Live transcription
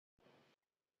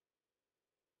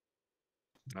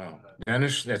Oh,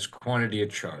 Dennis, that's quantity of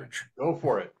charge. Go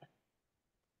for it.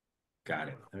 Got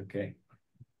it. Okay.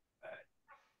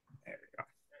 There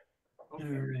All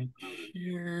right,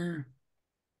 share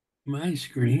my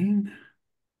screen.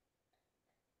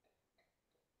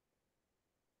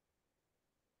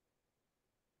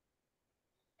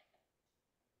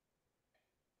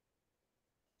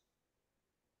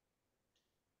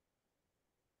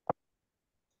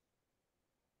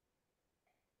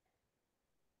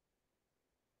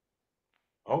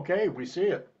 Okay, we see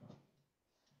it.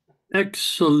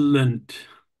 Excellent.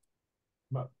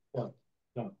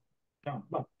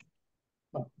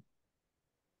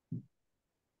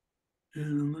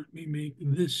 And let me make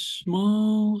this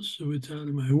small so it's out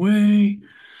of my way.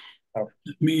 Let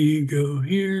me go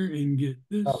here and get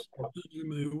this out of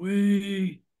my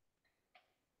way.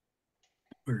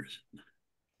 Where is it?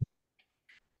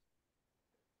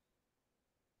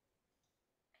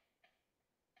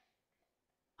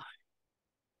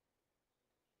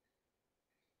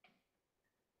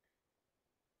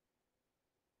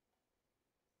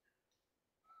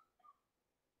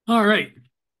 All right.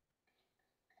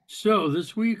 So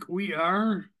this week we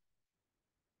are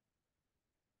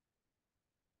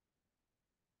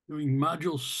doing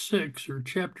module 6 or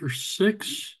chapter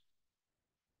 6,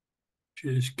 which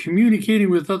is communicating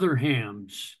with other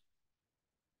hams.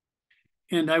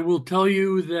 And I will tell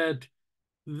you that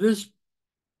this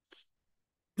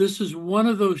is one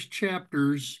of those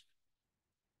chapters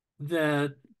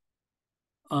that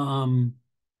how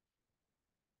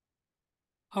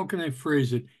can I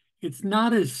phrase it? It's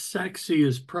not as sexy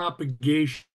as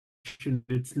propagation.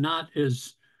 It's not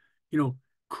as,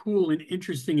 cool and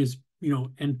interesting as,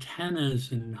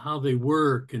 antennas and how they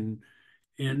work. And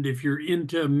if you're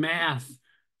into math,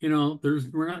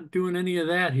 we're not doing any of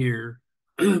that here.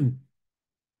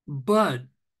 But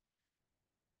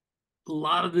a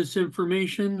lot of this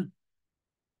information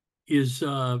is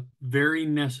very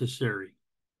necessary.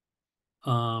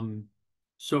 Um,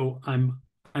 so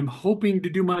I'm hoping to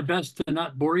do my best to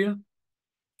not bore you.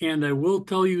 And I will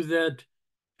tell you that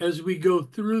as we go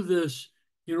through this,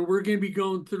 we're going to be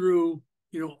going through,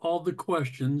 all the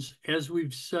questions. As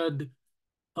we've said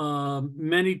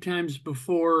many times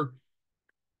before,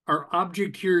 our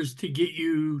object here is to get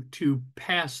you to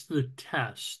pass the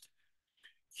test.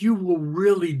 You will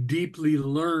really deeply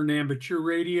learn amateur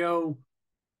radio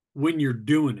when you're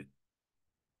doing it,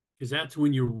 because that's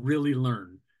when you really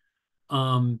learn.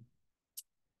 Um,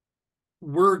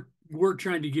 we're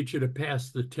trying to get you to pass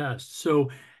the test.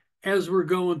 So as we're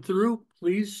going through,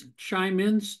 please chime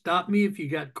in, stop me if you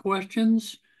got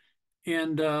questions.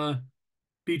 And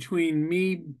between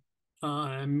me,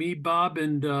 Bob,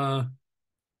 and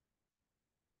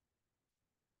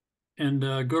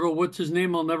good old what's his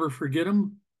name? I'll never forget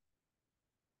him.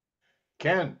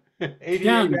 Ken, Ken.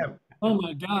 88M. Oh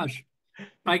my gosh.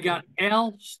 I got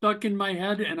Al stuck in my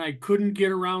head and I couldn't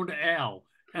get around Al.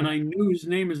 And I knew his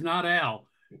name is not Al.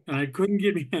 And I couldn't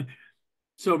get me.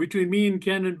 So between me and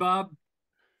Ken and Bob,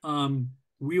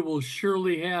 we will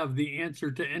surely have the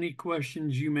answer to any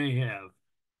questions you may have.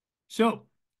 So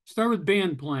start with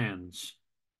band plans.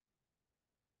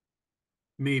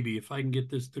 Maybe if I can get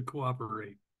this to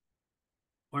cooperate.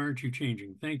 Why aren't you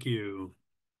changing? Thank you.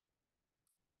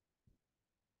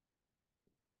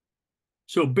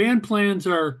 So band plans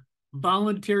are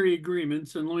voluntary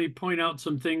agreements. And let me point out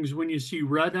some things. When you see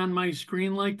red on my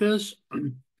screen like this,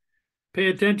 pay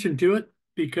attention to it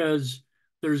because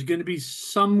there's going to be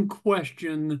some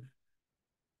question,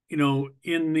 in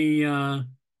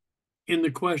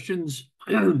the questions,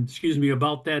 excuse me,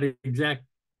 about that exact,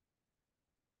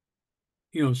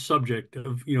 subject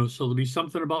of, so there'll be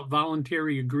something about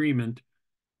voluntary agreement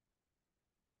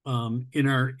in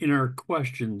our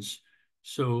questions.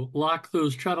 So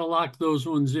try to lock those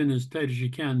ones in as tight as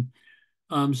you can.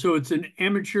 So it's an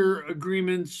amateur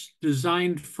agreements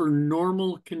designed for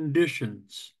normal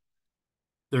conditions.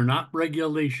 They're not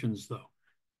regulations though.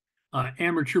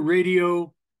 Amateur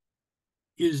radio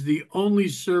is the only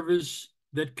service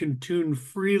that can tune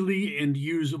freely and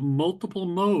use multiple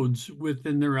modes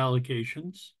within their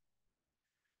allocations.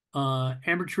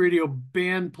 Amateur radio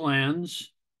band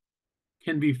plans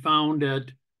can be found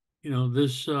at,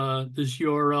 this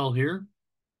URL here.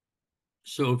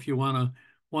 So if you want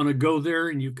to go there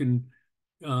and you can,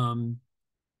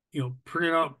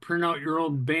 print out your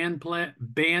own band plan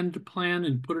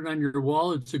and put it on your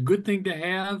wall. It's a good thing to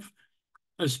have,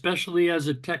 especially as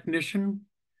a technician,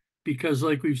 because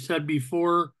like we've said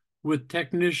before, with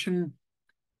technician,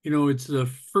 it's the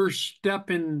first step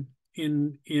in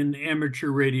amateur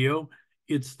radio.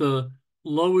 It's the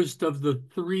lowest of the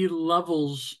 3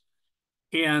 levels,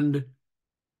 and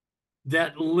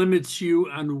that limits you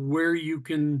on where you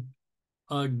can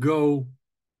go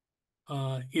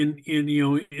in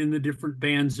the different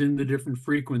bands, in the different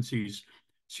frequencies.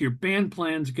 So your band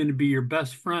plan is going to be your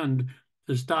best friend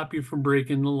to stop you from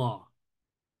breaking the law.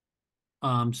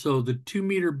 So the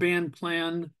 2-meter band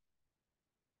plan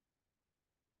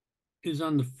is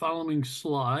on the following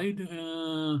slide.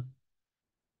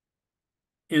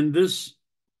 And this,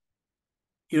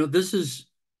 this is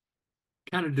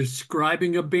kind of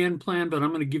describing a band plan, but I'm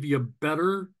going to give you a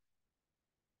better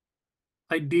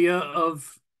idea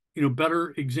of,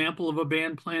 better example of a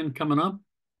band plan coming up.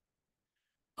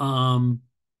 And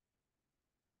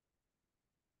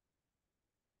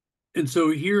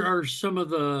so here are some of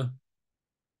the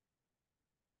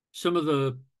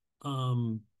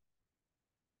um,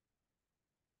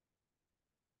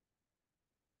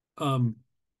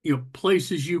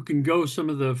 places you can go, some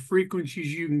of the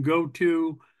frequencies you can go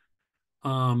to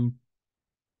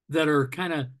that are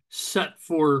kind of set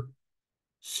for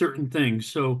certain things.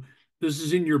 So this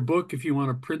is in your book if you want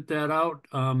to print that out.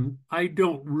 I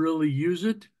don't really use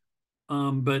it,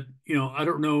 but I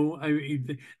don't know.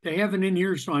 They have it in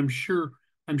here, so I'm sure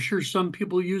some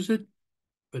people use it,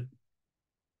 but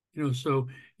so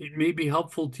it may be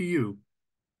helpful to you.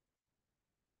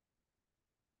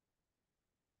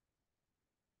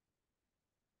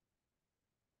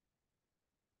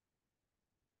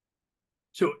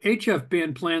 So HF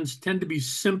band plans tend to be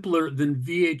simpler than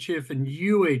VHF and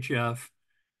UHF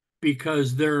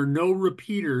because there are no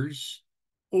repeaters,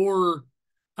 or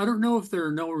I don't know if there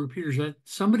are no repeaters.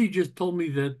 Somebody just told me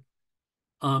that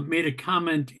made a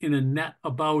comment in a net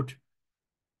about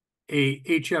a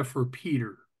HF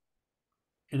repeater,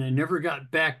 and I never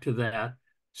got back to that.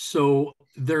 So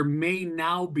there may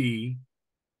now be,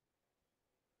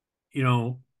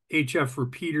 HF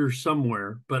repeaters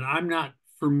somewhere, but I'm not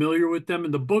familiar with them.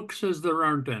 And the book says there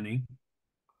aren't any.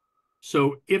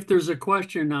 So if there's a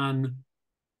question on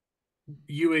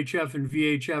UHF and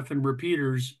VHF and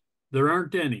repeaters, there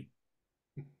aren't any.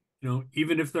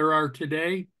 Even if there are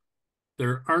today,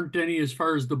 there aren't any as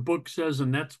far as the book says,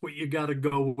 and that's what you got to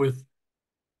go with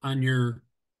on your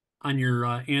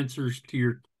answers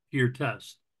to your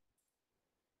test.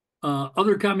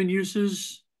 Other common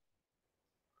uses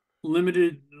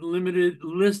limited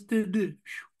listed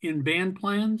in band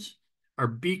plans are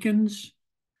beacons,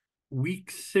 weak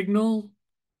signal,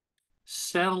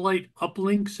 satellite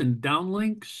uplinks and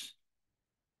downlinks,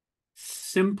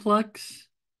 simplex,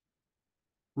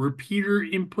 repeater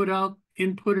input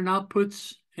and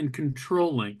outputs, and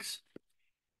control links.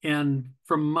 And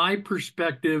from my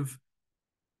perspective,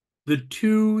 the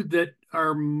two that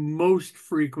are most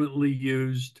frequently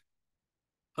used,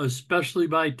 especially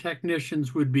by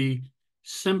technicians, would be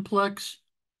simplex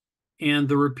and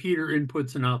the repeater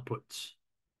inputs and outputs.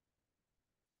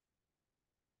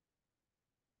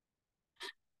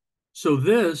 So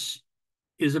this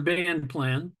is a band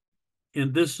plan,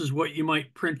 and this is what you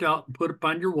might print out and put up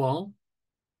on your wall.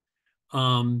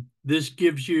 This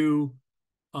gives you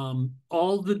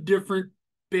all the different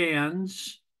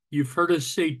bands. You've heard us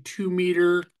say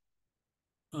 2-meter.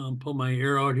 Pull my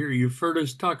arrow out here. You've heard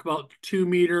us talk about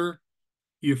 2-meter.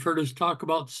 You've heard us talk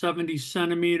about 70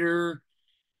 centimeter.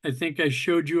 I think I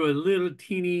showed you a little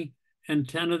teeny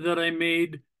antenna that I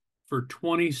made for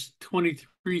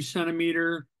 23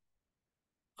 centimeter.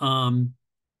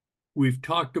 We've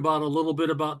talked about a little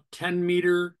bit about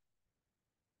 10-meter.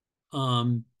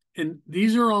 And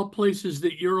these are all places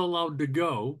that you're allowed to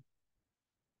go.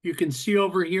 You can see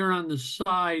over here on the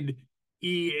side,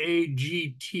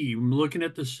 EAGT. I'm looking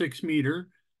at the 6-meter,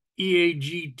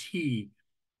 EAGT.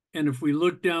 And if we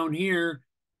look down here,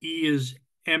 E is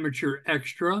amateur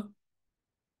extra,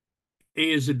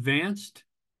 A is advanced,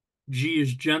 G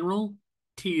is general,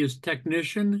 T is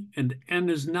technician, and N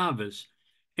is novice.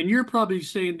 And you're probably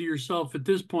saying to yourself at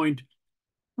this point,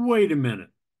 wait a minute.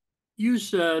 You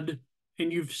said,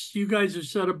 and you guys have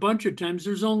said a bunch of times,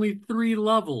 there's only 3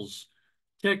 levels: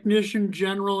 technician,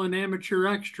 general, and amateur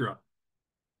extra.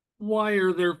 Why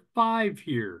are there 5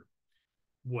 here?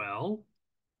 Well,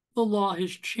 the law has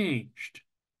changed,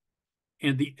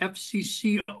 and the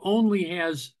FCC only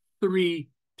has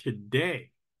 3 today.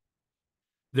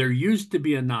 There used to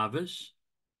be a novice,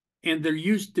 and there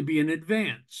used to be an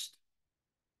advanced.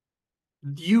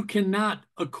 You cannot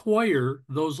acquire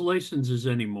those licenses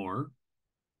anymore,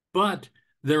 but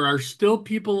there are still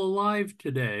people alive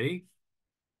today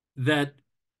that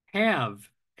have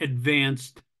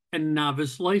advanced and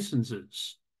novice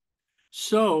licenses.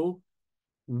 So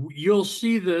you'll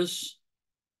see this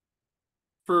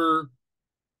for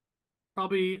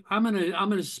probably, I'm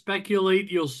gonna speculate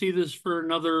you'll see this for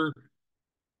another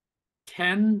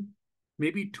 10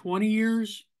 maybe 20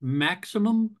 years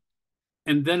maximum.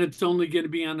 And then it's only going to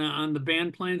be on the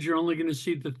band plans, you're only going to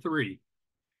see the 3,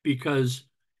 because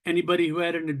anybody who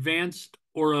had an advanced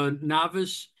or a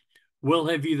novice will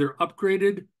have either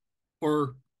upgraded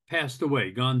or passed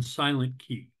away, gone silent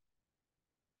key.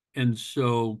 And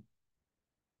so,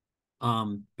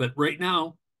 but right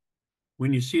now,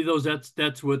 when you see those,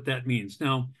 that's what that means.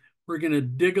 Now, we're going to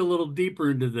dig a little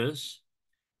deeper into this.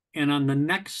 And on the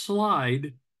next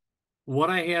slide,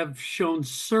 what I have shown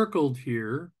circled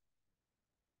here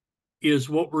is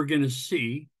what we're going to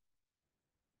see.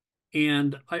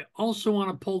 And I also want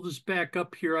to pull this back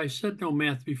up here. I said no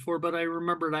math before, but I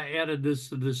remembered I added this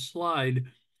to this slide.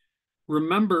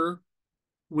 Remember,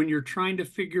 when you're trying to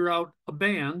figure out a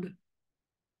band,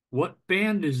 what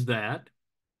band is that?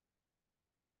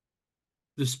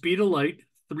 The speed of light,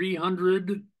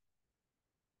 300,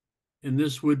 and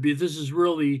this is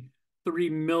really 3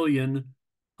 million,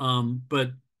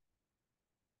 but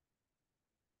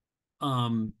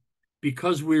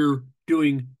because we're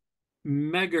doing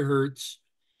megahertz,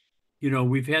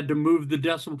 we've had to move the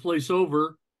decimal place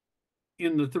over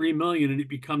in the 3 million, and it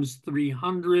becomes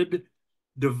 300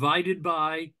 divided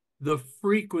by the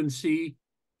frequency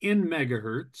in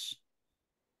megahertz.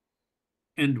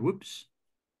 And whoops.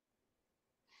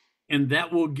 And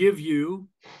that will give you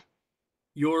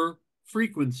your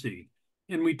frequency.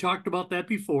 And we talked about that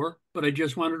before, but I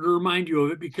just wanted to remind you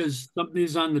of it because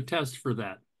something's on the test for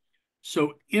that.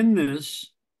 So in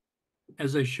this,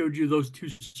 as I showed you those 2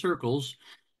 circles,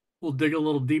 we'll dig a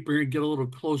little deeper and get a little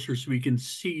closer so we can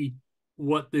see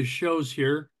what this shows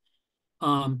here.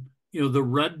 The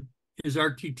red is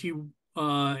RTT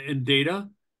and data.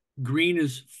 Green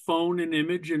is phone and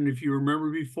image. And if you remember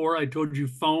before, I told you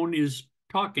phone is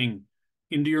talking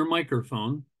into your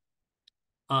microphone.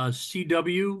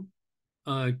 CW,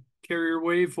 carrier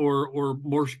wave or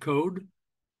Morse code.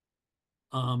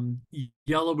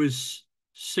 Yellow is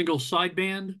single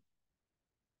sideband.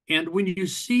 And when you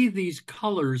see these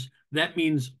colors, that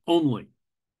means only.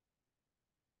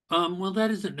 Well,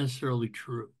 that isn't necessarily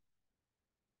true,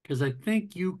 because I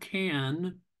think you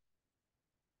can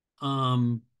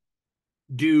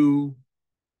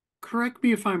correct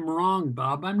me if I'm wrong,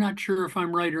 Bob. I'm not sure if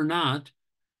I'm right or not,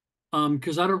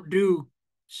 because I don't do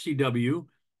CW.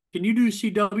 Can you do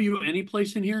CW any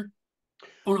place in here?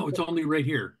 Oh, no, it's only right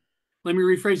here. Let me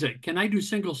rephrase it. Can I do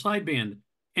single sideband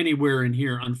anywhere in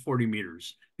here on 40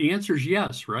 meters? The answer is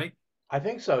yes, right? I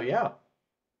think so, yeah.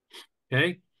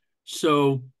 Okay.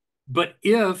 So, but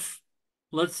if,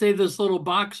 let's say this little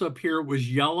box up here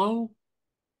was yellow,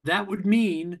 that would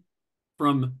mean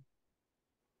from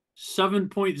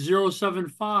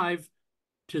 7.075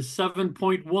 to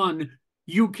 7.1,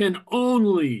 you can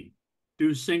only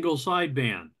do single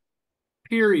sideband,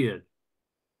 period.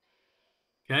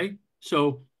 Okay.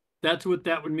 So that's what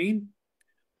that would mean.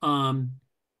 Blue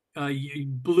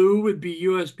would be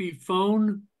USB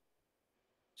phone,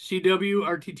 CW,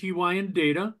 RTTY, and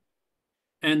data.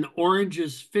 And orange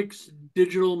is fixed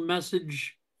digital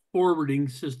message forwarding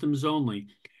systems only.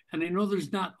 And I know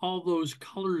there's not all those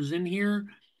colors in here,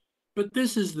 but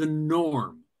this is the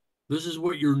norm. This is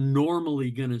what you're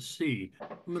normally going to see.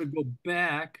 I'm going to go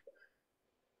back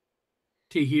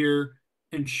to here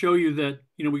and show you that,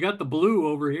 we got the blue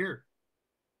over here.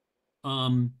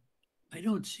 I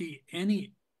don't see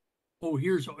any. Oh,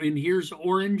 here's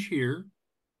orange here.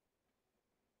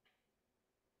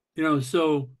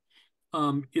 So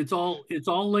it's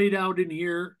all laid out in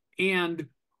here, and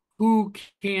who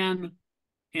can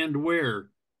and where.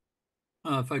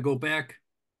 If I go back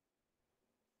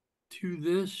to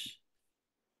this,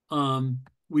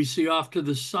 we see off to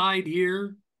the side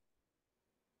here,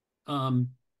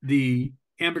 the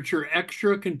amateur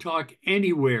extra can talk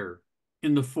anywhere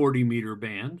in the 40 meter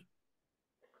band.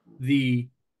 The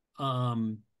I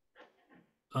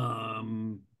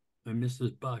missed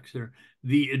this box there.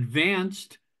 The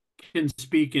advanced can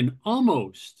speak in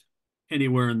almost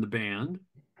anywhere in the band.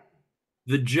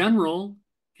 The general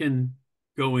can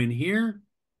go in here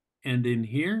and in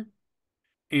here.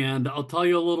 And I'll tell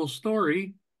you a little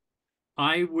story.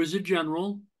 I was a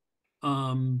general,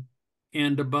 and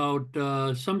about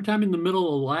sometime in the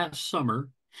middle of last summer,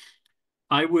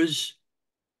 I was,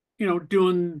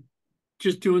 doing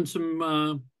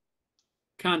some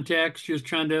contacts, just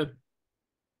trying to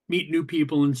meet new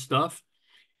people and stuff.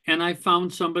 And I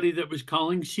found somebody that was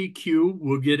calling CQ.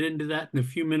 We'll get into that in a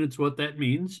few minutes, what that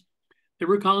means. They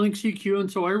were calling CQ,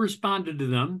 and so I responded to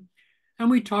them. And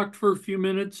we talked for a few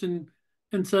minutes and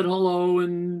said hello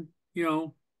and,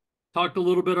 talked a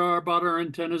little bit about our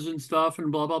antennas and stuff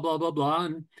and blah, blah, blah, blah, blah.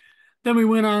 And then we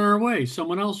went on our way.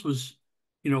 Someone else was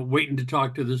waiting to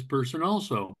talk to this person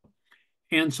also.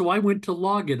 And so I went to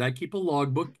log it. I keep a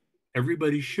logbook.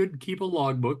 Everybody should keep a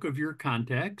logbook of your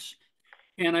contacts.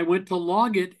 And I went to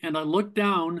log it and I looked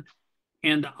down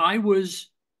and I was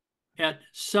at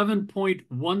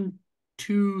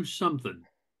 7.12 something.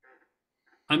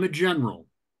 I'm a general.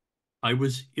 I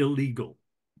was illegal.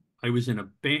 I was in a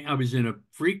band, I was in a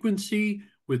frequency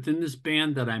within this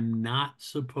band that I'm not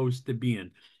supposed to be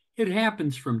in. It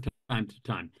happens from time to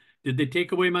time. Did they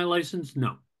take away my license?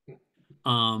 No.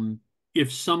 Um,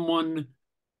 if someone,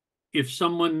 if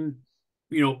someone,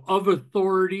 of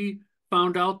authority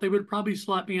found out, they would probably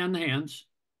slap me on the hands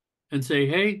and say,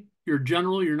 "Hey, you're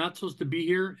general, you're not supposed to be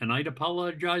here," and I'd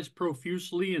apologize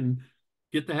profusely and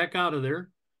get the heck out of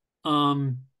there.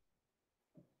 Um,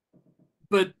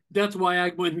 but that's why I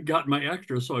went and got my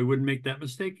extra so I wouldn't make that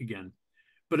mistake again.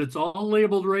 But it's all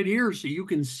labeled right here so you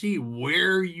can see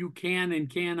where you can and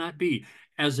cannot be.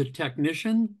 As a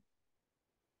technician,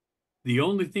 the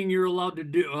only thing you're allowed to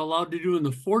do in the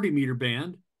 40-meter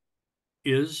band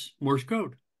is Morse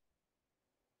code.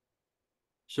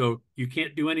 So you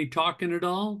can't do any talking at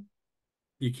all.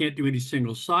 You can't do any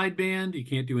single sideband. You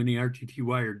can't do any RTT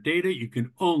wired data. You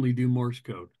can only do Morse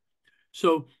code.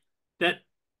 So that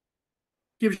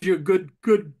gives you a good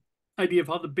idea of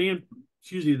how the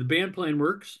band plan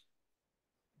works.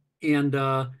 And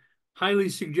highly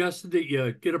suggested that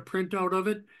you get a printout of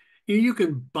it. You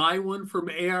can buy one from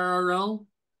ARRL.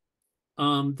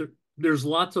 There's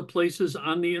lots of places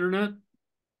on the internet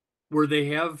where they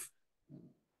have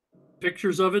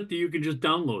pictures of it that you can just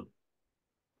download.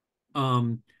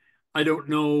 I don't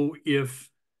know if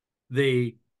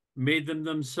they made them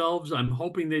themselves. I'm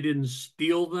hoping they didn't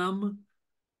steal them.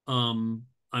 I'm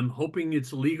hoping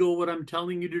it's legal what I'm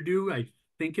telling you to do. I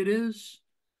think it is.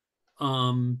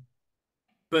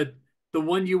 But the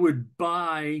one you would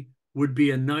buy would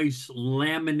be a nice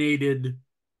laminated,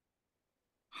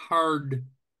 hard,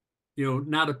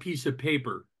 not a piece of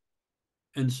paper.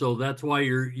 And so that's why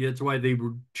they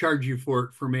would charge you for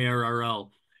it from ARRL.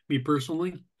 Me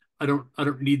personally, I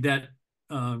don't need that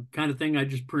kind of thing. I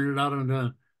just print it out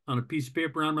on a piece of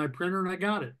paper on my printer and I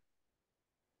got it.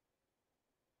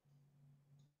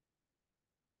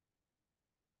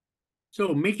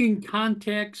 So making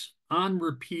contacts on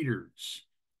repeaters.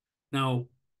 Now,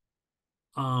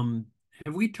 um,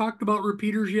 have we talked about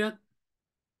repeaters yet?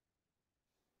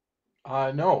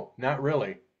 No, not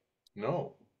really.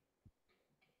 No.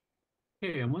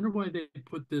 Hey, I wonder why they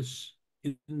put this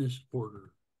in this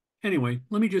order. Anyway,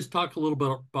 let me just talk a little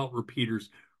bit about repeaters.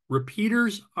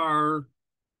 Repeaters are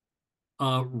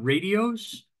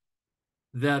radios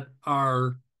that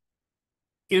are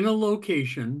in a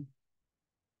location,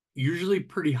 usually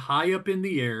pretty high up in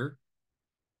the air,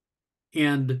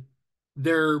 and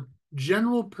their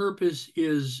general purpose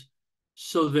is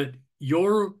so that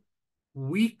your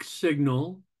weak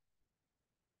signal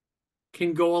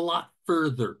can go a lot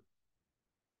further.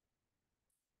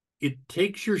 It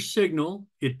takes your signal,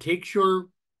 it takes your,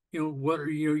 what are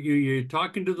you're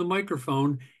talking to the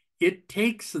microphone, it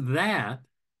takes that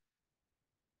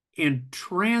and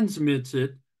transmits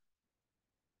it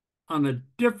on a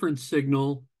different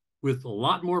signal with a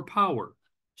lot more power.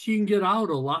 So you can get out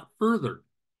a lot further.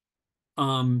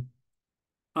 On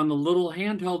the little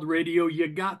handheld radio, you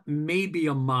got maybe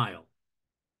a mile.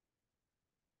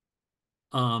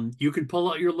 You can pull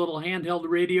out your little handheld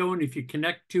radio, and if you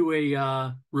connect to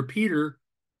a repeater,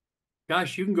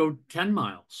 gosh, you can go 10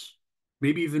 miles,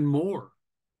 maybe even more,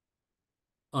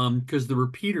 because the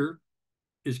repeater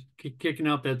is kicking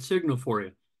out that signal for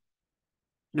you.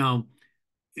 Now,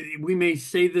 we may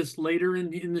say this later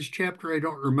in this chapter, I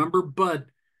don't remember, but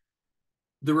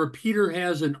the repeater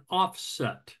has an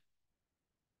offset.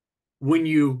 When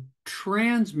you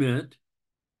transmit,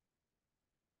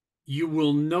 you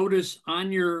will notice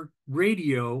on your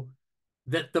radio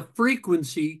that the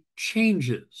frequency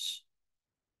changes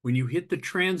when you hit the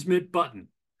transmit button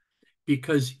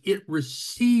because it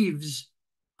receives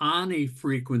on a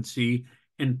frequency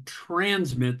and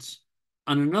transmits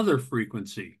on another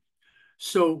frequency.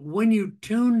 So when you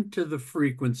tune to the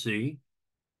frequency,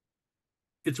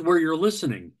 it's where you're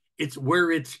listening. It's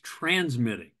where it's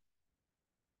transmitting.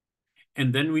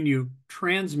 And then when you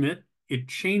transmit, it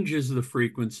changes the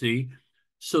frequency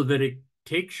so that it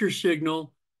takes your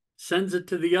signal, sends it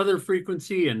to the other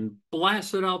frequency, and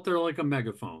blasts it out there like a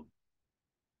megaphone.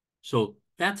 So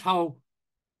that's how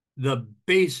the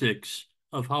basics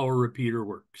of how a repeater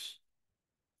works.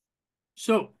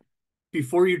 So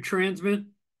before you transmit,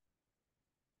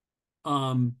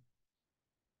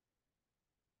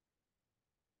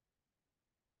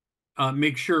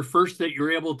 make sure first that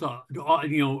you're able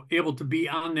to, able to be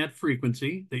on that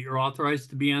frequency, that you're authorized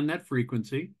to be on that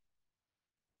frequency.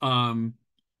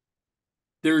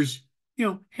 There's,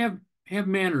 have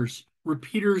manners.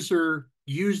 Repeaters are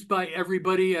used by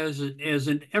everybody as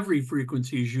in every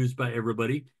frequency is used by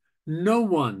everybody. No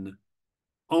one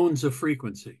owns a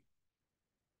frequency.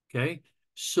 Okay.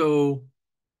 So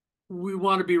we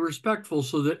want to be respectful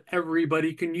so that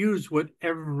everybody can use what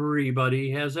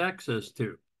everybody has access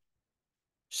to.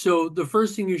 So the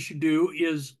first thing you should do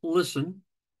is listen,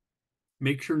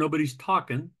 make sure nobody's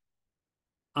talking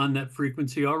on that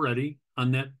frequency already,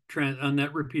 on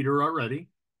that repeater already.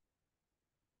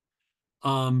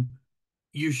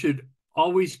 You should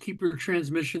always keep your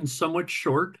transmission somewhat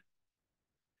short.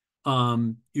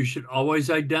 You should always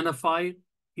identify it,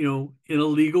 in a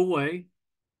legal way.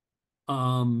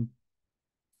 The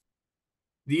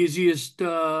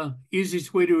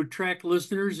easiest way to attract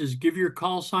listeners is give your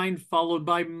call sign followed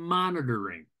by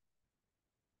monitoring.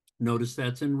 Notice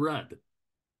that's in red.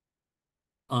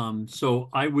 So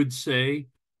I would say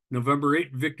November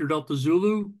 8, Victor Delta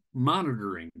Zulu,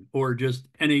 monitoring, or just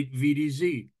N8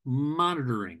 VDZ,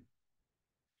 monitoring.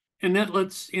 And that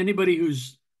lets anybody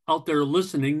who's out there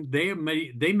listening, they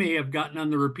may have gotten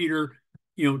on the repeater,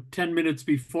 10 minutes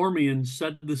before me and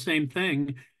said the same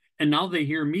thing. And now they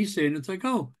hear me say it. It's like,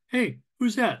 oh, hey,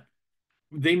 who's that?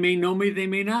 They may know me, they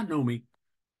may not know me.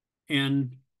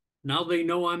 And now they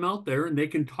know I'm out there and they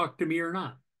can talk to me or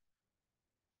not.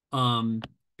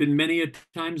 Been many a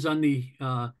times on the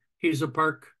Hazel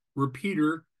Park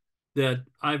repeater that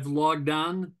I've logged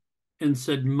on and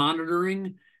said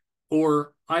monitoring,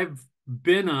 or I've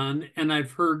been on and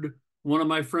I've heard one of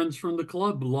my friends from the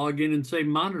club log in and say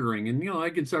monitoring, and I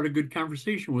can start a good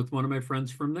conversation with one of my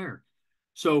friends from there.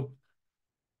 So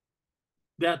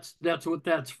that's what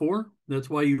that's for. That's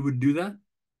why you would do that.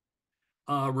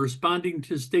 Responding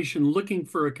to station looking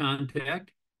for a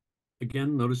contact.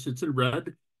 Again, notice it's in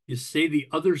red. You say the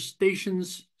other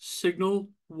station's signal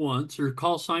once or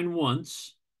call sign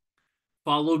once,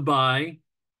 followed by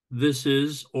this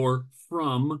is or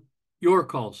from your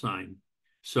call sign.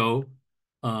 So,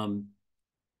 and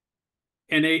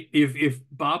if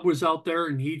Bob was out there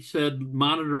and he said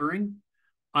monitoring,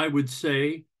 I would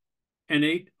say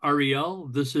N8 REL,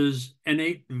 this is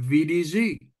N8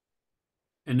 VDZ.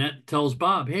 And that tells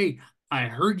Bob, hey, I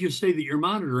heard you say that you're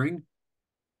monitoring.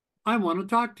 I want to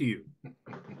talk to you.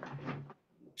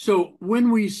 So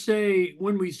when we say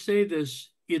this,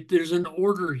 there's an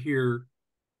order here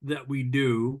that we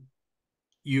do.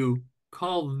 You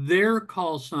call their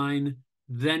call sign,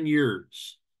 then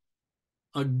yours.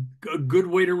 A good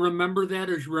way to remember that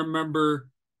is remember,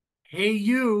 hey,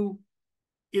 you,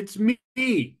 it's me.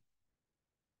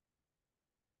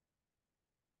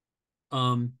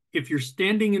 If you're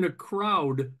standing in a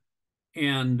crowd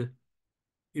and,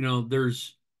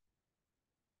 there's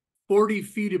 40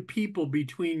 feet of people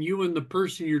between you and the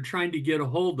person you're trying to get a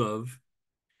hold of,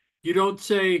 you don't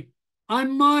say,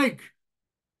 I'm Mike.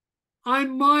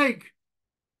 I'm Mike.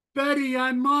 Betty,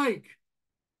 I'm Mike.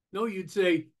 No, you'd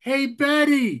say, hey,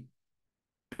 Betty.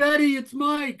 Betty, it's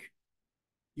Mike.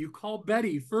 You call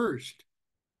Betty first.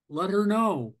 Let her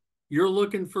know you're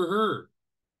looking for her.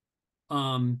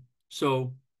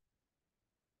 So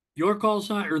your call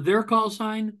sign or their call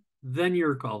sign, then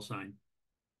your call sign.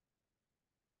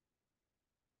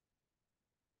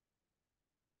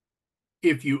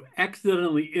 If you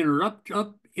accidentally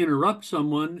interrupt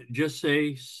someone, just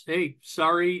say, hey,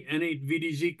 sorry, N8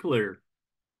 VDZ clear.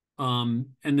 And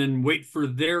then wait for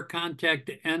their contact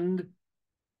to end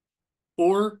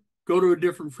or go to a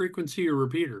different frequency or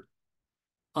repeater.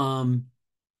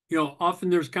 Often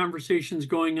there's conversations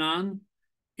going on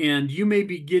and you may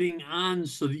be getting on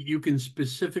so that you can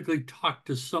specifically talk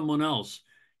to someone else.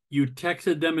 You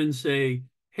texted them and say,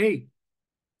 hey,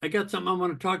 I got something I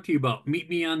want to talk to you about. Meet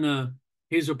me on the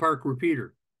Hazel Park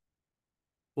repeater.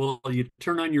 Well, you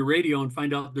turn on your radio and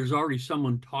find out there's already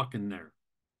someone talking there.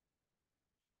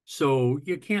 So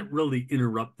you can't really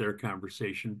interrupt their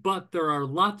conversation, but there are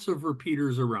lots of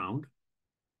repeaters around.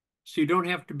 So you don't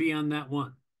have to be on that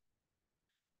one.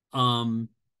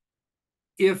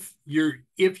 If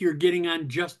you're getting on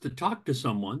just to talk to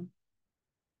someone,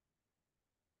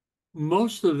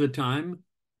 most of the time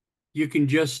you can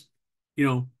just,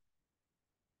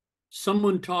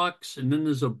 someone talks and then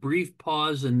there's a brief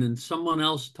pause and then someone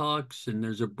else talks and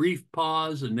there's a brief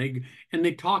pause and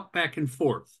they talk back and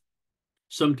forth.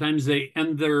 Sometimes they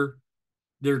end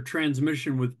their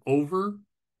transmission with over.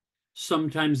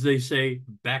 Sometimes they say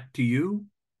back to you.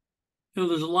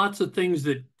 There's lots of things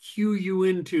that cue you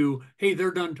into, hey,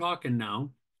 they're done talking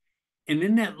now. And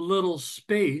in that little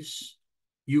space,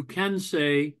 you can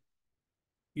say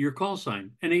your call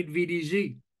sign,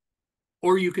 N8VDZ,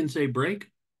 or you can say break.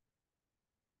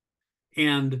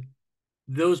 And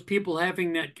those people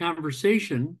having that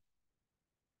conversation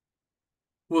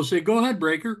will say, go ahead,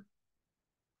 breaker,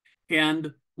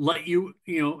 and let you,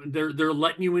 they're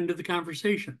letting you into the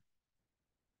conversation.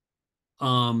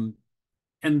 And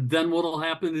then what'll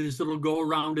happen is it'll go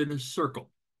around in a circle.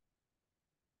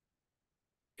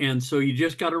 And so you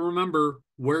just got to remember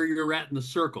where you're at in the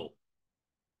circle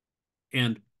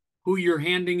and who you're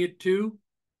handing it to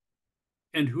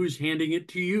and who's handing it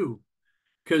to you.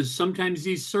 Because sometimes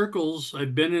these circles,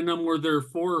 I've been in them where there are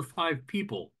 4 or 5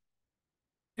 people.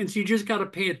 And so you just got to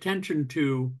pay attention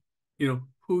to,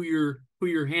 who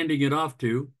you're handing it off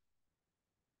to,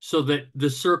 so that the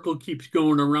circle keeps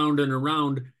going around and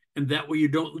around, and that way you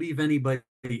don't leave anybody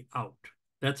out.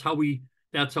 That's how we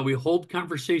hold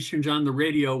conversations on the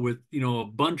radio with, a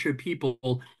bunch of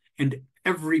people, and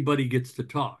everybody gets to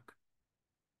talk.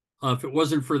 If it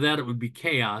wasn't for that, it would be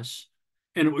chaos,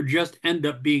 and it would just end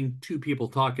up being 2 people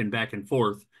talking back and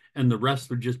forth, and the rest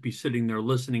would just be sitting there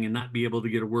listening and not be able to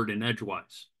get a word in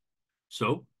edgewise.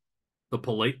 So the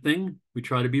polite thing, we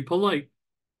try to be polite,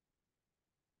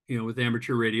 with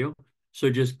amateur radio. So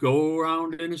just go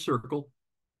around in a circle,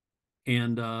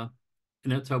 and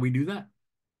that's how we do that.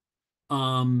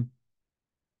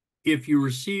 If you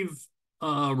receive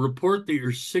a report that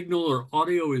your signal or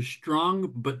audio is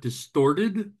strong but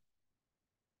distorted,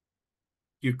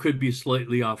 you could be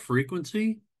slightly off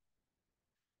frequency.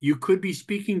 You could be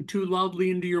speaking too loudly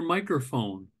into your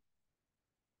microphone.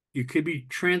 You could be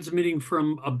transmitting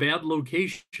from a bad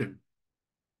location.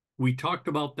 We talked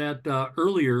about that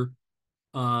earlier,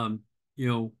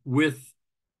 with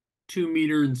 2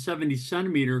 meter and 70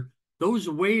 centimeter, those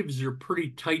waves are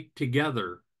pretty tight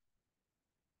together.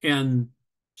 And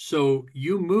so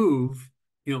you move,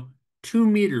 2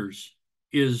 meters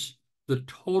is the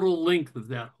total length of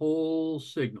that whole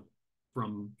signal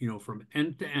from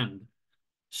end to end.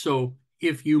 So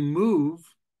if you move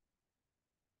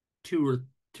 2 or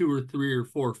 3 or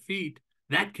 4 feet,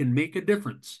 that can make a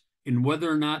difference in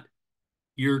whether or not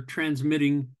you're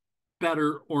transmitting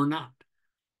better or not.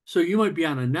 So you might be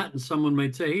on a net and someone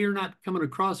might say, hey, you're not coming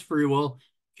across very well.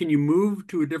 Can you move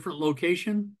to a different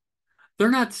location?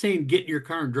 They're not saying get in your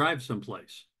car and drive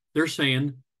someplace. They're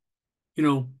saying,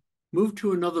 move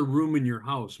to another room in your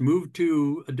house, move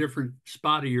to a different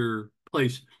spot of your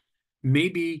place.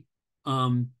 Maybe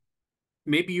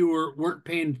you weren't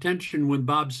paying attention when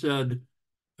Bob said,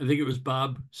 I think it was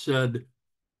Bob said,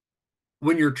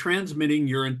 when you're transmitting,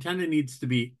 your antenna needs to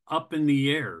be up in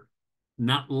the air,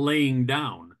 not laying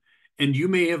down. And you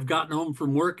may have gotten home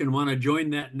from work and want to join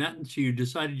that net, and so you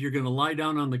decided you're going to lie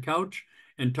down on the couch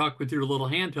and talk with your little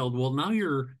handheld. Well, now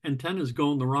your antenna is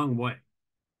going the wrong way.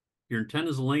 Your antenna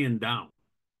is laying down.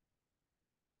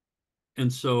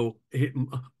 And so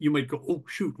you might go, oh,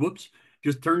 shoot, whoops.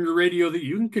 Just turn your radio that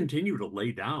you can continue to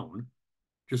lay down.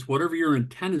 Just whatever your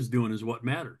antenna is doing is what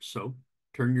matters. So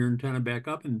turn your antenna back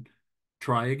up and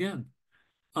try again.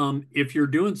 If you're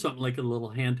doing something like a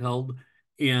little handheld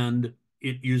and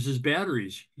it uses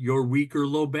batteries, your weak or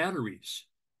low batteries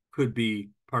could be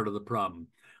part of the problem.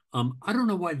 I don't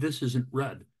know why this isn't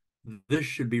red. This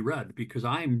should be red because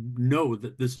I know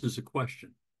that this is a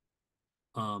question.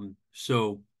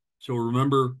 So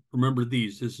remember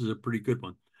these. This is a pretty good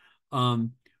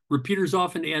one. Repeaters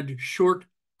often add short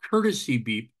courtesy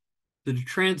beep to the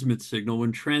transmit signal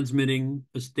when transmitting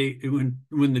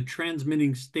when the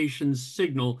transmitting station's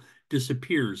signal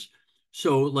disappears.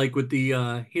 So like with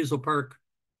the Hazel Park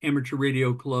Amateur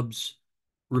Radio Club's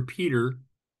repeater,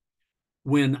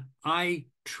 when I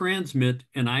transmit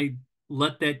and I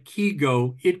let that key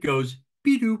go, it goes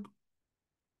beep-doop.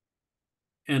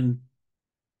 And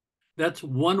that's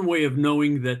one way of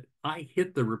knowing that I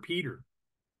hit the repeater.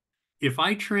 If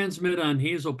I transmit on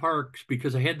Hazel Parks,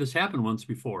 because I had this happen once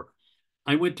before,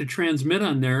 I went to transmit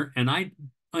on there and I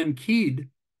unkeyed.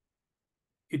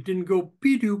 It didn't go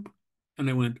beep-doop. And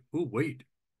I went, oh, wait.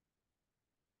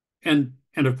 And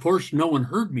of course, no one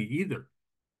heard me either.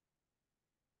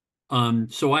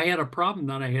 So I had a problem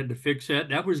that I had to fix that.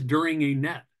 That was during a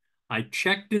net. I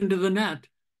checked into the net,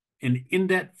 and in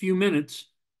that few minutes,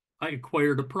 I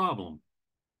acquired a problem.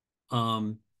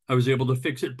 I was able to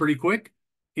fix it pretty quick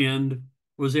and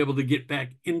was able to get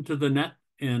back into the net.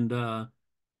 And, I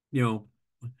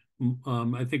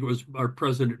think it was our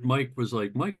president, Mike, was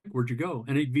like, Mike, where'd you go?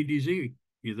 N8VDZ,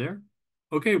 you there?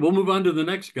 Okay, we'll move on to the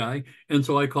next guy. And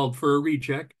so I called for a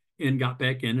recheck and got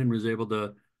back in and was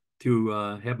able to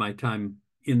have my time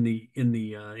in the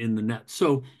net.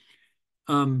 So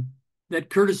that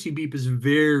courtesy beep is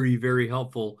very, very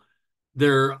helpful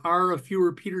There are a few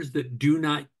repeaters that do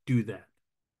not do that.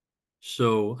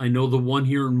 So I know the one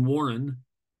here in Warren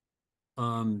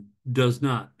does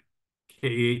not.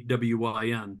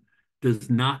 K8WYN does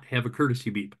not have a courtesy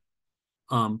beep.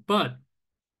 But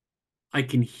I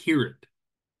can hear it.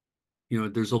 You know,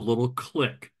 there's a little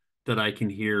click that I can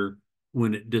hear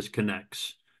when it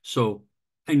disconnects. So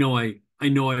I know I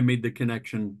made the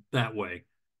connection that way.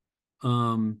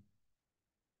 Um,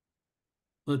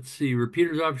 let's see.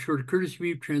 Repeaters offshore courtesy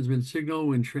beep transmit signal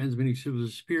when transmitting civil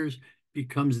disappears,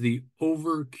 becomes the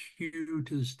over cue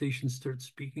to the station starts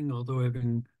speaking, although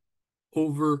having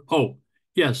over. Oh,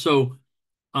 yeah. So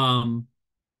um,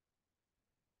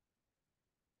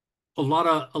 a lot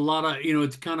of,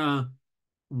 it's kind of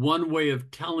one way of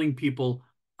telling people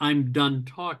I'm done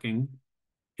talking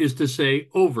is to say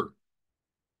over.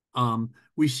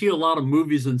 We see a lot of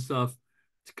movies and stuff.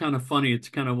 It's kind of funny. It's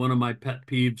kind of one of my pet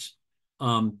peeves.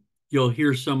 Um, you'll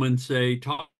hear someone say,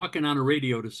 talking on a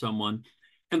radio to someone,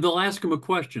 and they'll ask them a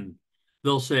question.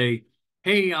 They'll say,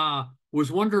 hey,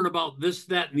 was wondering about this,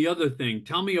 that, and the other thing.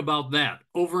 Tell me about that.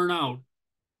 Over and out.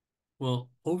 Well,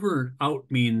 over and out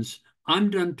means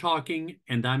I'm done talking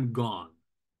and I'm gone.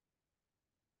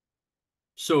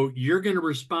 So you're going to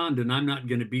respond and I'm not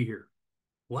going to be here.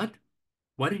 What?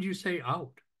 Why did you say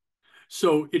out?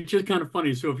 So it's just kind of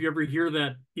funny. So if you ever hear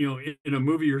that, in a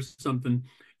movie or something,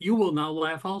 you will now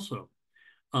laugh also.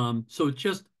 So it's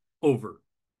just over.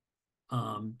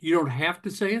 You don't have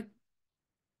to say it.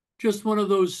 Just one of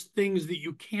those things that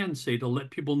you can say to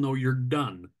let people know you're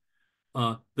done.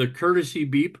 The courtesy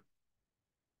beep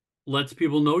lets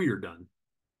people know you're done.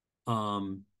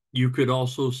 You could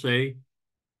also say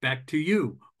back to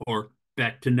you or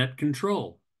back to net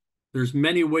control. There's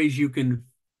many ways you can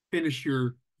finish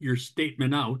your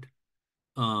statement out.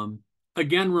 Um,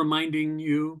 Again, reminding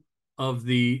you of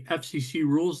the FCC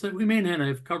rules that we may not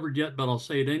have covered yet, but I'll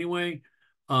say it anyway.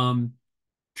 Um,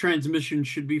 Transmission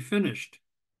should be finished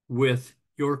with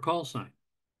your call sign.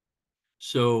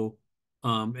 So,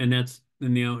 and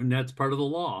that's part of the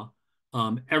law.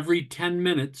 Every 10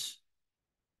 minutes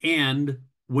and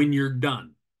when you're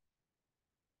done,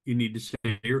 you need to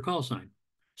say your call sign.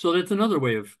 So that's another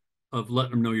way of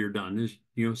letting them know you're done is,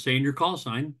 saying your call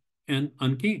sign and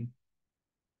unkeying.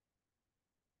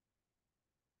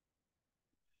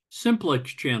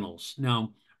 Simplex channels.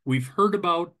 Now, we've heard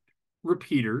about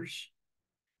repeaters.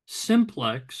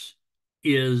 Simplex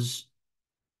is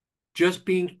just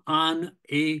being on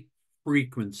a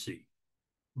frequency.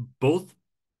 Both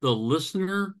the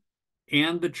listener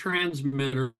and the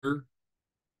transmitter,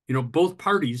 both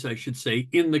parties, I should say,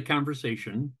 in the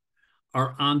conversation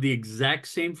are on the exact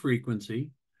same frequency.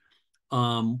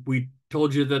 We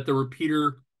told you that the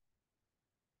repeater,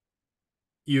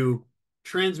 you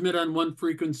transmit on one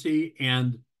frequency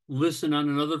and listen on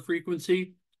another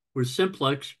frequency. With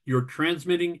simplex, you're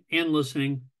transmitting and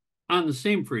listening on the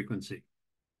same frequency.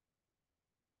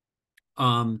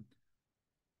 Another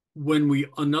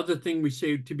thing we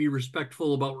say to be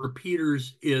respectful about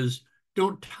repeaters is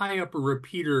don't tie up a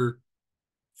repeater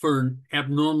for an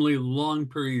abnormally long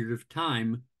period of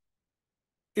time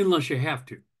unless you have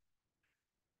to.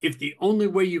 If the only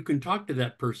way you can talk to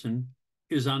that person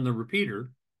is on the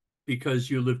repeater because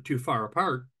you live too far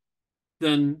apart,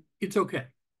 then it's okay.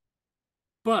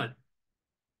 But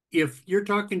if you're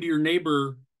talking to your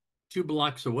neighbor 2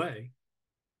 blocks away,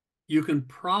 you can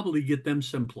probably get them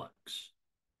simplex.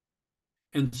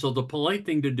 And so the polite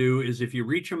thing to do is if you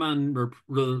reach them on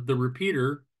the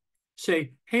repeater,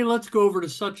 say, hey, let's go over to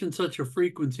such and such a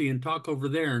frequency and talk over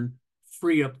there and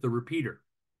free up the repeater.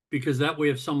 Because that way,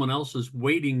 if someone else is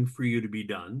waiting for you to be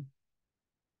done,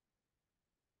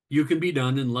 you can be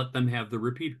done and let them have the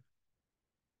repeater.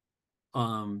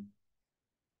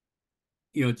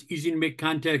 It's easy to make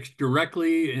contacts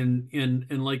directly, and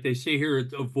like they say here,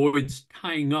 it avoids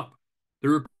tying up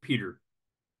the repeater.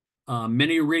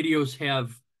 Many radios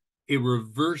have a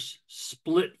reverse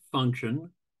split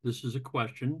function. This is a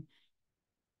question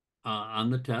on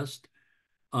the test.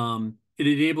 It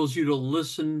enables you to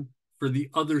listen for the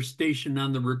other station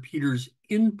on the repeater's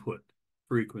input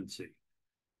frequency,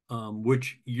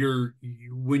 which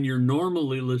when you're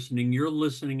normally listening, you're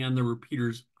listening on the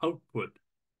repeater's output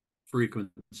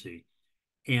frequency.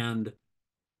 And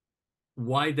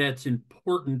why that's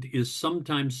important is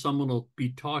sometimes someone will be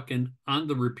talking on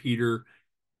the repeater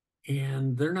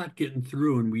and they're not getting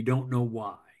through and we don't know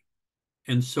why.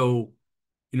 And so,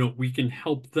 we can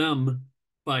help them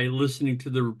by listening to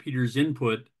the repeater's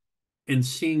input and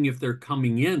seeing if they're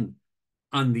coming in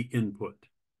on the input.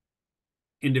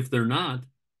 And if they're not,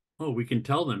 we can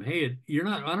tell them, hey,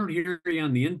 I don't hear you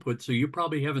on the input, so you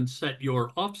probably haven't set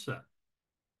your offset.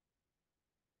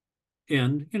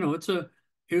 And,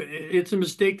 it's a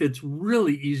mistake that's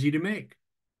really easy to make.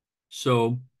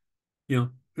 So,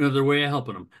 another way of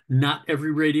helping them. Not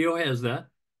every radio has that,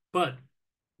 but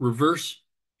reverse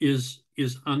is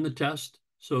on the test.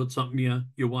 So it's something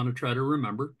you want to try to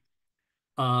remember.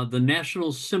 The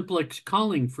national simplex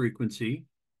calling frequency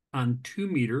on 2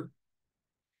 meter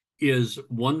is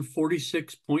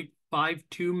 146.52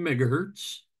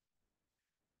 megahertz.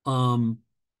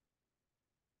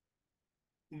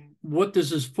 What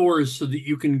this is for is so that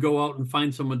you can go out and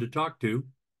find someone to talk to.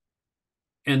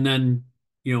 And then,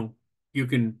 you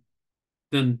can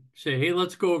then say, hey,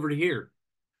 let's go over to here.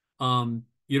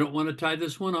 You don't want to tie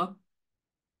this one up,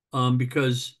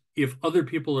 because if other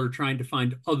people are trying to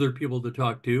find other people to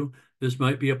talk to, this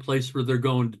might be a place where they're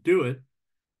going to do it.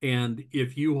 And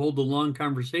if you hold a long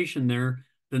conversation there,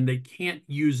 then they can't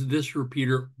use this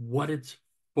repeater what it's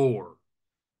for.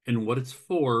 And what it's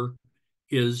for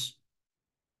is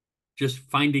just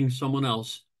finding someone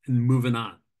else and moving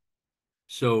on.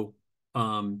 So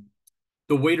the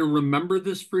way to remember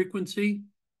this frequency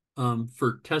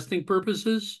for testing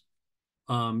purposes,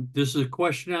 this is a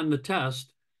question on the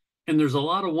test, and there's a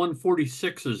lot of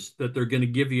 146s that they're going to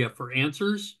give you for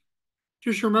answers.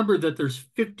 Just remember that there's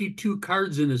 52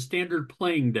 cards in a standard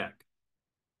playing deck.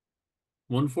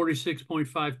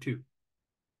 146.52.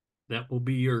 That will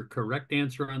be your correct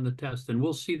answer on the test. And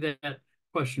we'll see that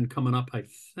question coming up, I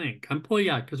think.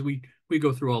 Yeah, because we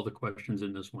go through all the questions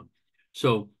in this one.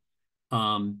 So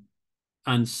on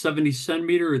 70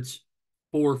 centimeter, it's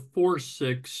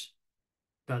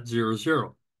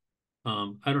 446.00.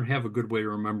 I don't have a good way to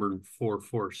remember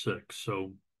 446,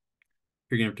 so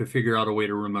you're gonna have to figure out a way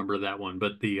to remember that one.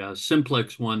 But the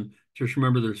simplex one, just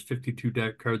remember there's 52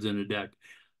 deck cards in a deck.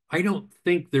 I don't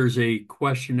think there's a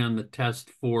question on the test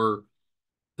for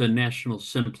the national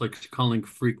simplex calling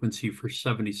frequency for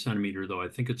 70 centimeter, though. I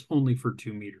think it's only for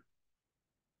 2 meter.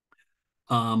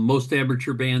 Most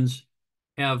amateur bands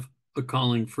have a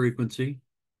calling frequency,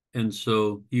 and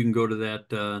so you can go to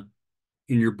that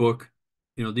in your book.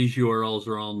 These URLs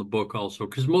are all in the book also,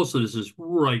 because most of this is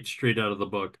right straight out of the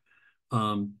book.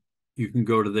 You can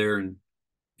go to there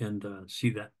and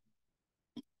see that.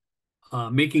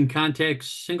 Making contacts,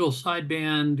 single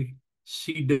sideband,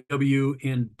 CW,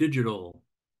 and digital.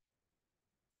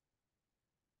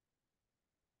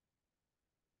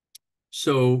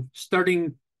 So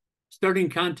starting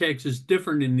contacts is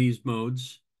different in these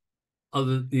modes,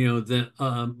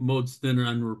 the modes than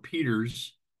on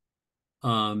repeaters.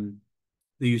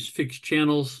 They use fixed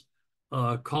channels.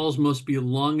 Calls must be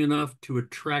long enough to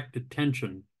attract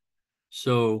attention.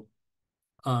 So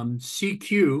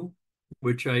CQ,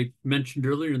 which I mentioned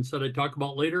earlier and said I'd talk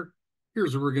about later,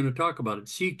 here's what we're going to talk about it.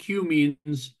 CQ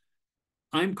means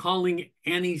I'm calling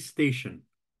any station.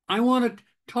 I want to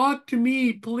talk to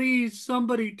me, please.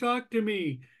 Somebody talk to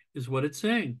me, is what it's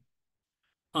saying.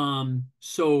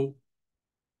 So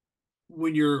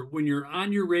when you're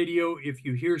on your radio, if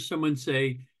you hear someone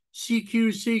say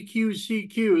CQ, CQ,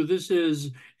 CQ, this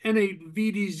is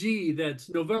N8VDZ, that's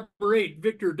November 8,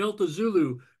 Victor Delta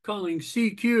Zulu, calling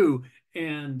CQ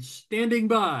and standing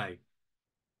by.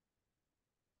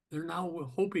 They're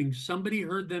now hoping somebody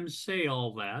heard them say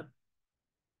all that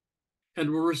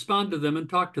and will respond to them and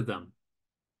talk to them.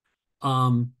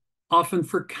 Often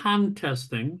for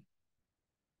contesting,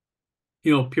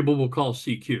 people will call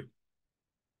CQ.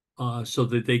 So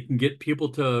that they can get people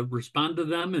to respond to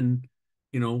them, and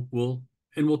we'll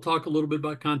talk a little bit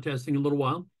about contesting in a little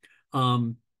while.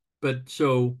 But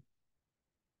so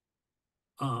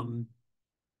on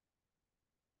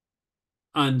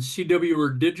CW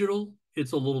or digital,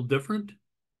 it's a little different,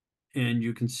 and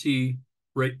you can see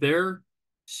right there,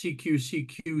 CQ,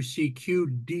 CQ,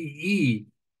 CQ, DE,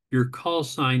 your call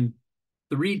sign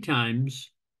 3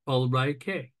 times followed by a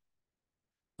K.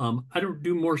 I don't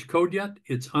do Morse code yet.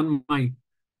 It's on my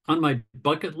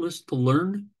bucket list to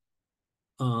learn.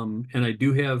 And I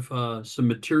do have some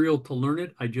material to learn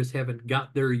it. I just haven't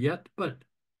got there yet, but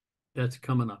that's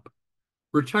coming up.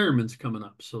 Retirement's coming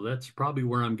up, so that's probably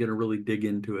where I'm going to really dig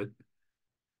into it.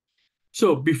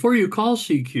 So before you call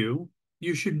CQ,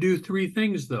 you should do 3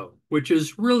 things, though, which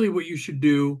is really what you should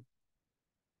do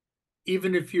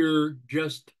even if you're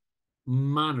just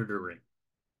monitoring.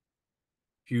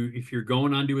 If you're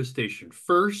going onto a station,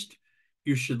 first,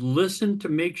 you should listen to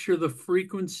make sure the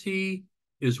frequency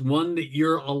is one that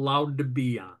you're allowed to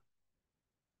be on.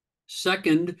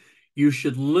 Second, you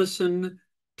should listen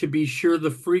to be sure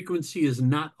the frequency is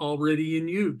not already in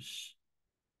use,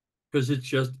 because it's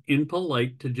just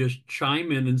impolite to just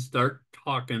chime in and start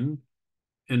talking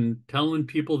and telling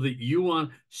people that you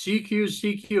want CQ,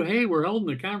 CQ. Hey, we're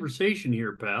holding a conversation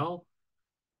here, pal.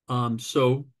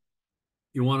 So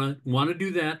you want to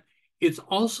do that. It's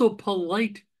also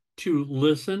polite to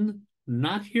listen,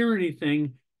 not hear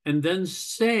anything, and then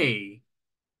say,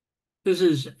 this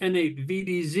is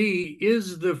N8VDZ,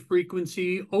 is the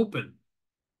frequency open?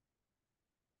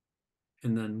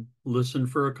 And then listen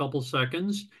for a couple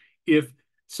seconds. If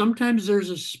sometimes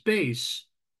there's a space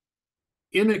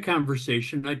in a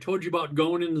conversation, I told you about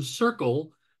going in the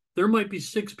circle, there might be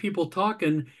 6 people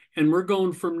talking, and we're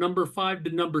going from number 5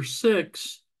 to number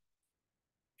 6,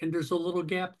 and there's a little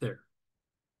gap there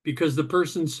because the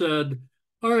person said,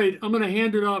 all right, I'm going to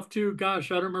hand it off to,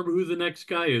 gosh, I don't remember who the next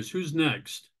guy is. Who's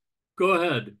next? Go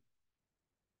ahead.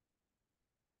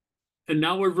 And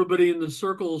now everybody in the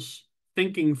circle's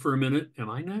thinking for a minute, am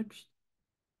I next?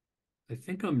 I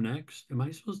think I'm next. Am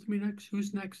I supposed to be next?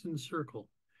 Who's next in the circle?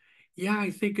 Yeah,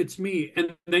 I think it's me.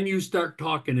 And then you start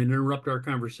talking and interrupt our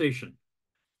conversation.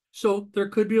 So there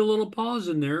could be a little pause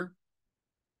in there.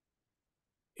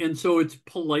 And so it's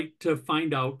polite to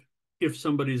find out if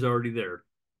somebody's already there.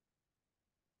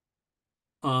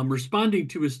 Responding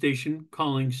to a station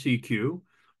calling CQ.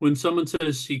 When someone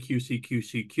says CQ, CQ,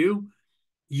 CQ,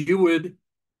 you would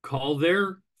call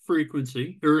their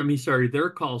frequency, or I mean, sorry,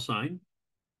 their call sign,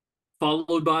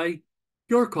 followed by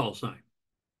your call sign.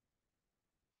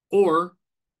 Or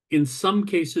in some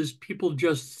cases, people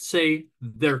just say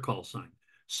their call sign.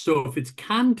 So if it's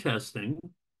contesting,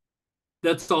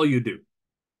 that's all you do.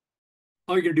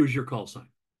 All you're going to do is your call sign.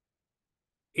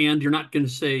 And you're not going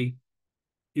to say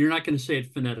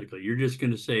it phonetically. You're just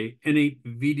going to say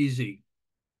N8VDZ.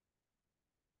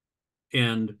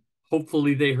 And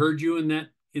hopefully they heard you in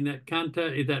that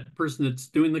contest, that person that's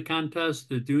doing the contest,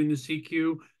 that's doing the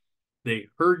CQ, they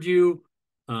heard you.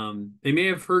 They may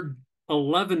have heard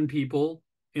 11 people,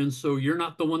 and so you're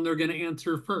not the one they're going to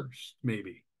answer first,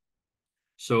 maybe.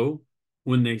 So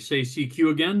when they say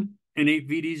CQ again,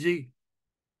 N8VDZ,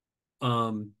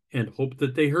 and hope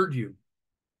that they heard you.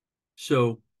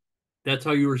 So that's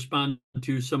how you respond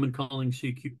to someone calling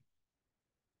CQ.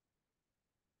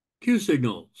 Q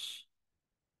signals.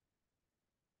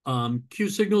 Q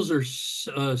signals are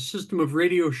a system of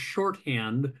radio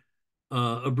shorthand,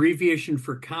 abbreviation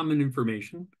for common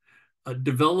information,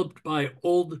 developed by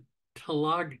old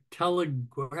telegraphy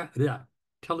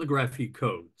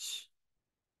codes.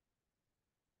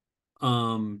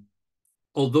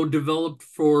 Although developed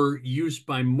for use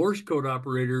by Morse code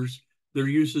operators, their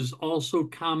use is also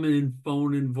common in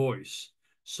phone and voice.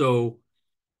 So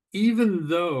even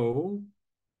though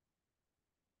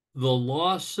the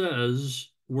law says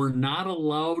we're not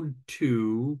allowed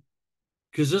to,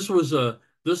 because this was a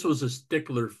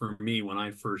stickler for me when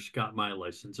I first got my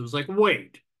license. It was like,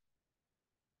 wait,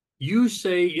 you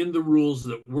say in the rules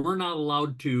that we're not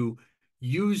allowed to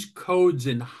use codes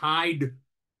and hide,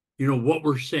 what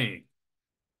we're saying.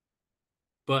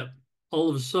 But all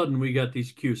of a sudden we got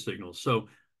these Q signals. So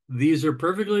these are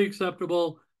perfectly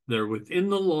acceptable. They're within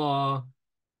the law.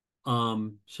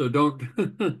 So don't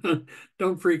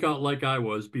don't freak out like I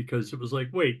was, because it was like,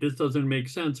 wait, this doesn't make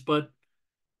sense, but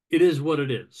it is what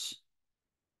it is.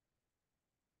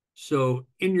 So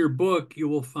in your book, you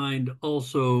will find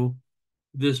also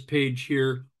this page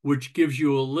here, which gives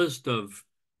you a list of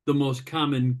the most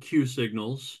common Q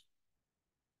signals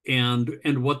and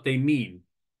what they mean.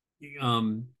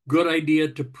 Good idea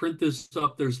to print this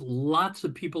up. There's lots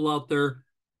of people out there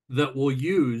that will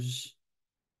use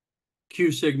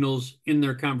Q signals in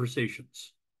their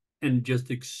conversations and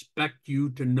just expect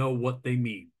you to know what they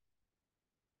mean.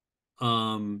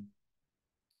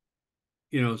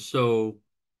 So,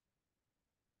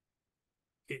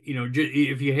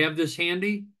 if you have this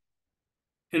handy,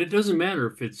 and it doesn't matter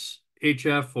if it's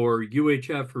HF or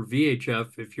UHF or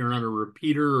VHF, if you're on a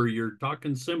repeater or you're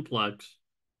talking simplex,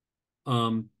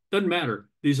 doesn't matter.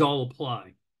 These all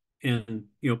apply. And,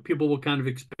 people will kind of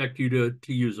expect you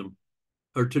to use them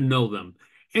or to know them.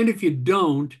 And if you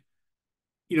don't,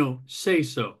 say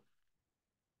so.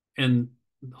 And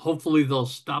hopefully they'll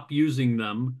stop using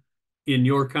them in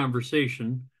your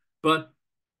conversation. But,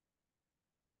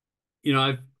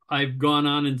 I've gone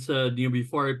on and said,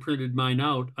 before I printed mine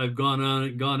out, I've gone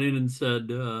in and said,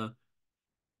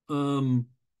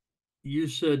 you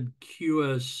said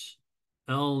QSL,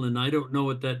 and I don't know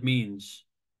what that means.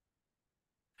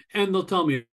 And they'll tell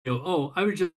me, oh, I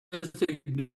was just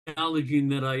acknowledging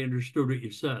that I understood what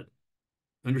you said.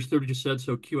 Understood what you said,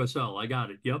 so QSL, I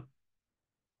got it. Yep.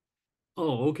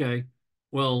 Oh, okay.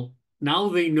 Well, now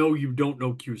they know you don't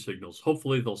know Q signals.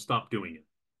 Hopefully they'll stop doing it.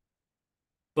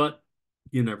 But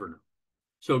you never know.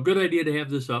 So good idea to have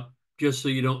this up just so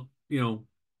you don't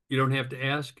have to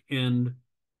ask, and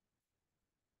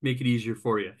make it easier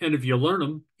for you. And if you learn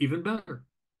them, even better.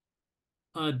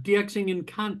 DXing and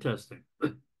contesting.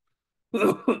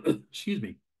 Excuse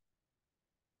me.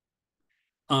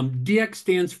 DX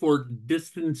stands for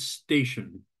distance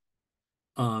station.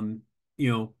 Um,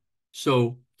 you know,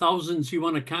 so thousands, you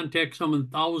want to contact someone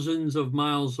thousands of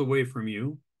miles away from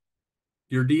you,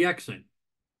 you're DXing.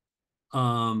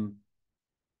 Um,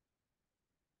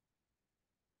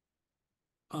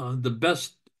 the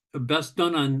best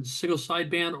done on single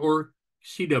sideband or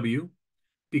CW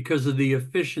because of the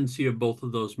efficiency of both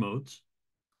of those modes.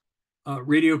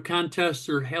 Radio contests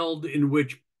are held in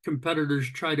which competitors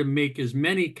try to make as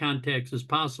many contacts as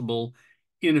possible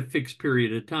in a fixed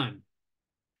period of time.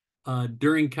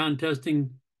 During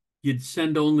contesting, you'd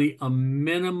send only a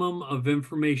minimum of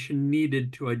information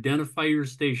needed to identify your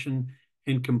station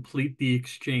and complete the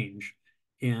exchange.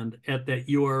 And at that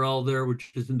URL there,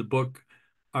 which is in the book,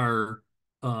 are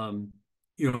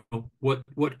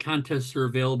what contests are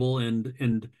available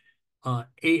and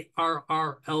ARRL.com.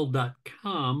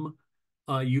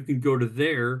 You can go to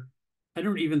there. I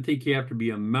don't even think you have to be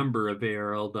a member of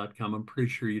ARRL.com. I'm pretty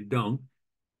sure you don't.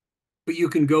 But you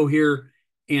can go here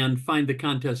and find the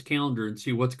contest calendar and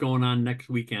see what's going on next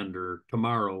weekend or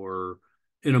tomorrow or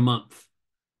in a month.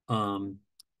 The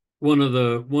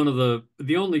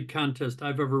only contest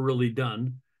I've ever really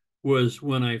done was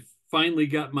when I finally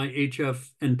got my HF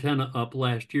antenna up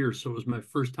last year. So it was my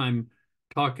first time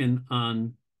talking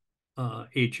on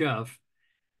HF,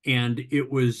 and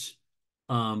it was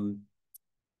 4th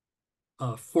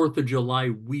of July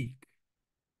week.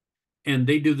 And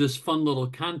they do this fun little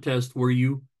contest where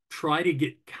you try to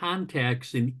get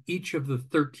contacts in each of the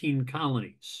 13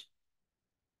 colonies.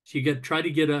 So you try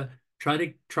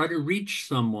to reach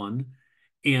someone,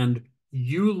 and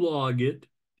you log it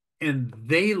and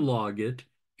they log it,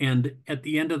 and at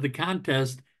the end of the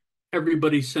contest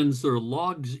everybody sends their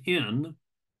logs in,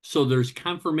 so there's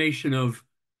confirmation of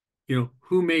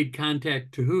who made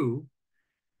contact to who,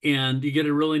 and you get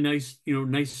a really nice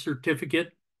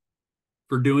certificate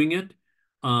for doing it.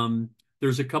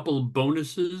 There's a couple of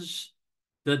bonuses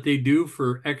that they do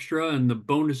for extra, and the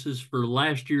bonuses for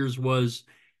last year's was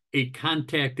a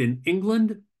contact in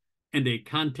England and a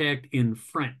contact in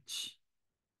France.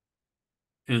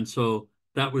 And so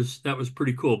that was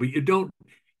pretty cool. But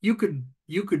you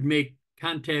could make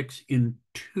contacts in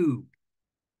 2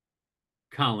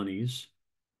 colonies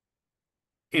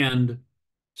and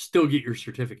still get your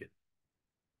certificate.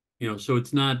 So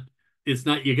it's not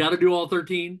you got to do all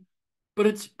 13, but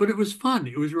it was fun.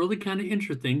 It was really kind of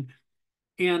interesting.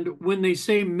 And when they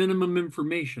say minimum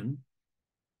information,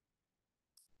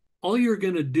 all you're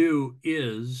going to do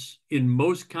is, in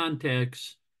most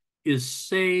contacts, is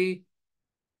say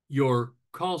your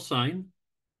call sign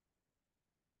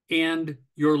and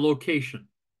your location.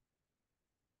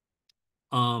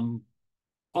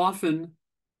 Often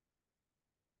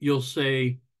you'll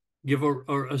say, give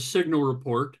a signal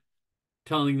report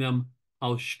telling them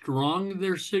how strong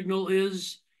their signal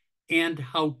is and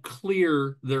how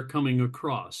clear they're coming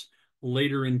across.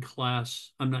 Later in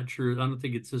class, I'm not sure, I don't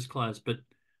think it's this class,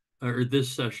 or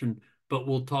this session, but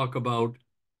we'll talk about,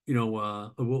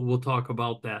 we'll talk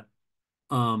about that.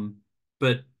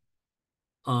 But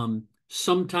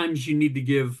sometimes you need to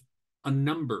give a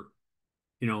number.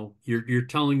 You're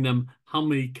telling them how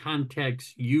many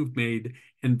contacts you've made,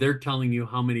 and they're telling you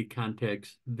how many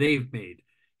contacts they've made.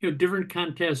 Different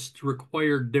contests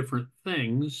require different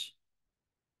things,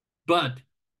 but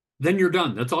then you're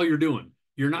done. That's all you're doing.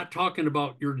 You're not talking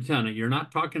about your antenna. You're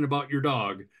not talking about your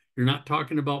dog. You're not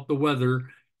talking about the weather.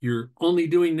 You're only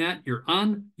doing that. You're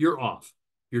on, you're off.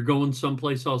 You're going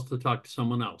someplace else to talk to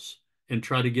someone else and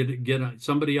try to get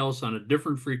somebody else on a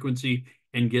different frequency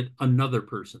and get another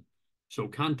person. So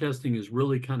contesting is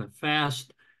really kind of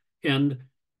fast. And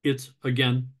it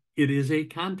is a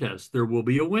contest. There will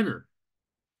be a winner.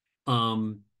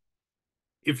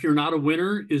 If you're not a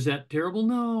winner, is that terrible?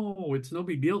 No, it's no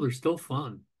big deal. They're still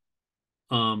fun.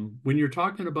 When you're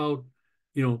talking about,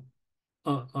 a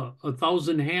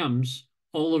 1,000 hams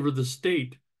all over the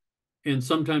state, and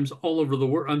sometimes all over the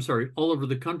world, I'm sorry, all over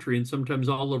the country, and sometimes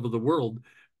all over the world,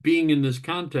 being in this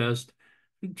contest,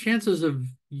 chances of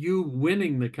you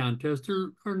winning the contest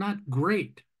are not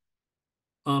great.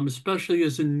 Especially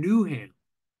as a new ham.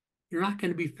 You're not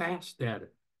going to be fast at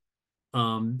it.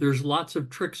 There's lots of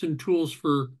tricks and tools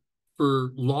for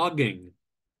logging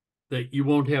that you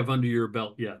won't have under your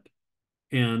belt yet.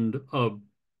 And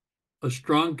a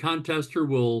strong contester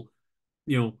will,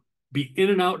 be in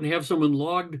and out and have someone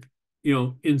logged,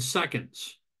 in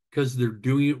seconds, because they're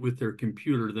doing it with their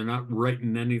computer. They're not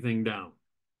writing anything down.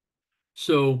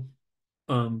 So,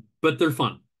 but they're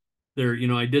fun.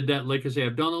 I did that, like I say,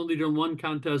 I've only done one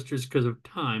contest just because of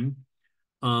time.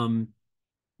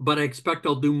 But I expect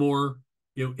I'll do more,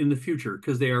 in the future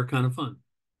because they are kind of fun.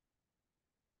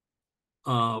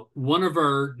 One of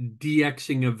our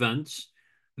DXing events,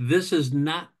 this is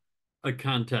not a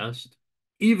contest,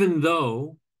 even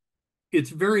though it's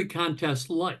very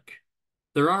contest-like.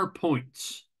 There are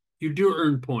points. You do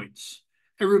earn points.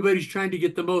 Everybody's trying to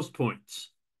get the most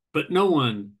points, but no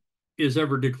one is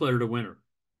ever declared a winner.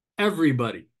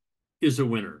 Everybody is a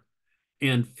winner.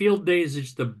 And Field Days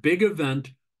is the big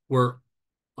event where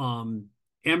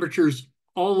amateurs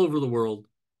all over the world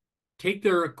take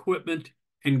their equipment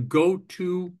and go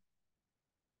to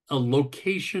a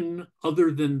location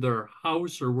other than their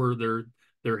house or where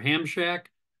their ham shack.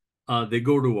 They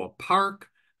go to a park,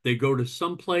 they go to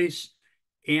someplace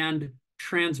and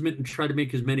transmit and try to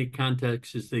make as many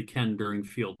contacts as they can during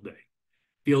field day.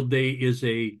 Field day is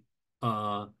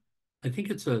I think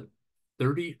it's a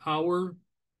 30-hour.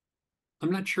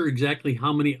 I'm not sure exactly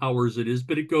how many hours it is,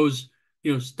 but it goes,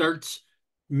 starts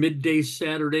midday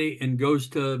Saturday and goes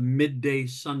to midday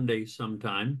Sunday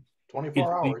sometime.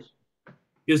 24 hours.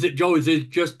 Is it, Joe, is it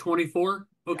just 24?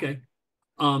 Okay.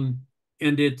 And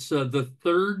it's the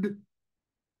third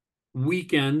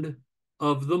weekend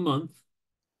of the month.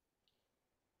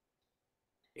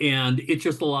 And it's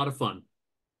just a lot of fun.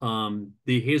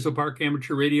 The Hazel Park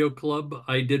Amateur Radio Club,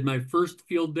 I did my first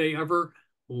field day ever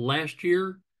last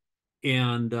year,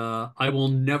 and I will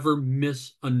never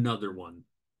miss another one.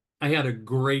 I had a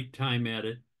great time at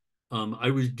it.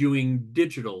 I was doing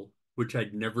digital, which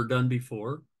I'd never done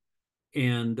before,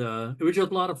 and it was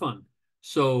just a lot of fun.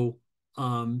 So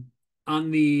on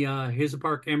the Hazel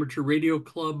Park Amateur Radio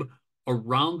Club,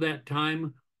 around that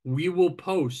time, we will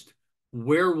post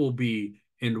where we'll be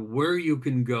and where you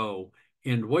can go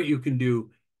and what you can do.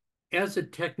 As a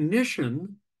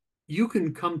technician, you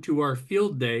can come to our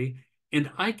field day and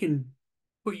I can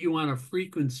put you on a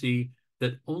frequency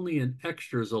that only an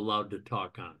extra is allowed to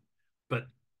talk on. But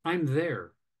I'm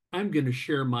there. I'm going to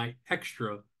share my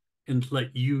extra and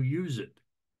let you use it.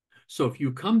 So if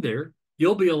you come there,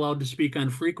 you'll be allowed to speak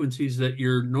on frequencies that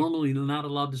you're normally not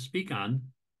allowed to speak on.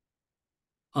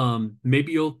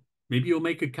 Maybe you'll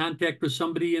make a contact with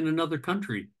somebody in another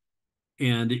country,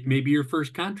 and it may be your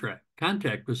first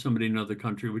contact with somebody in another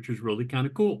country, which is really kind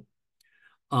of cool.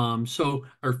 So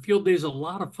our field day is a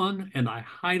lot of fun, and I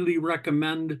highly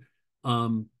recommend.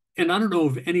 And I don't know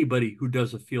of anybody who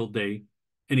does a field day,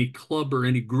 any club or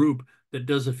any group that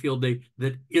does a field day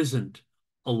that isn't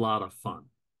a lot of fun.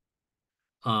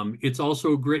 It's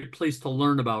also a great place to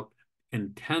learn about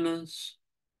antennas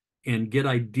and get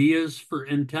ideas for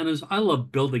antennas. I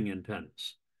love building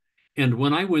antennas. And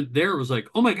when I went there, it was like,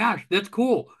 oh my gosh, that's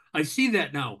cool. I see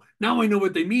that now. Now I know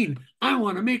what they mean. I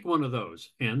want to make one of those.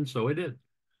 And so I did.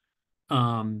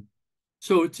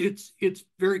 So it's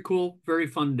very cool, very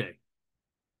fun day.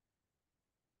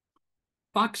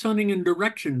 Fox hunting and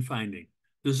direction finding.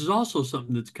 This is also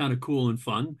something that's kind of cool and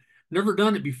fun. Never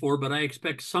done it before, but I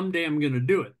expect someday I'm going to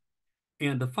do it.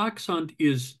 And the fox hunt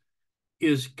is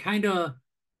kind of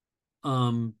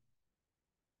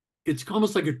it's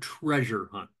almost like a treasure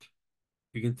hunt.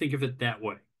 You can think of it that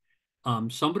way.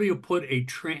 Somebody will put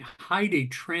hide a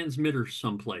transmitter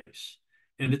someplace,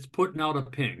 and it's putting out a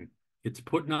ping. It's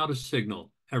putting out a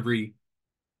signal every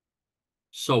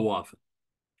so often.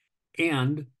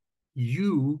 And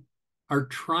you are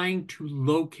trying to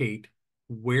locate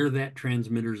where that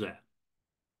transmitter's at.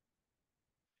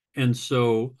 And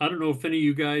so I don't know if any of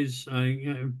you guys,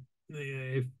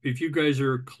 if you guys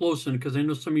are close in, because I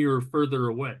know some of you are further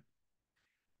away.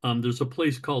 There's a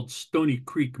place called Stony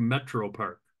Creek Metro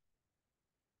Park.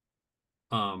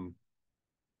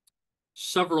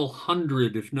 Several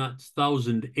hundred, if not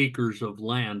 1,000 acres of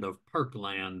land, of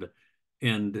parkland,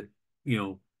 and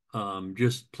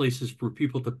just places for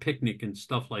people to picnic and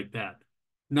stuff like that.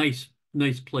 Nice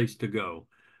place to go.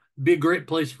 Be a great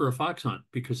place for a fox hunt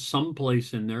because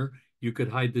someplace in there you could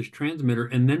hide this transmitter,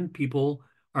 and then people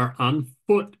are on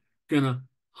foot gonna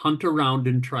hunt around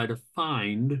and try to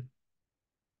find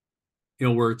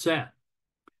where it's at.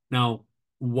 Now,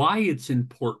 why it's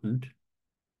important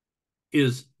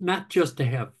is not just to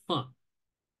have fun.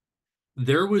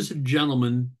 There was a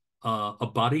gentleman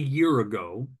about a year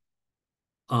ago.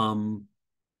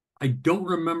 I don't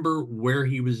remember where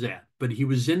he was at, but he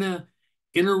was in a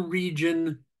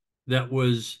region that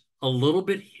was a little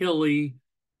bit hilly,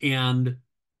 and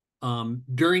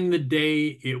during the day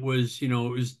it was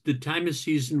the time of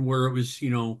season where it was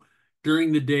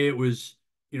during the day it was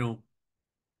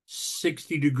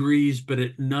 60 degrees, but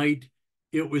at night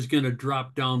it was going to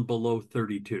drop down below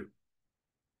 32.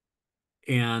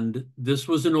 And this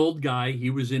was an old guy. He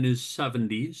was in his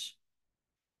 70s.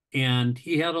 and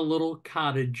he had a little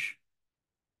cottage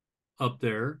up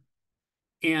there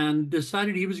and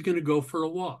decided he was going to go for a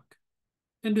walk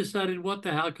and decided, what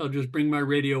the heck, I'll just bring my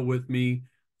radio with me.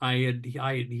 He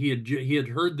had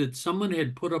heard that someone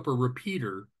had put up a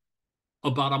repeater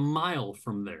about a mile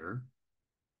from there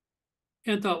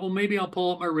and thought, well, maybe I'll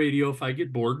pull up my radio if I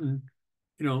get bored and,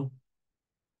 you know,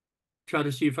 try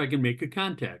to see if I can make a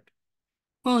contact.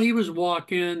 Well, he was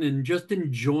walking and just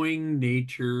enjoying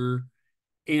nature,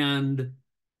 and a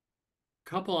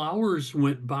couple hours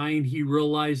went by and he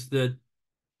realized that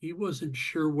he wasn't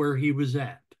sure where he was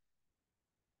at.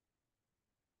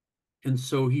 And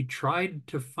so he tried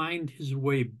to find his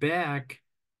way back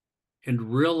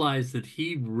and realized that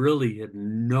he really had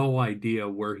no idea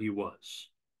where he was.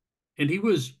 And he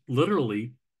was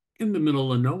literally in the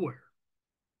middle of nowhere.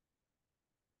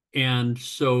 And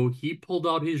so he pulled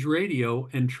out his radio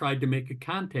and tried to make a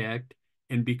contact.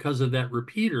 And because of that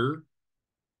repeater,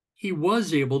 he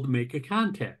was able to make a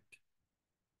contact.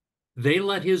 They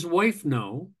let his wife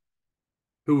know,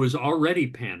 who was already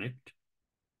panicked,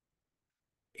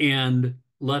 and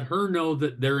let her know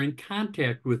that they're in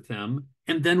contact with them.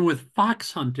 And then with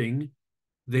fox hunting,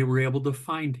 they were able to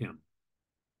find him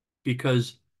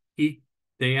because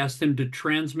they asked him to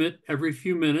transmit every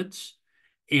few minutes,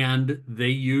 and they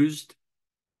used,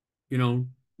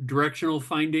 directional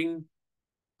finding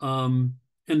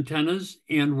antennas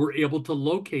and were able to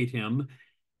locate him.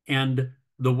 And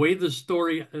the way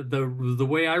the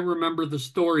way I remember the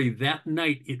story, that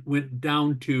night it went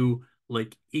down to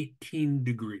like 18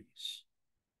 degrees.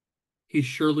 He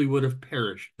surely would have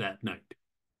perished that night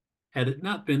had it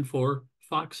not been for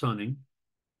fox hunting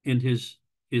and his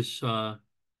ham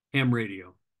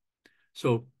radio.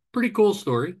 So pretty cool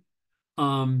story.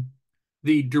 Um,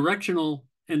 the directional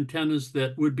antennas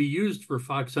that would be used for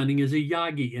fox hunting is a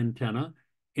Yagi antenna,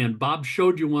 and Bob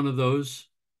showed you one of those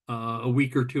a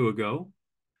week or two ago.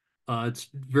 It's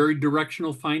very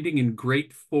directional finding and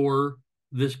great for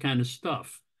this kind of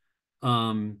stuff.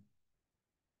 And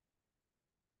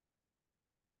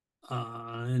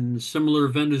similar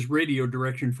event is radio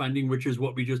direction finding, which is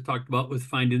what we just talked about with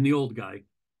finding the old guy.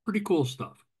 Pretty cool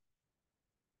stuff.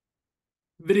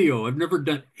 Video, I've never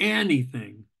done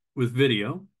anything with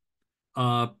video.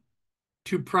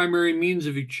 Two primary means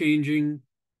of exchanging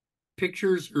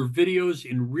pictures or videos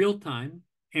in real time: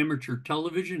 amateur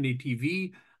television,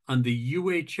 ATV, on the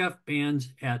UHF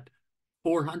bands at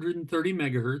 430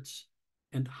 megahertz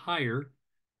and higher,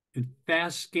 and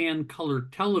fast scan color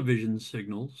television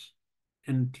signals,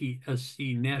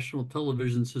 NTSC, National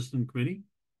Television System Committee,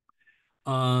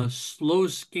 slow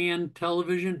scan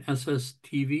television,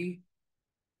 SSTV,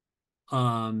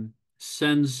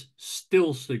 sends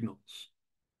still signals.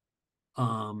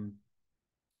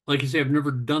 Like I say, I've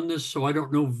never done this, so I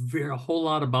don't know a whole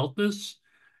lot about this.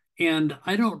 And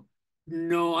I don't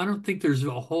think there's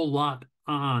a whole lot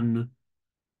on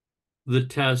the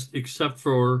test except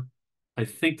for, I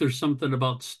think there's something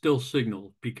about still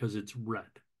signal because it's red.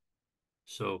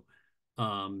 So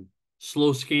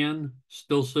slow scan,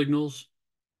 still signals,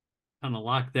 kind of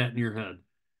lock that in your head.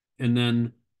 And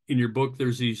then in your book,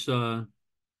 there's these URLs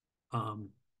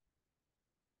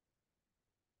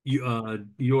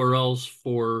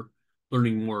for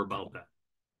learning more about that.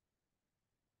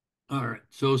 All right,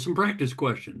 so some practice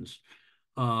questions.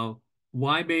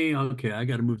 Okay, I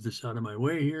got to move this out of my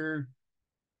way here.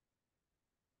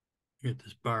 Get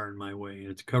this bar in my way, and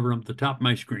it's covering up the top of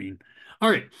my screen. All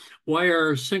right, why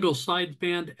are single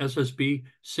sideband, SSB,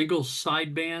 single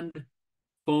sideband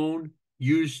phone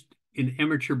used in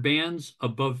amateur bands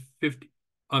above 50?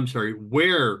 I'm sorry,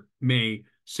 where may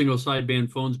single sideband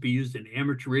phones be used in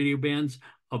amateur radio bands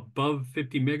above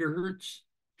 50 megahertz?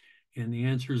 And the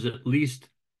answer is at least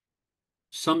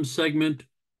some segment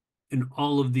in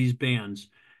all of these bands.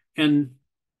 And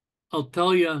I'll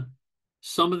tell you,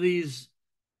 some of these,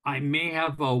 I may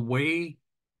have a way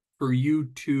for you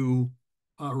to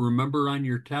remember on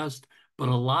your test, but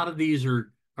a lot of these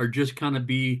are just kind of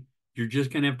you're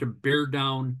just going to have to bear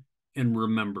down and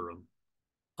remember them.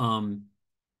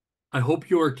 I hope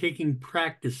you are taking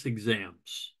practice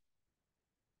exams.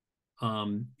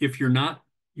 If you're not,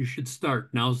 you should start.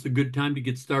 Now's the good time to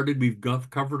get started. We've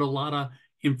covered a lot of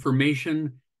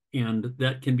information, and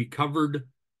that can be covered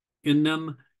in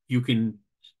them. You can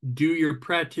do your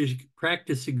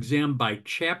practice exam by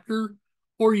chapter,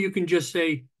 or you can just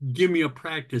say, give me a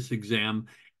practice exam,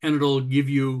 and it'll give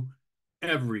you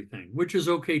everything, which is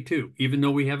okay too, even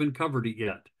though we haven't covered it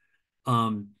yet.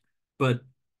 But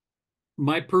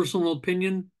my personal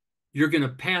opinion, you're going to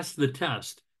pass the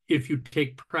test if you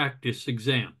take practice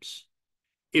exams.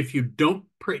 If you don't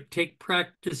take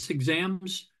practice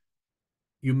exams,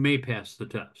 you may pass the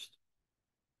test.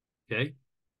 Okay.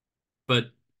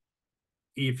 But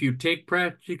if you take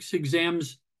practice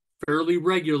exams fairly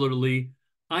regularly,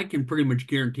 I can pretty much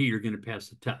guarantee you're going to pass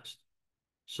the test.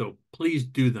 So please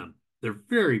do them. They're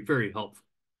very, very helpful.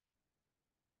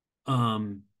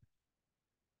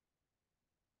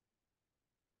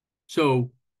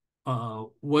 So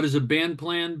what is a band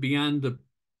plan beyond the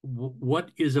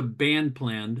what is a band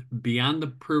plan beyond the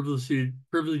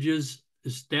privileges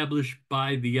established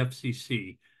by the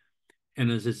FCC? And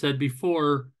as I said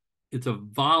before, it's a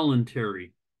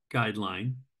voluntary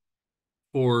guideline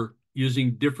for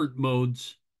using different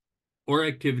modes or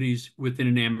activities within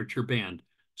an amateur band.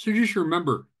 So just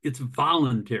remember, it's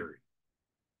voluntary.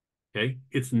 Okay,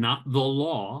 it's not the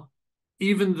law,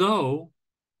 even though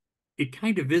it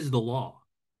kind of is the law.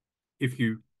 If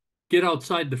you get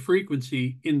outside the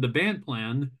frequency in the band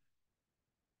plan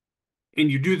and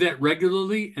you do that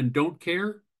regularly and don't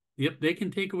care, yep, they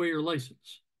can take away your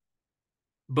license.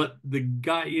 But the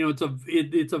guy,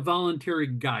 it's a voluntary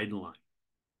guideline.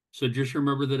 So just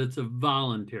remember that it's a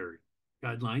voluntary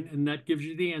guideline, and that gives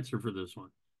you the answer for this one.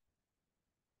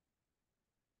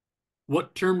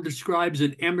 What term describes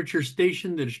an amateur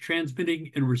station that is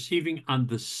transmitting and receiving on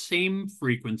the same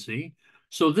frequency?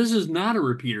 So this is not a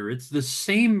repeater, it's the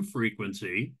same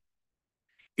frequency.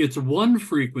 It's one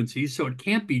frequency, so it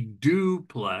can't be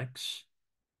duplex.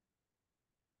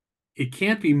 It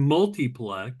can't be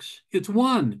multiplex. It's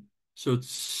one, so it's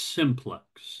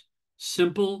simplex.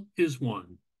 Simple is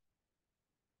one.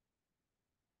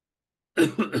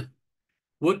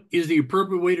 What is the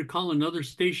appropriate way to call another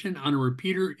station on a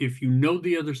repeater if you know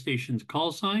the other station's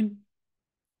call sign?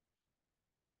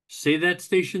 Say that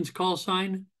station's call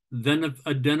sign, then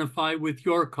identify with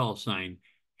your call sign.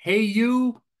 Hey,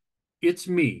 you, it's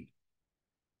me.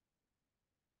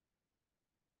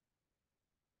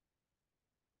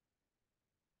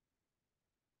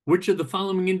 Which of the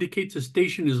following indicates a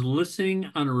station is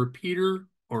listening on a repeater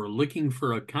or looking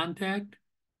for a contact?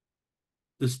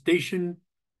 The station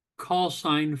call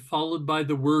sign followed by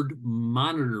the word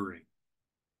monitoring.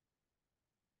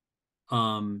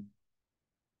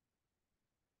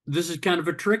 This is kind of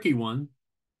a tricky one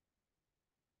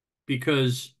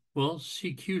because, well,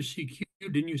 CQ,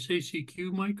 didn't you say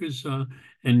CQ, Mike?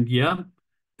 And yeah,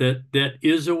 that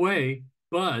is a way,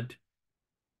 but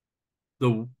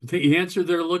the answer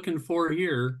they're looking for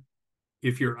here,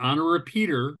 if you're on a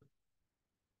repeater,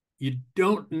 you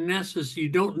don't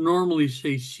normally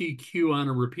say CQ on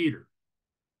a repeater.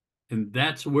 And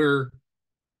that's where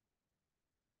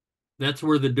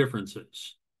the difference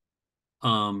is.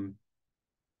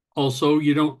 Also,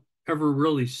 you don't ever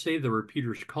really say the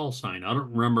repeater's call sign. I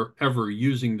don't remember ever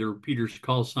using the repeater's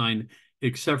call sign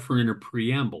except for in a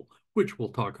preamble, which we'll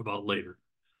talk about later.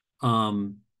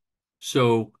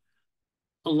 So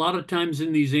a lot of times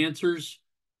in these answers,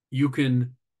 you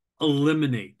can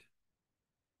eliminate.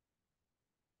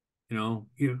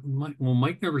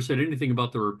 Mike never said anything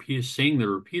about saying the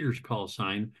repeater's call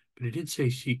sign, but it did say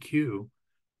CQ.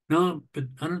 No, but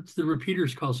I don't. It's the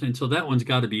repeater's call sign, so that one's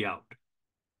got to be out.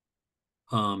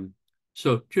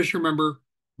 So just remember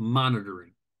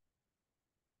monitoring.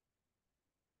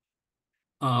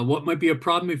 What might be a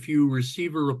problem if you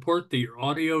receive a report that your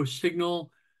audio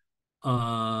signal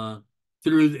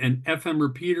through an FM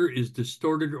repeater is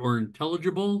distorted or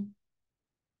unintelligible?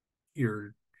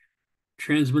 Your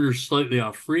transmitter is slightly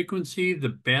off frequency, the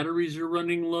batteries are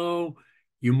running low,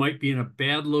 you might be in a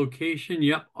bad location.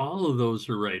 Yep, all of those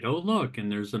are right. Oh, look,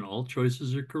 and there's an all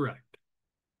choices are correct.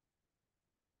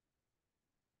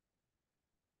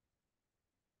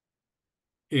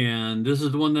 And this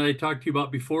is the one that I talked to you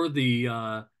about before, the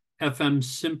FM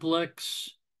simplex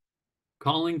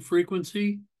calling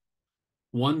frequency,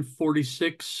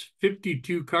 146,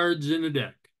 52 cards in a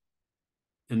deck.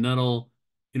 And that'll,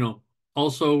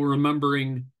 also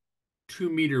remembering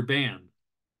 2-meter band.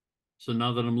 So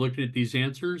now that I'm looking at these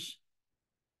answers,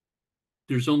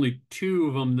 there's only 2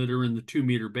 of them that are in the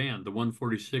 2-meter band, the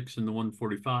 146 and the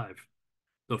 145.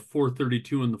 The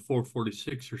 432 and the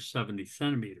 446 are 70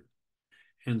 centimeter.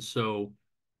 And so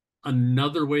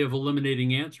another way of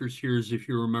eliminating answers here is if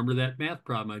you remember that math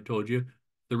problem I told you,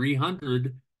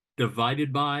 300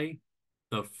 divided by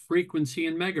the frequency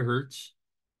in megahertz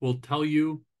will tell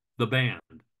you the band.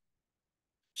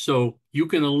 So you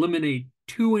can eliminate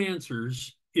 2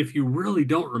 answers if you really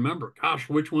don't remember, gosh,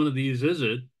 which one of these is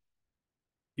it?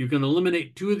 You can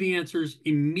eliminate 2 of the answers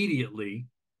immediately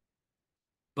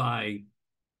by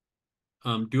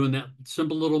doing that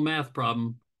simple little math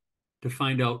problem to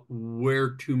find out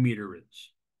where 2-meter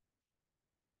is.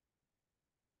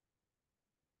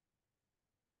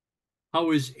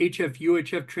 How is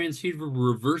HF-UHF transceiver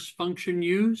reverse function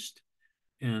used?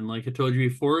 And like I told you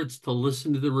before, it's to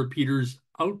listen to the repeater's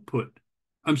input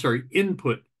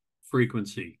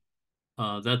frequency.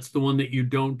 That's the one that you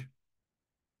don't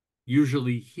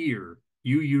usually hear.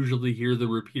 You usually hear the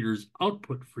repeater's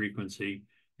output frequency.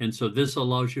 And so this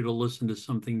allows you to listen to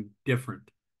something different,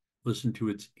 listen to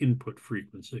its input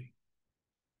frequency.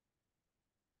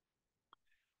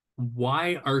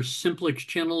 Why are simplex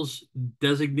channels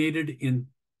designated in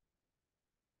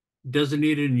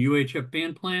UHF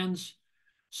band plans?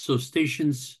 So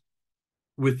stations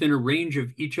within a range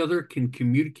of each other can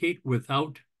communicate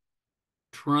without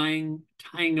tying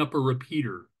up a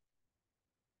repeater.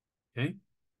 Okay.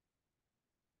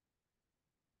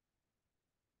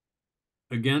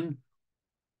 Again,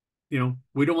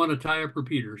 we don't want to tie up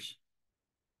repeaters.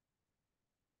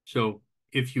 So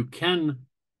if you can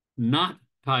not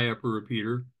tie up a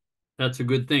repeater, that's a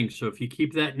good thing. So if you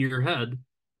keep that in your head,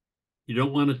 you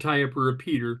don't want to tie up a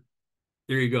repeater.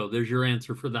 There you go. There's your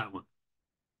answer for that one.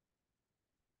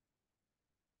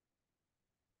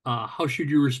 How should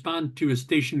you respond to a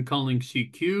station calling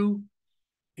CQ?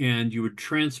 And you would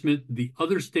transmit the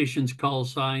other station's call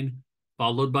sign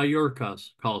followed by your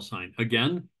call sign.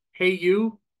 Again, hey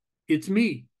you, it's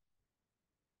me.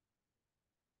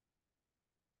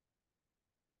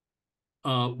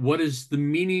 What is the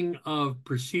meaning of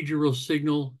procedural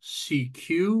signal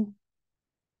CQ?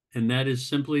 And that is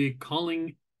simply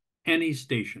calling any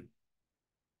station.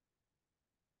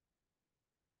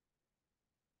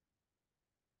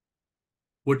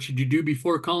 What should you do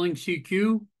before calling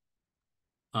CQ?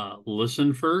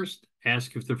 Listen first,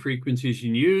 ask if the frequencies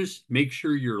you use, make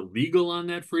sure you're legal on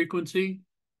that frequency.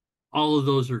 All of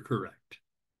those are correct.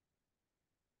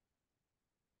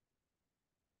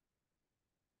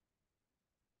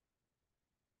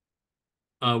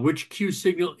 Which Q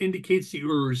signal indicates that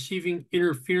you are receiving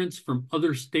interference from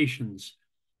other stations?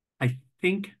 I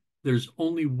think there's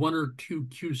only one or two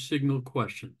Q signal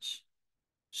questions.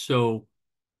 So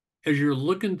as you're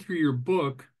looking through your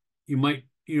book, you might,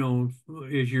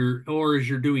 as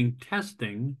you're doing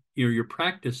testing, your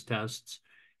practice tests,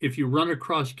 if you run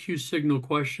across Q signal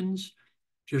questions,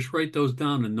 just write those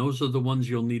down, and those are the ones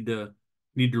you'll need to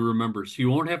remember. So you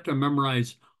won't have to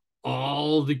memorize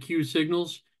all the Q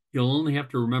signals. You'll only have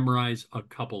to memorize a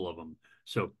couple of them.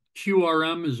 So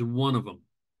QRM is one of them.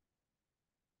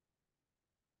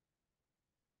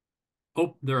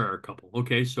 Oh, there are a couple.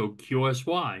 Okay, so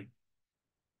QSY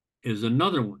is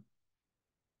another one.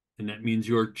 And that means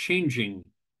you're changing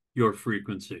your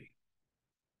frequency.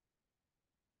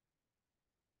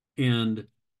 And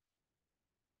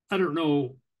I don't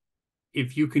know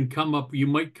if you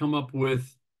might come up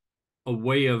with a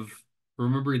way of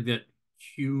remembering that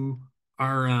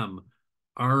QRM.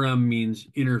 RM means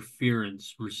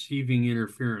interference, receiving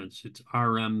interference. It's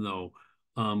RM though.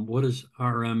 What is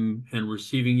RM and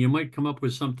receiving? You might come up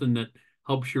with something that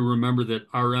helps you remember that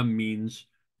RM means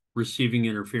receiving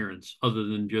interference other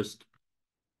than just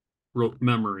rote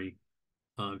memory.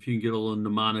 If you can get a little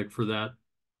mnemonic for that,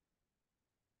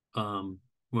 or,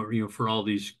 for all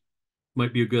these,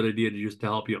 might be a good idea to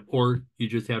help you, or you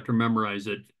just have to memorize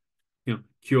it.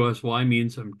 QSY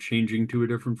means I'm changing to a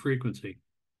different frequency.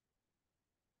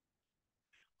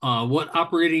 What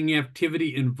operating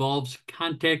activity involves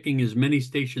contacting as many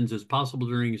stations as possible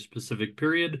during a specific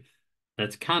period?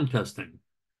 That's contesting.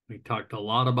 We talked a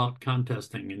lot about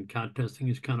contesting, and contesting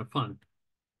is kind of fun.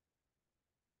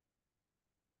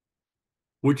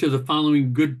 Which of the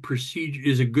following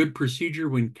is a good procedure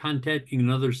when contacting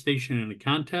another station in a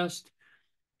contest?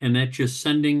 And that's just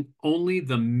sending only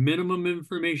the minimum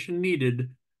information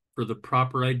needed for the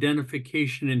proper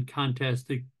identification and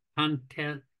contest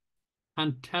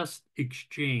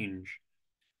exchange.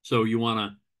 So you want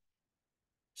to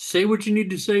say what you need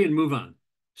to say and move on.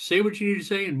 Say what you need to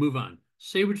say and move on.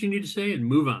 Say what you need to say and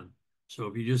move on. So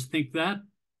if you just think that,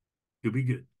 you'll be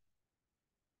good.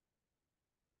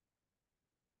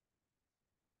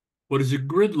 What is a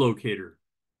grid locator?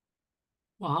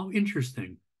 Well, how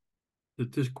interesting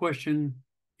that this question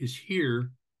is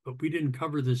here, but we didn't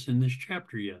cover this in this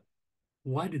chapter yet.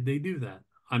 Why did they do that?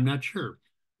 I'm not sure.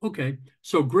 Okay,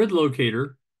 so grid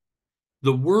locator,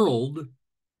 the world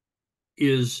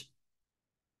has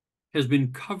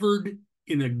been covered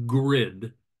in a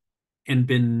grid and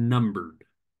been numbered.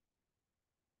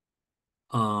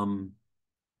 I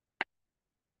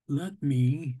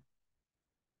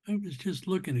was just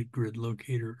looking at grid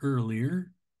locator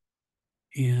earlier,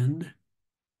 and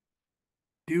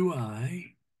I do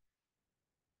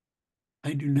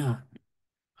not.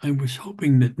 I was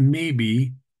hoping that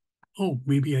maybe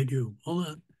I do. Hold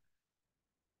on.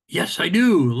 Yes, I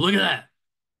do. Look at that.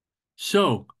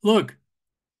 So, look,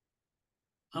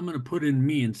 I'm going to put in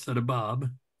me instead of Bob.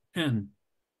 N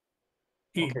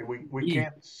E Okay, we E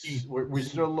can't, E we're C.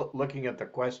 still looking at the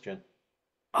question.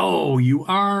 Oh, you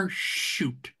are?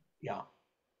 Shoot. Yeah.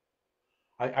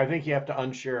 I think you have to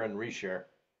unshare and reshare.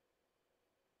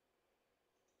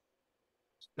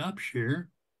 Stop share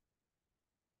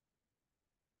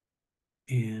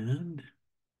and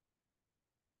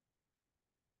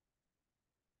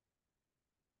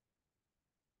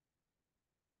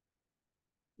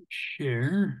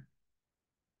share.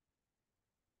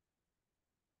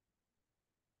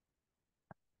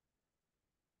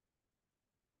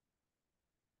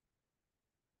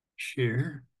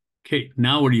 Share. Okay,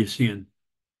 now what are you seeing?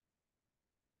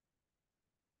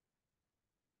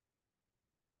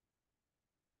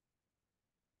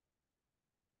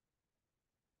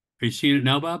 Are you seeing it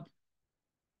now, Bob?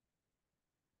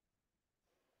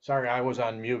 Sorry, I was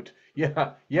on mute.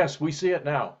 Yeah, yes, we see it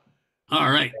now. All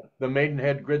right. The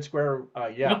Maidenhead Grid Square, yeah,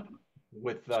 Yep.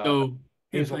 with So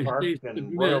if Hazel I Park say and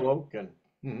submit, Royal Oak and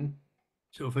mhm.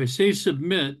 so if I say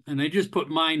submit and I just put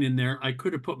mine in there, I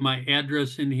could have put my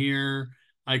address in here.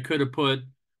 I could have put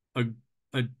a,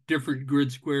 a different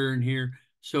grid square in here.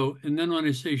 So, and then when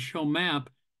I say show map,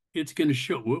 it's going to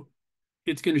show, whoop,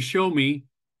 it's going to show me,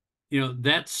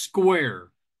 that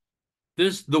square.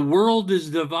 The world is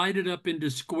divided up into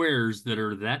squares that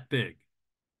are that big.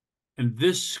 And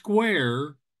this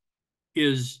square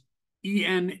is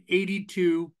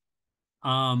EN82.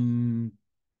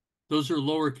 Those are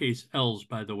lowercase l's,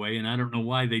 by the way, and I don't know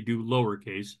why they do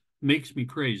lowercase. Makes me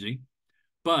crazy.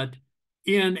 But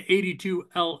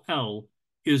EN82LL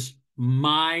is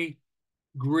my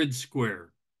grid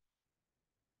square.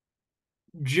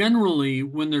 Generally,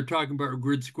 when they're talking about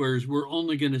grid squares, we're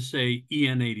only going to say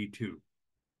EN82.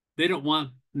 They don't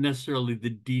want necessarily the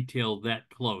detail that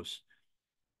close.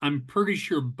 I'm pretty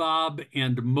sure Bob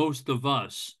and most of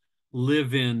us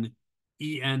live in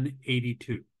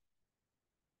EN82.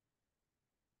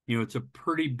 It's a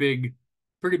pretty big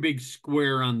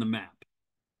square on the map.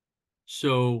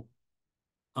 So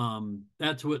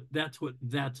that's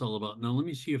all about. Now let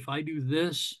me see if I do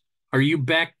this. Are you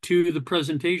back to the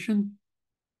presentation?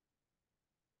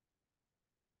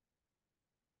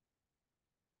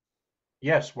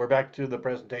 Yes, we're back to the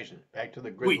presentation, back to the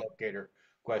grid Wait, locator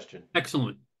question.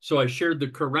 excellent. So I shared the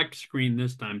correct screen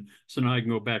this time, so now I can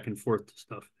go back and forth to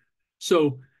stuff.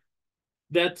 So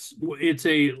it's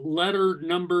a letter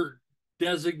number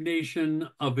designation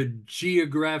of a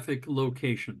geographic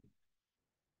location.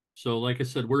 So like I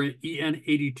said, we're in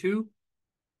EN82.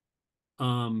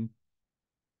 Um,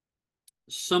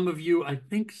 some of you, I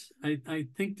think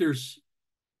there's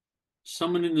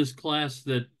someone in this class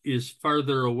that is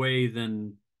farther away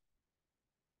than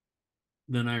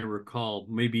I recall,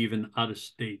 maybe even out of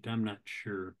state. I'm not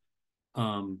sure.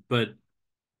 But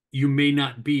you may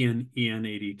not be in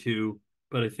EN82,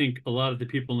 but I think a lot of the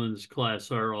people in this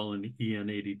class are all in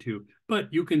EN82.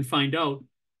 But you can find out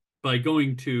by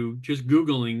going to just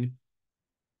Googling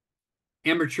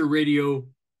amateur radio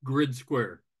grid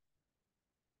square.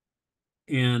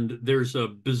 And there's a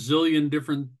bazillion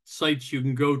different sites you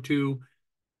can go to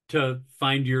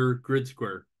find your grid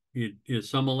square.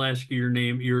 Some will ask you your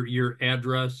name, your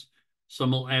address.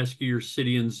 Some will ask you your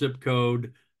city and zip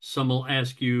code. Some will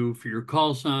ask you for your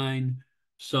call sign.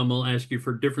 Some will ask you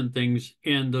for different things,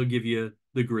 and they'll give you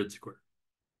the grid square.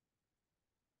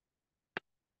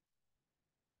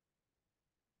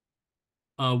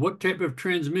 What type of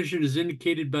transmission is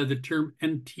indicated by the term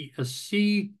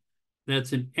NTSC?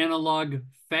 That's an analog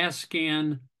fast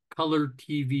scan color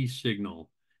TV signal.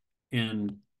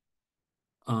 And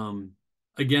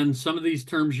again, some of these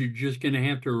terms you're just going to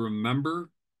have to remember.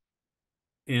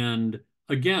 And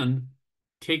again,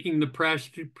 taking the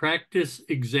practice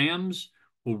exams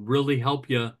will really help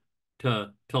you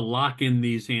to lock in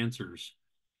these answers.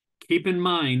 Keep in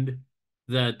mind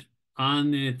that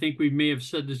I think we may have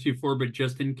said this before, but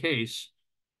just in case,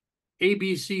 A,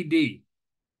 B, C, D.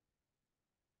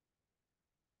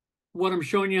 What I'm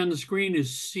showing you on the screen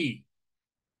is C.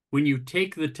 When you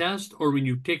take the test or when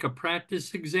you take a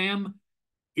practice exam,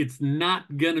 it's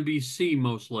not going to be C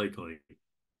most likely.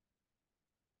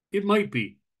 It might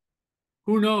be.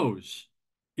 Who knows?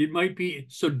 It might be.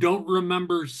 So don't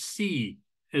remember C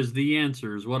as the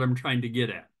answer is what I'm trying to get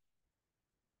at.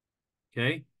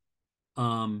 Okay.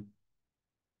 Um,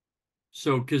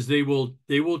 so because they will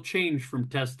change from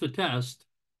test to test.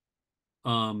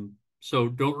 So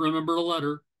don't remember a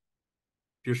letter.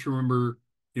 Just remember,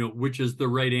 which is the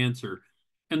right answer.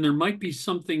 And there might be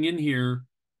something in here,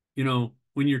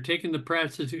 when you're taking the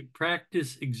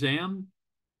practice exam,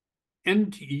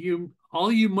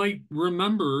 all you might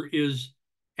remember is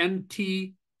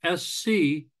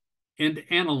NTSC and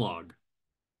analog.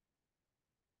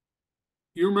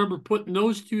 You remember putting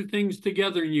those two things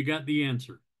together and you got the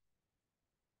answer.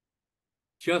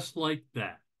 Just like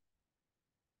that.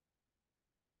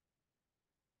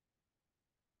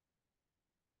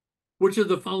 Which of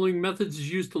the following methods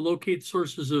is used to locate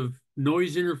sources of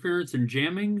noise interference and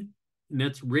jamming? And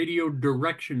that's radio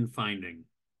direction finding.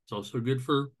 It's also good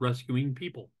for rescuing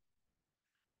people.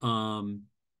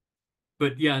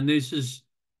 But yeah, and this is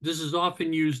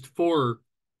often used for,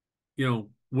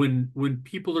 when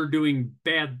people are doing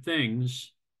bad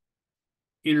things,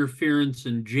 interference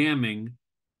and jamming,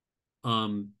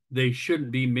 they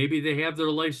shouldn't be. Maybe they have their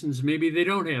license, maybe they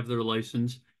don't have their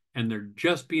license, and they're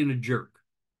just being a jerk.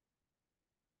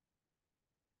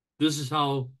 This is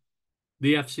how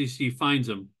the FCC finds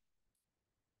them,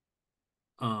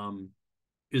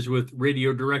 is with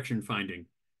radio direction finding.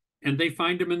 And they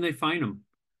find them and they find them.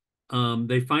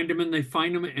 They find them and they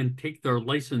find them and take their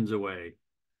license away.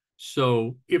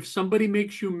 So if somebody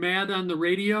makes you mad on the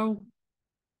radio,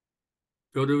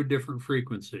 go to a different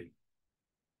frequency.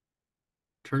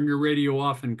 Turn your radio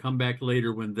off and come back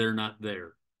later when they're not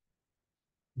there.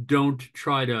 Don't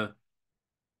try to,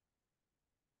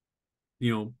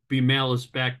 be malice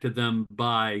back to them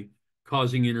by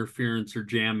causing interference or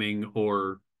jamming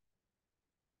or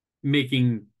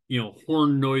making,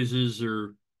 horn noises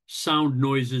or sound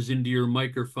noises into your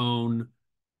microphone.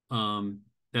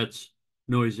 That's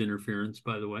noise interference,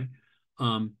 by the way.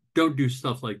 Don't do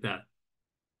stuff like that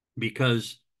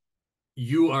because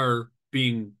you are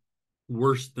being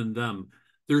worse than them.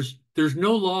 There's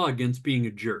no law against being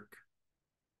a jerk.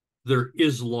 There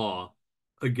is law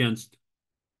against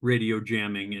radio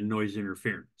jamming and noise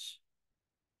interference.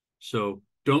 So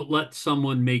don't let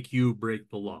someone make you break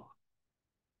the law.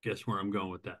 Guess where I'm going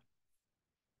with that.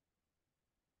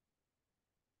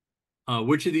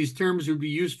 Which of these terms would be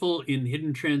useful in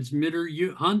hidden transmitter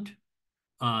hunt?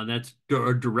 That's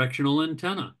a directional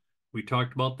antenna. We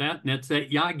talked about that, and that's that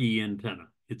Yagi antenna.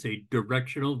 It's a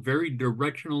very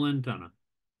directional antenna.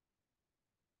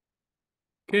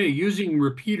 Okay, using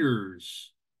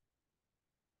repeaters.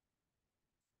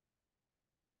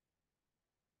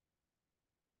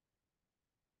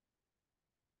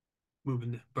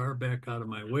 Moving that bar back out of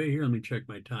my way here. Let me check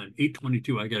my time.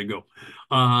 8:22, I gotta go.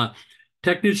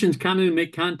 Technicians commonly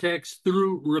make contacts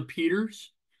through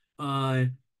repeaters.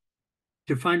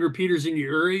 To find repeaters in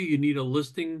your area, you need a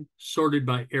listing sorted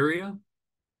by area.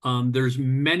 There's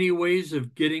many ways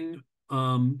of getting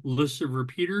lists of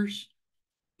repeaters.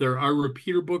 There are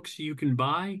repeater books you can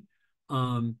buy.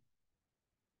 Part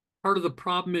of the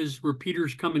problem is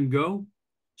repeaters come and go.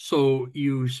 So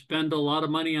you spend a lot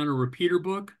of money on a repeater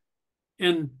book,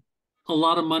 and a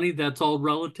lot of money, that's all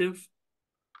relative.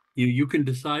 You can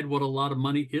decide what a lot of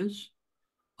money is.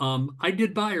 I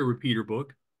did buy a repeater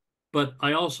book, but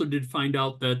I also did find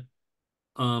out that,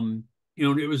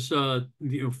 it was 4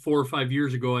 or 5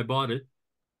 years ago I bought it.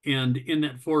 And in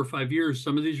that 4 or 5 years,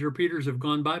 some of these repeaters have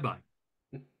gone bye-bye.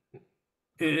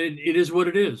 It is what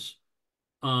it is.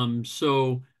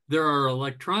 So there are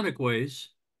electronic ways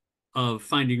of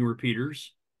finding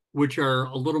repeaters, which are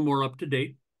a little more up to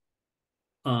date.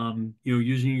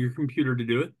 Using your computer to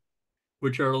do it,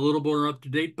 which are a little more up to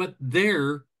date, but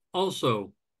they're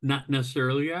also not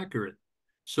necessarily accurate.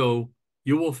 So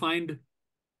you will find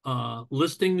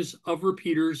listings of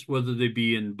repeaters, whether they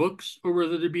be in books or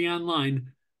whether they be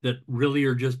online, that really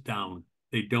are just down.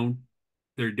 They don't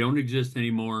exist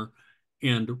anymore.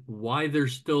 And why they're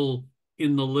still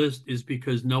in the list is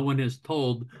because no one has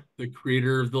told the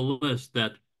creator of the list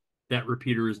that that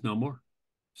repeater is no more.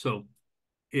 So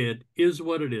it is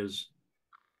what it is.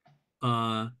 You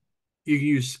can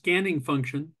use scanning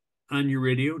function on your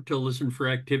radio to listen for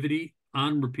activity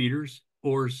on repeaters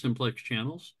or simplex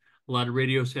channels. A lot of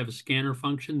radios have a scanner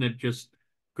function that just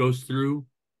goes through.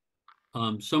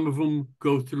 Some of them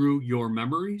go through your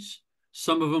memories.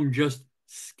 Some of them just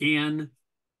scan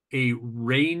a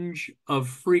range of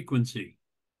frequency.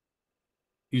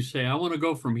 You say, I want to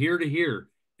go from here to here,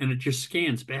 and it just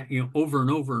scans back, over and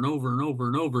over and over and over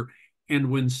and over. And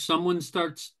when someone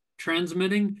starts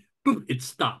transmitting, boom, it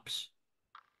stops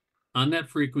on that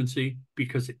frequency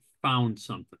because it found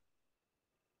something.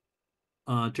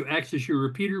 To access your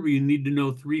repeater, you need to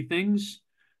know 3 things: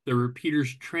 the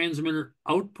repeater's transmitter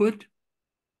output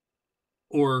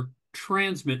or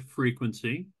transmit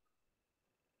frequency.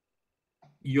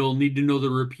 You'll need to know the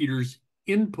repeater's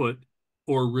input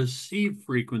or receive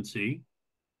frequency.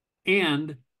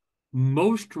 And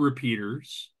most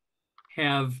repeaters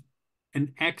have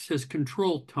an access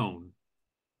control tone.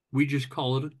 We just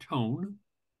call it a tone.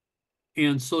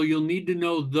 And so you'll need to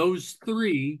know those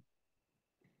three,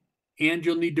 and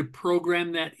you'll need to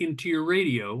program that into your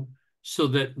radio so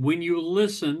that when you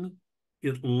listen,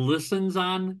 it listens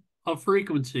on a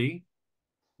frequency.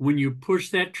 When you push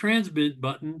that transmit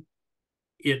button,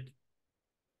 it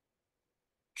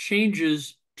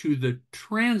changes to the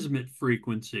transmit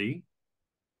frequency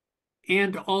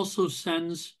and also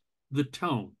sends the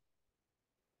tone.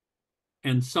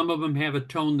 And some of them have a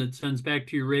tone that sends back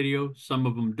to your radio, some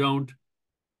of them don't.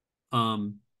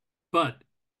 But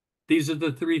these are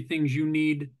the three things you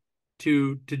need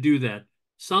to do that.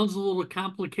 Sounds a little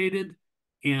complicated,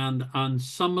 and on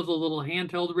some of the little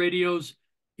handheld radios,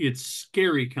 it's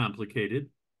scary complicated.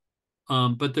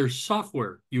 But there's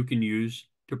software you can use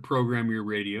to program your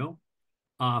radio.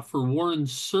 For Warren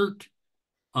CERT,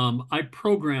 I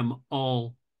program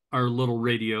all our little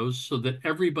radios so that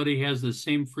everybody has the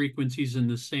same frequencies and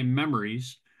the same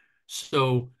memories.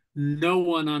 So no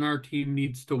one on our team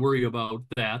needs to worry about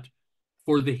that.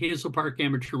 For the Hazel Park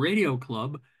Amateur Radio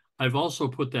Club, I've also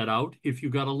put that out. If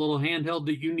you've got a little handheld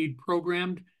that you need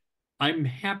programmed, I'm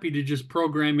happy to just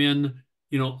program in,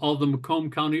 all the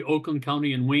Macomb County, Oakland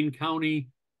County, and Wayne County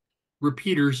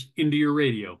repeaters into your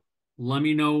radio. Let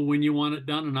me know when you want it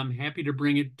done, and I'm happy to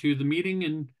bring it to the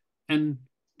meeting and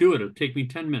do it. It'll take me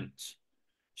 10 minutes.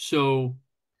 So,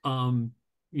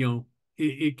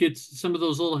 it gets, some of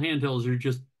those little handhelds are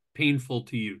just painful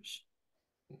to use.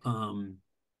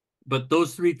 But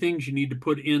those three things you need to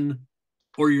put in,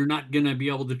 or you're not going to be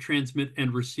able to transmit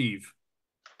and receive.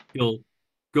 You'll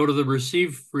go to the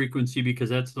receive frequency because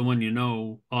that's the one you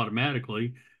know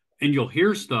automatically, and you'll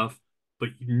hear stuff, but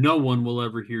no one will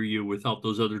ever hear you without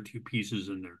those other two pieces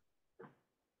in there.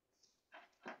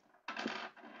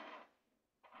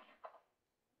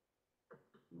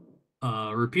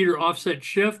 Repeater offset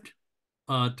shift.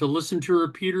 To listen to a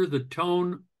repeater, the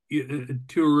tone,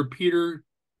 to a repeater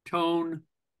tone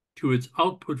to its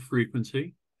output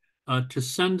frequency. To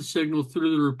send a signal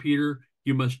through the repeater,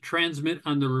 you must transmit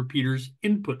on the repeater's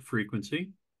input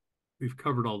frequency. We've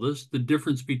covered all this. The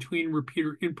difference between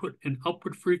repeater input and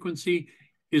output frequency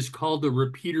is called the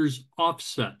repeater's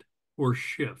offset or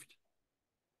shift.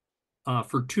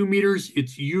 For 2 meters,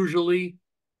 it's usually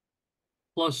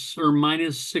plus or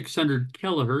minus 600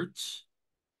 kilohertz.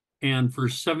 And for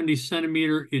 70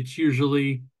 centimeter, it's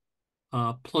usually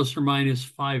plus or minus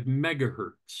 5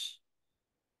 megahertz.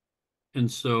 And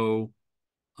so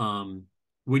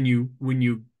when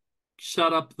you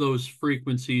set up those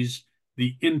frequencies,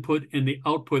 the input and the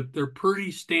output, they're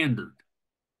pretty standard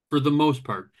for the most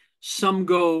part. Some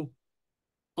go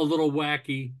a little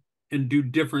wacky and do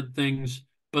different things,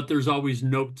 but there's always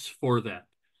notes for that.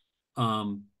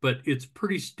 But it's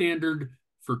pretty standard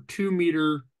for 2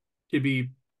 meter to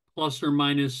be plus or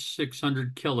minus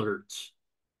 600 kilohertz.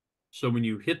 So when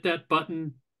you hit that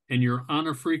button and you're on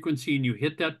a frequency and you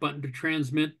hit that button to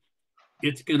transmit,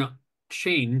 it's going to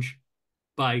change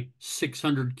by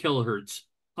 600 kilohertz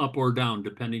up or down,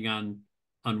 depending on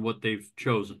what they've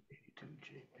chosen.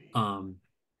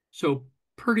 So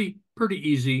pretty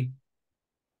easy,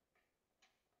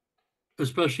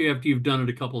 especially after you've done it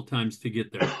a couple of times to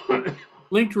get there.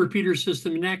 Linked repeater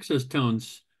system and access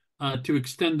tones. To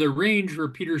extend their range,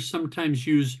 repeaters sometimes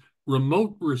use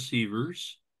remote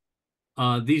receivers.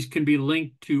 These can be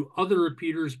linked to other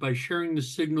repeaters by sharing the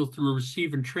signal through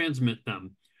receive and transmit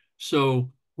them.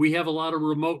 So we have a lot of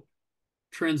remote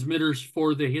transmitters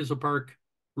for the Hazel Park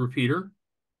repeater.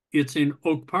 It's in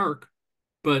Oak Park,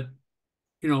 but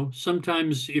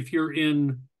sometimes if you're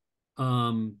in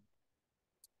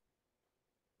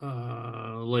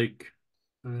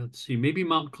let's see, maybe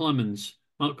Mount Clemens.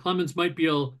 Mount Clemens might be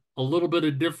a little bit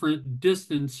of different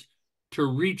distance to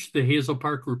reach the Hazel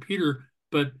Park repeater,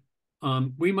 but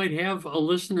we might have a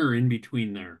listener in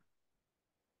between there.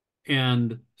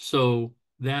 And so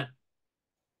that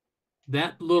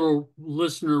little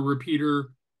listener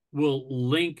repeater will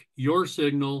link your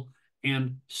signal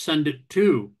and send it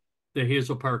to the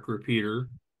Hazel Park repeater.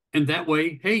 And that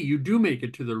way, hey, you do make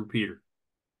it to the repeater.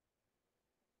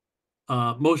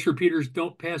 Most repeaters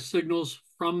don't pass signals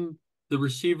from the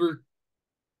receiver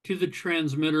to the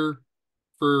transmitter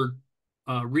for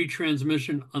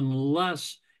retransmission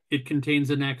unless it contains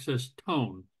an access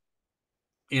tone.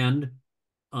 And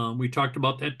we talked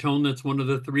about that tone. That's one of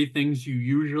the three things you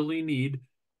usually need.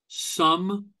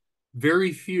 Some,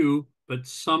 very few, but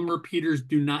some repeaters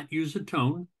do not use a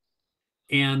tone.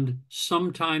 And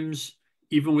sometimes,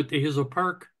 even with the Hazel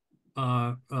Park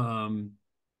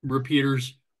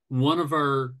repeaters, one of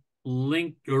our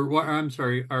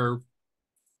our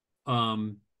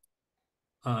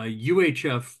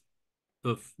UHF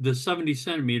the 70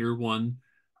 centimeter one,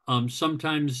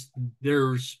 sometimes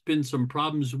there's been some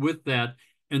problems with that,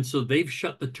 and so they've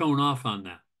shut the tone off on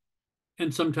that.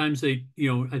 And sometimes they,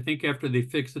 I think after they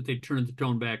fix it, they turn the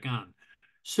tone back on.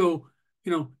 So,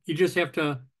 you just have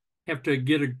to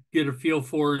get a feel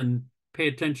for and pay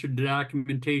attention to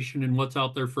documentation and what's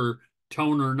out there for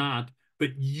tone or not.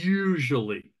 But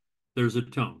usually there's a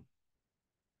tone.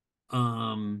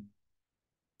 Um,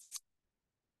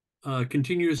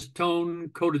 Continuous tone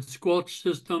coded squelch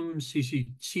system,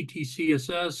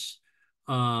 CTCSS.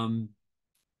 Um,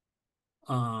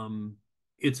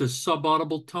 it's a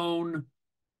subaudible tone.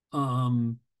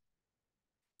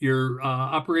 Your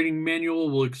operating manual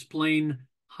will explain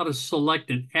how to select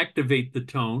and activate the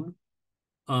tone.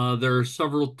 There are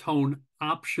several tone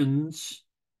options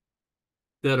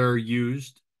that are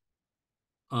used.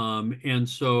 And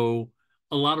so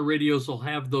a lot of radios will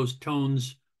have those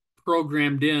tones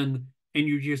programmed in, and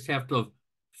you just have to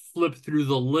flip through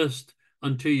the list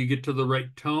until you get to the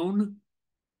right tone.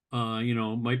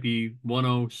 Might be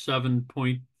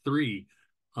 107.3.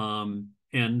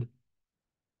 And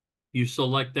you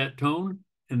select that tone,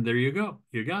 and there you go.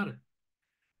 You got it.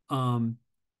 A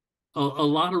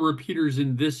lot of repeaters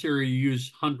in this area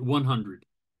use 100.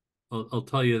 I'll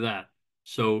tell you that.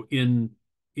 So in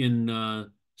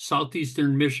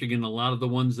southeastern Michigan, a lot of the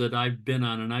ones that I've been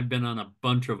on, and I've been on a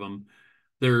bunch of them,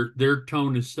 their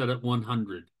tone is set at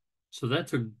 100. So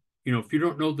that's if you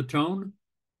don't know the tone,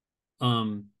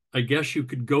 I guess you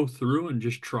could go through and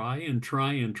just try and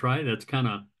try and try. That's kind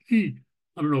of, I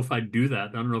don't know if I'd do that.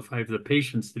 I don't know if I have the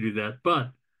patience to do that. But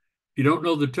if you don't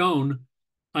know the tone,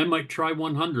 I might try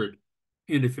 100.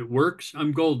 And if it works,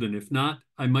 I'm golden. If not,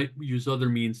 I might use other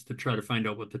means to try to find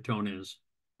out what the tone is.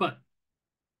 But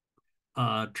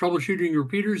troubleshooting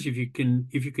repeaters, if you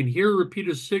can hear a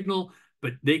repeater signal,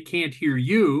 but they can't hear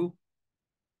you,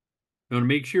 you want to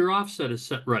make sure your offset is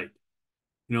set right.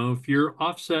 If your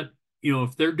offset,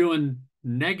 if they're doing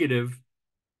negative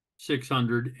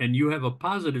 600 and you have a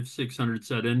positive 600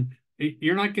 set in,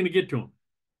 you're not going to get to them.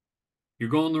 You're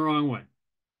going the wrong way.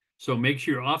 So make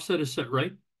sure your offset is set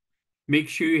right. Make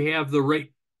sure you have the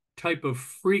right type of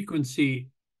frequency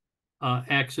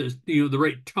access, the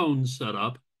right tone set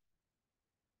up.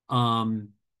 And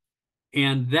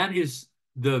that is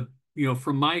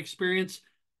from my experience,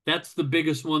 that's the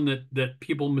biggest one that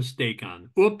people mistake on.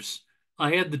 Oops,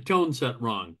 I had the tone set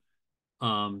wrong.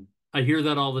 I hear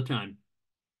that all the time.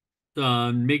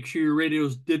 Make sure your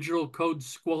radio's digital code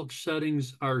squelch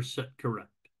settings are set correct.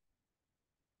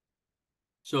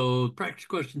 So practice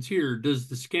questions here. Does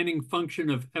the scanning function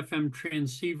of FM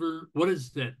transceiver, what does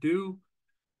that do?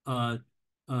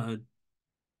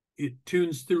 It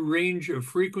tunes through range of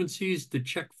frequencies to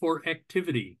check for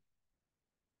activity.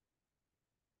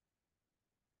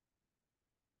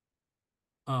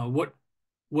 What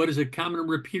is a common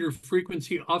repeater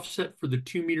frequency offset for the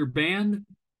 2-meter band?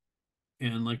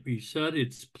 And like we said,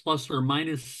 it's plus or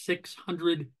minus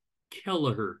 600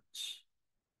 kilohertz.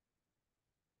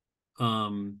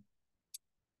 And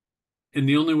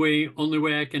the only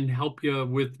way I can help you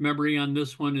with memory on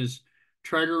this one is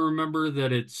try to remember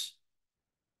that it's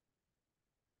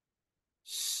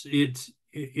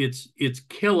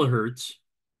kilohertz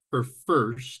for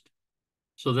first.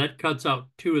 So that cuts out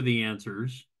 2 of the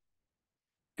answers.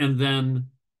 And then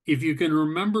if you can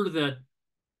remember that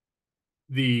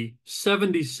the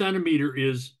 70 centimeter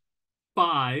is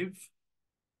 5,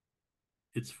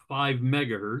 it's 5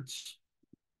 megahertz,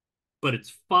 but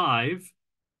it's 5,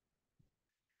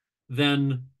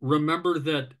 then remember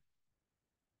that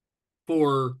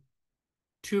for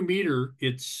 2-meter,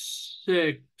 it's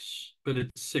 6, but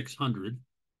it's 600.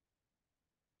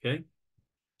 Okay.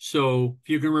 So if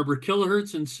you can remember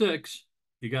kilohertz and 6,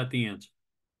 you got the answer.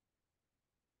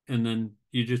 And then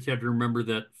you just have to remember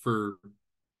that for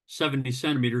 70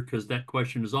 centimeter, because that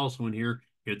question is also in here,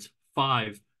 it's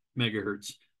 5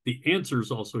 megahertz. The answer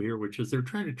is also here, which is they're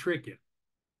trying to trick you.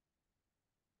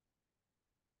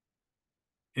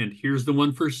 And here's the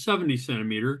one for 70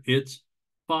 centimeter. It's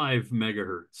 5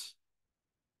 megahertz.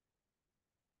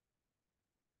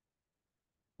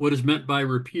 What is meant by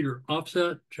repeater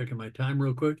offset? Checking my time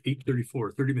real quick,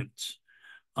 8:34, 30 minutes.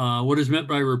 What is meant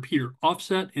by repeater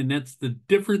offset? And that's the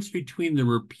difference between the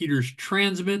repeater's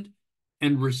transmit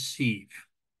and receive.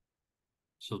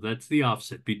 So that's the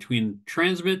offset between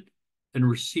transmit and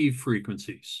receive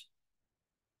frequencies.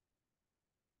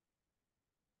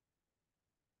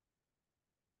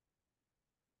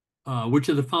 Which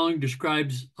of the following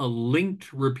describes a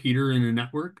linked repeater in a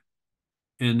network?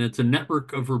 And it's a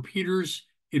network of repeaters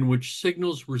in which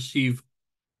signals received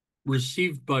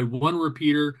by one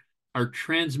repeater are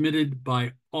transmitted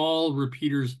by all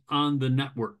repeaters on the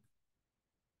network.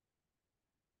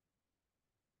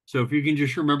 So if you can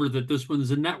just remember that this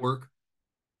one's a network,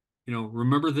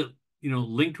 remember that,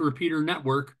 linked repeater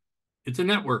network, it's a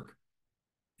network.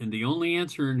 And the only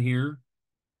answer in here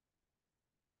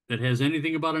that has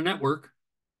anything about a network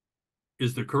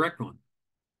is the correct one.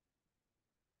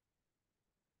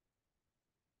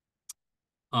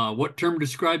 What term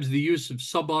describes the use of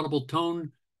subaudible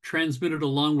tone transmitted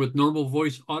along with normal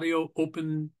voice audio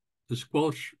open the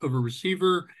squelch of a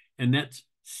receiver? And that's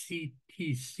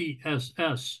CTCSS.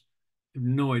 I have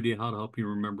no idea how to help you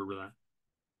remember that.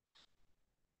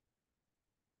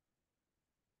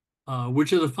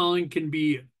 Which of the following can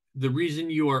be the reason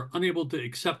you are unable to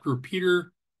accept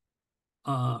repeater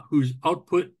whose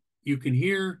output you can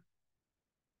hear?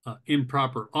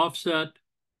 Improper offset,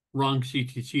 wrong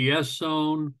CTCS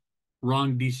zone,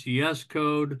 wrong DCS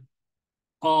code.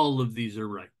 All of these are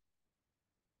right.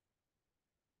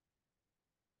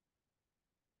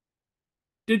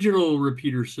 Digital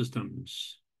repeater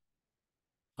systems.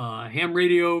 Ham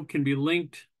radio can be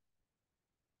linked.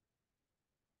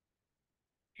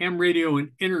 Ham radio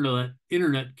and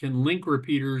internet can link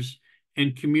repeaters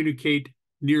and communicate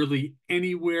nearly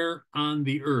anywhere on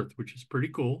the earth, which is pretty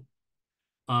cool.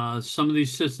 Some of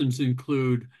these systems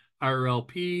include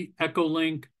RLP,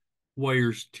 Echolink,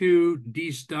 Wires 2,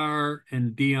 D-Star,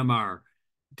 and DMR.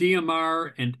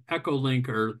 DMR and Echolink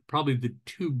are probably the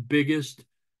two biggest.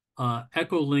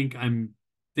 Echolink, I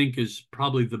think, is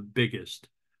probably the biggest.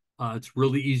 It's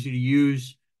really easy to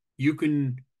use. You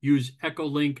can use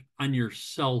Echolink on your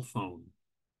cell phone.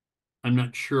 I'm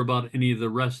not sure about any of the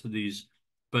rest of these,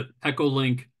 but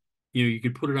Echolink, you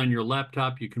can put it on your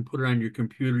laptop, you can put it on your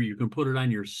computer, you can put it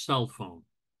on your cell phone.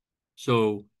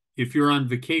 So if you're on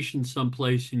vacation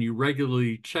someplace and you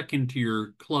regularly check into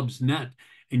your club's net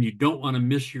and you don't want to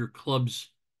miss your club's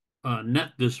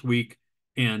net this week,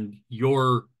 and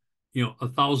you're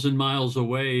 1,000 miles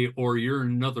away or you're in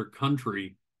another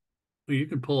country, well, you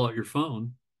can pull out your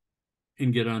phone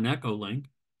and get on Echolink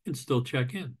and still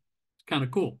check in. It's kind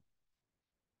of cool.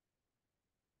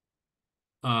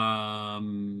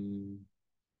 IRLP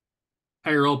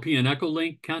and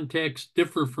Echolink contacts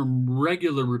differ from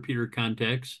regular repeater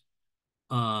contacts.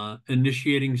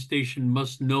 Initiating station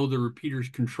must know the repeater's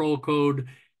control code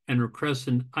and request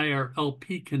an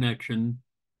IRLP connection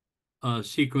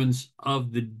sequence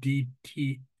of the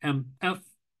DTMF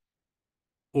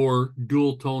or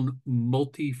dual tone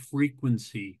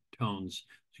multi-frequency tones.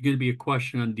 There's going to be a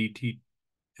question on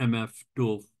DTMF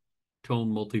dual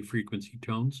tone multi-frequency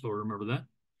tones, so remember that.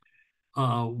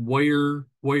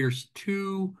 Wires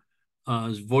 2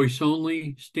 is voice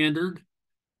only standard.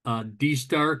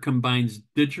 D-Star combines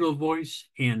digital voice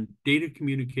and data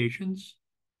communications.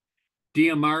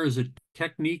 DMR is a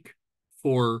technique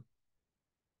for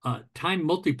time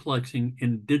multiplexing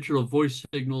in digital voice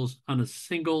signals on a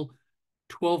single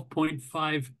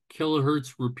 12.5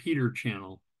 kilohertz repeater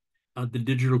channel. The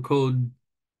digital code,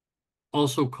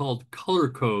 also called color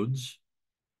codes,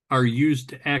 are used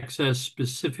to access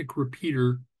specific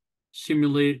repeater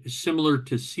similar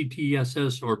to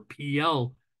CTSS or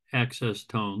PL access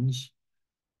tones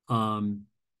on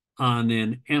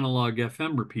an analog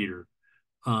FM repeater.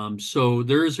 So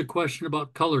there is a question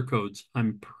about color codes,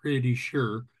 I'm pretty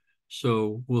sure.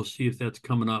 So we'll see if that's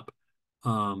coming up.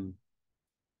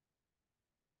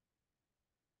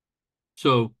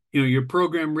 So, your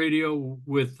program radio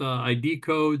with ID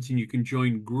codes, and you can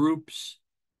join groups,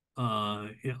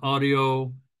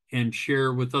 audio, and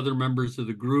share with other members of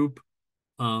the group.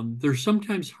 They're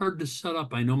sometimes hard to set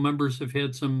up. I know members have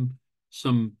had some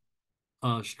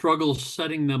struggles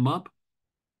setting them up,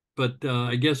 but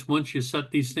I guess once you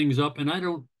set these things up, and I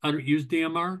don't use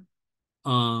DMR,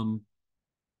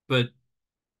 but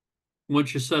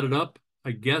once you set it up, I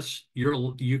guess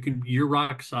you're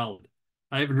rock solid.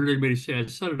 I haven't heard anybody say I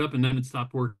set it up and then it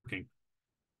stopped working.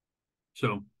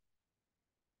 So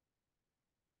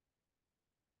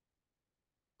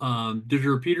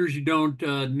digital repeaters, you don't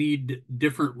need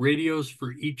different radios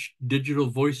for each digital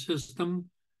voice system.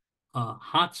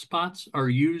 Hotspots are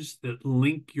used that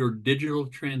link your digital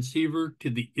transceiver to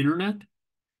the internet,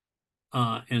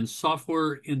 and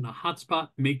software in the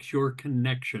hotspot makes your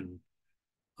connection.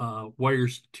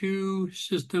 Wires 2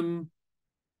 system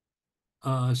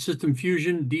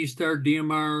fusion, D-Star,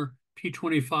 DMR,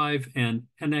 P25, and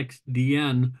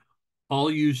NXDN all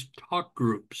use talk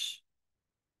groups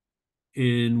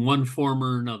in one form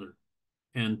or another.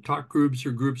 And talk groups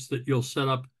are groups that you'll set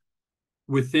up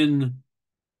within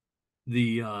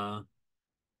the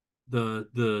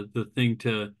thing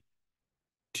to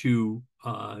to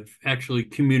actually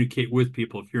communicate with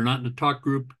people. If you're not in a talk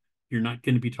group, you're not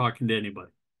going to be talking to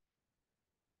anybody.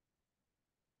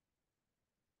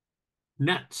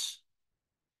 Nets.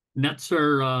 Nets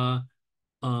are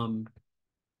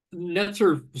nets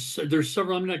are there's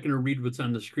several. I'm not going to read what's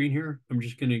on the screen here. I'm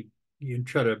just going to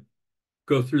try to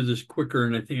go through this quicker,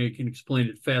 and I think I can explain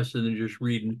it faster than just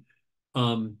reading.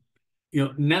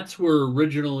 Nets were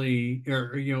originally,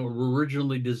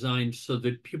 designed so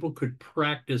that people could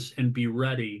practice and be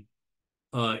ready.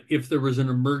 If there was an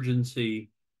emergency,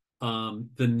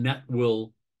 the net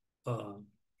will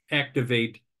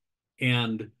activate,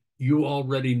 and you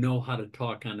already know how to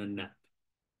talk on a net.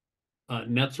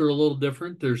 Nets are a little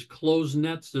different. There's closed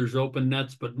nets, there's open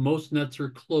nets, but most nets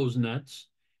are closed nets.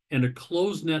 And a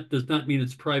closed net does not mean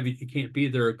it's private. You can't be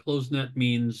there. A closed net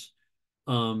means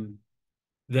that,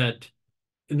 and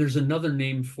there's another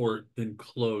name for it than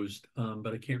closed,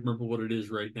 but I can't remember what it is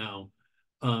right now.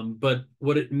 But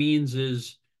what it means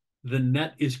is the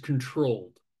net is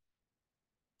controlled.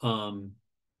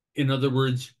 In other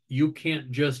words, you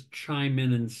can't just chime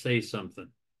in and say something.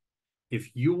 If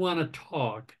you want to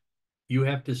talk, you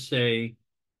have to say,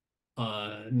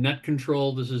 net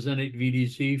control, this is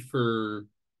N8VDC for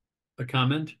a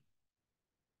comment,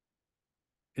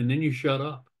 and then you shut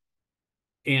up.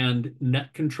 And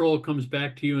net control comes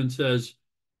back to you and says,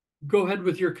 go ahead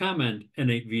with your comment,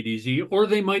 N8VDZ. Or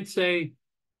they might say,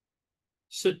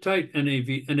 sit tight,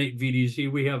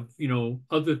 N8VDZ. We have,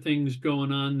 other things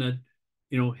going on that,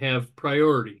 have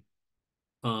priority.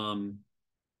 Or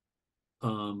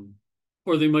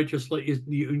they might just let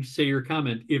you say your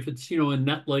comment. If it's, a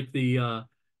net like the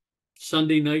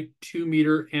Sunday night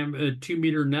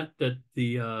 2-meter net that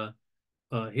the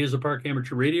Hazel Park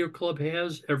Amateur Radio Club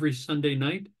has every Sunday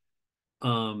night.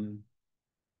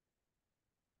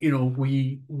 It's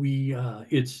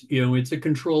a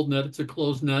controlled net, it's a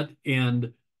closed net,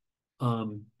 and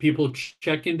people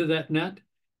check into that net,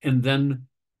 and then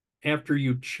after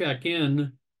you check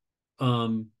in,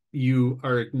 you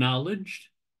are acknowledged,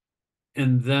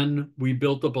 and then we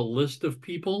built up a list of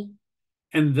people,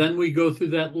 and then we go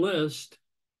through that list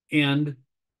and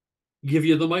give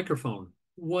you the microphone.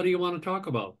 What do you want to talk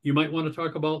about? You might want to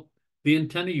talk about the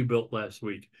antenna you built last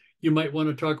week. You might want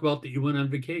to talk about that you went on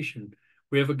vacation.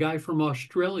 We have a guy from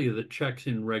Australia that checks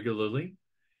in regularly,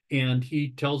 and he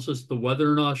tells us the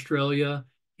weather in Australia.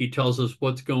 He tells us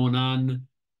what's going on,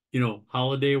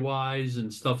 holiday-wise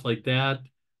and stuff like that.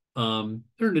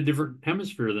 They're in a different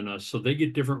hemisphere than us, so they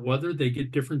get different weather. They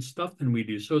get different stuff than we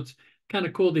do. So it's kind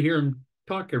of cool to hear him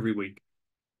talk every week.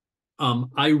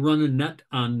 I run a net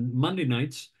on Monday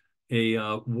nights,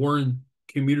 a Warren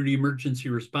Community Emergency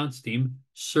Response Team,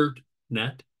 CERT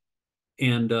net,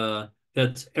 and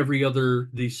that's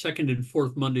the second and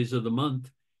fourth Mondays of the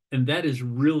month, and that is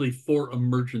really for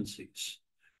emergencies.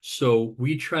 So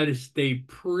we try to stay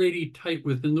pretty tight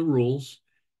within the rules.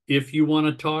 If you want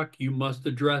to talk, you must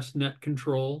address net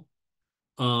control.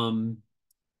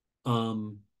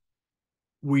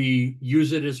 We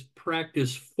use it as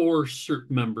practice for CERT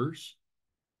members,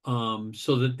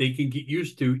 so that they can get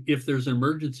used to, if there's an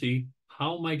emergency,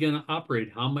 how am I going to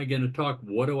operate? How am I going to talk?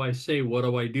 What do I say? What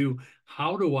do I do?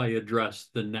 How do I address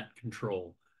the net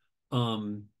control?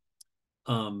 While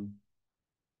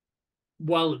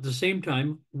at the same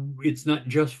time, it's not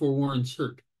just for Warren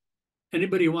CERT.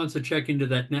 Anybody who wants to check into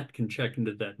that net can check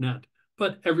into that net,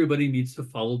 but everybody needs to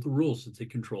follow the rules. It's a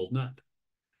controlled net.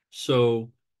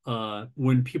 So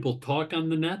when people talk on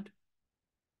the net,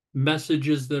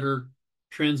 messages that are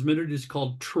transmitted is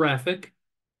called traffic,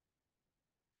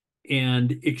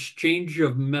 and exchange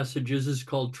of messages is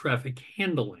called traffic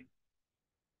handling.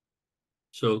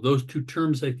 So those two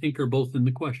terms, I think, are both in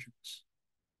the questions.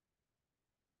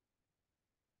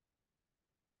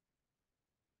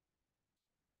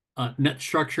 Net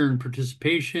structure and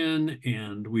participation,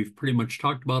 and we've pretty much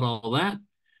talked about all that.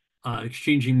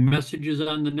 Exchanging messages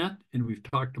on the net, and we've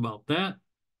talked about that.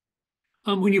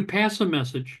 When you pass a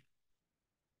message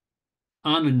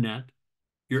on a net,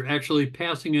 you're actually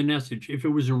passing a message. If it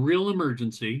was a real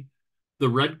emergency, the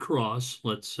Red Cross,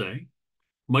 let's say,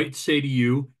 might say to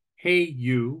you, hey,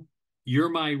 you're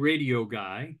my radio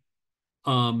guy.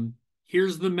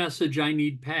 Here's the message I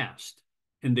need passed.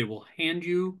 And they will hand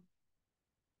you,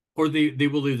 or they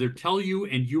will either tell you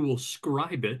and you will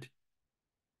scribe it,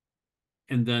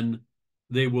 and then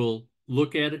they will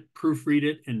look at it, proofread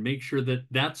it, and make sure that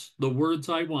that's the words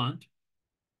I want.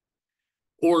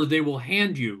 Or they will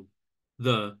hand you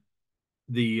the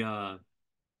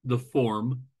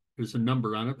form. There's a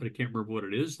number on it, but I can't remember what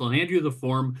it is. They'll hand you the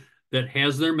form that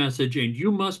has their message, and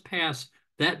you must pass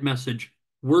that message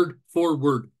word for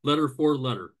word, letter for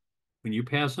letter. When you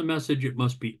pass a message, it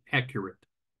must be accurate.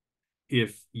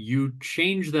 If you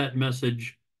change that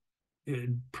message,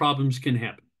 problems can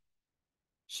happen.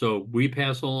 So we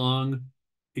pass along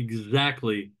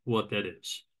exactly what that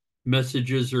is.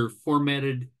 Messages are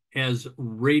formatted as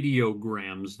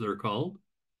radiograms, they're called.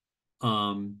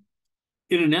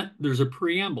 Internet, there's a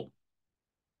preamble.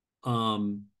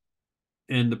 And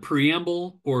the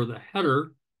preamble or the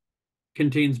header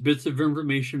contains bits of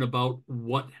information about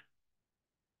what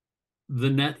the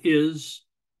net is,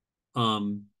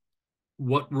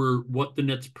 what the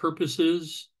net's purpose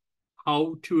is,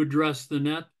 how to address the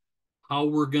net, how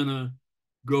we're gonna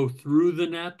go through the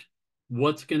net,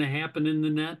 what's gonna happen in the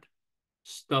net,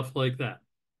 stuff like that.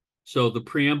 So the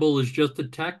preamble is just a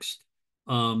text.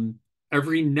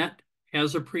 Every net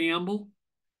has a preamble,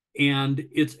 and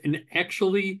it's an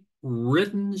actually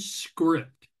written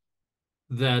script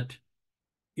that,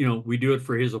 we do it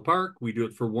for Hazel Park, we do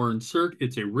it for Warren Cert.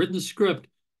 It's a written script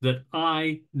that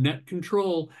I, net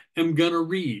control, am going to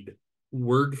read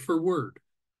word for word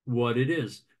what it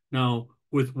is. Now,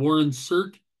 with Warren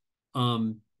Cert,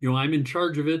 I'm in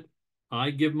charge of it.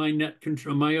 I give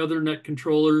my other net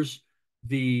controllers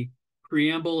the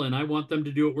preamble, and I want them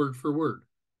to do it word for word.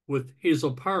 With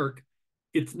Hazel Park,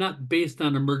 it's not based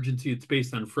on emergency, it's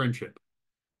based on friendship.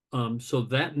 So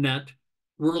that net,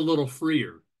 we're a little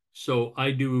freer. So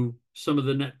I do some of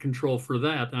the net control for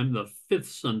that. I'm the fifth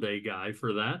Sunday guy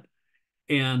for that.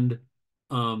 And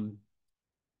I'm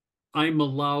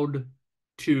allowed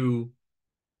to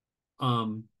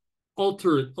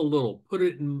alter it a little, put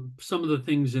it in some of the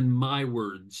things in my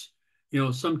words.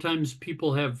 Sometimes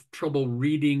people have trouble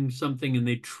reading something and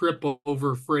they trip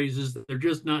over phrases that they're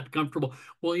just not comfortable.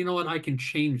 Well, you know what? I can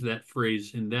change that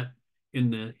phrase in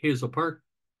the Hazel Park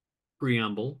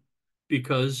preamble,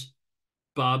 because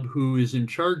Bob, who is in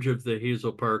charge of the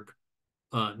Hazel Park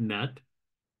net,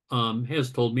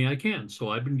 has told me I can. So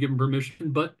I've been given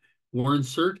permission, but Warren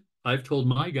Cert, I've told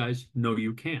my guys, no,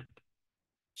 you can't.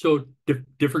 So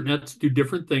different nets do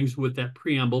different things with that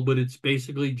preamble, but it's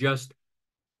basically just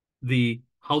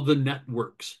how the net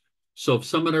works. So if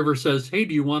someone ever says, hey,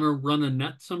 do you want to run a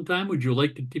net sometime? Would you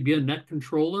like to be a net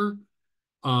controller?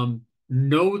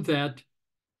 Know that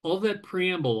all that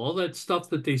preamble, all that stuff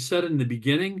that they said in the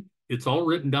beginning, it's all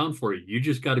written down for you. You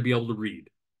just got to be able to read.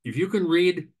 If you can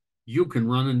read, you can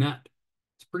run a net.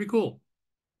 It's pretty cool.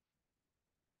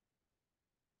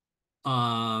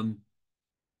 I'm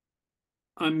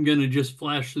going to just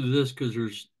flash through this because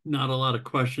there's not a lot of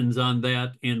questions on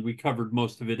that, and we covered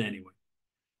most of it anyway.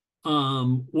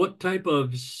 What type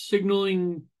of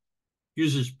signaling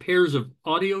uses pairs of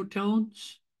audio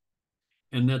tones?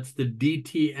 And that's the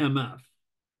DTMF.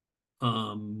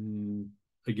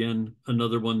 Again,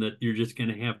 another one that you're just going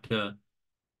to have to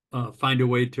find a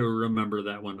way to remember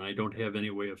that one. I don't have any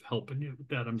way of helping you with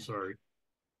that. I'm sorry.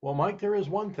 Well, Mike, there is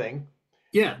one thing,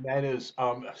 Yeah. and that is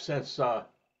since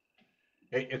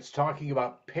it's talking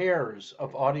about pairs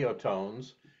of audio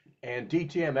tones, and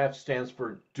DTMF stands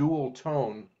for dual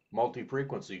tone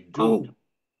multi-frequency. Dual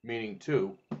meaning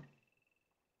two,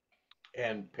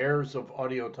 and pairs of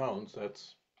audio tones.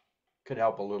 That's could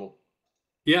help a little.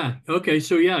 Yeah. Okay.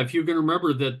 So yeah, if you can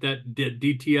remember that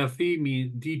DTMF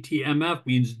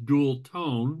means dual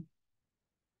tone,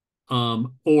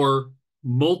 or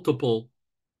multiple.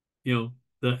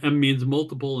 The M means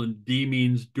multiple and D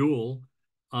means dual.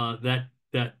 That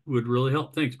would really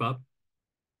help. Thanks, Bob.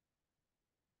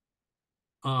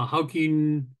 How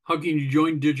can you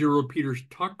join Digital Repeaters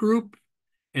Talk Group?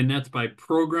 And that's by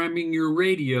programming your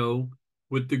radio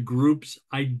with the group's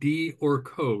ID or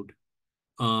code.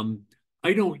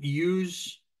 I don't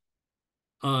use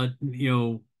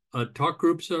talk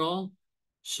groups at all,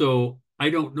 so I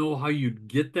don't know how you'd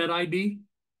get that ID.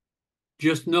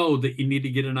 Just know that you need to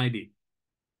get an ID.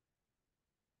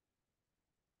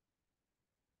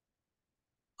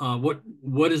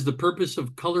 What is the purpose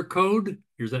of color code?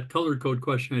 Here's that color code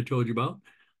question I told you about.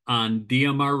 On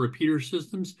DMR repeater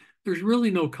systems, there's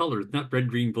really no color. It's not red,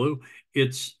 green, blue.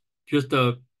 It's just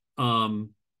a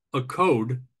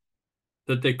code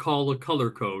that they call a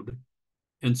color code.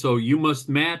 And so you must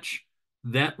match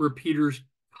that repeater's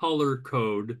color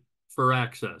code for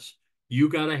access. You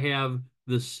got to have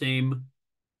the same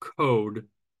code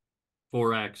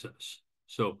for access.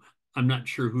 So I'm not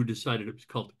sure who decided it was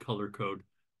called the color code,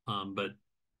 but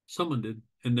someone did.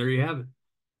 And there you have it.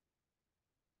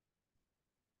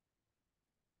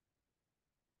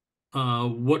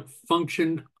 What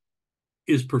function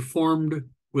is performed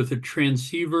with a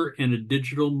transceiver and a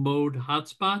digital mode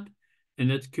hotspot? And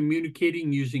that's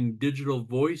communicating using digital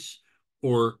voice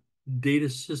or data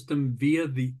system via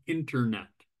the internet.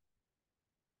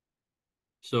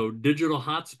 So digital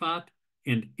hotspot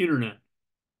and internet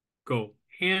go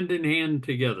hand in hand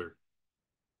together.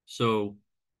 So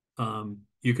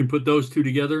you can put those two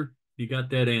together. You got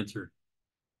that answer.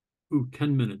 Ooh,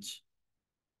 10 minutes.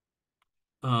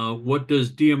 What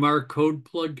does DMR code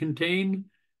plug contain?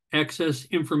 Access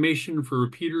information for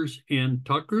repeaters and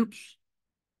talk groups.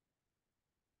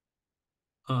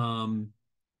 How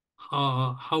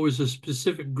is a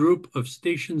specific group of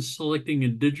stations selecting a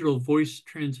digital voice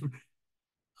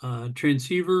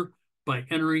transceiver by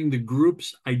entering the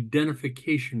group's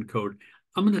identification code?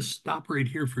 I'm going to stop right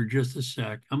here for just a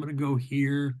sec. I'm going to go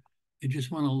here. I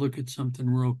just want to look at something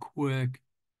real quick.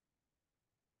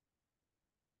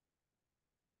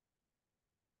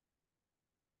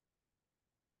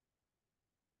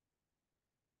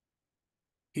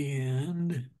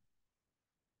 And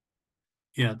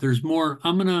yeah, there's more.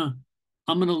 I'm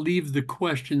gonna leave the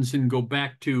questions and go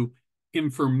back to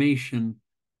information,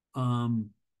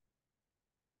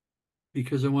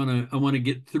 because I wanna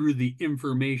get through the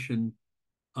information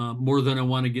more than I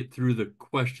want to get through the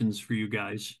questions for you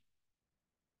guys.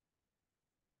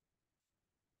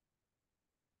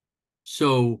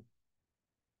 So,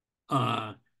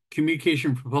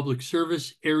 Communication for Public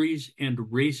Service, ARIES, and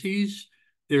RACES.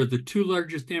 They're the two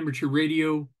largest amateur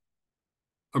radio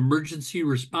emergency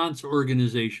response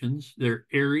organizations. They're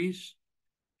ARIES,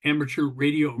 Amateur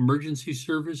Radio Emergency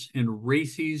Service, and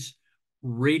RACES,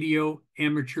 Radio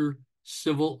Amateur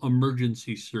Civil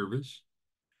Emergency Service.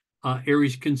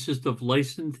 ARIES consist of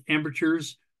licensed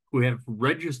amateurs who have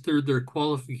registered their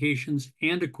qualifications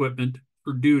and equipment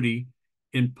for duty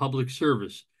in public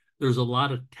service. There's a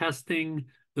lot of testing.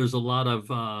 There's a lot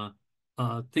of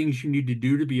things you need to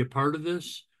do to be a part of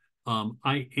this.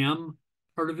 I am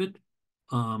part of it.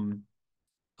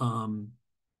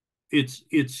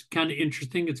 It's kind of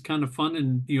interesting. It's kind of fun,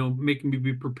 and making me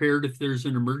be prepared if there's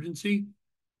an emergency.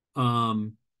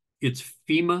 It's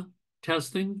FEMA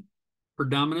testing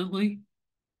predominantly.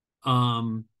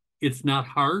 It's not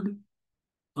hard,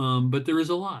 but there is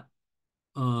a lot.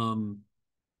 To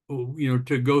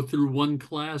go through one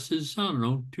class is, I don't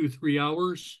know, 2-3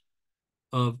 hours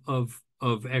of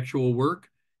actual work,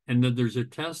 and then there's a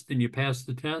test, and you pass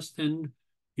the test, and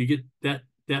you get that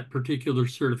particular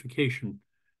certification.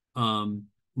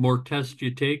 More tests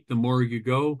you take, the more you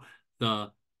go,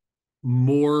 the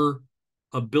more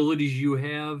abilities you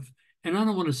have. And I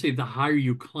don't want to say the higher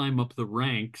you climb up the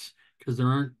ranks, because there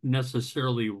aren't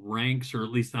necessarily ranks, or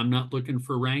at least I'm not looking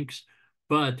for ranks.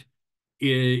 But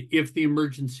if the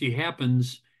emergency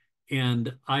happens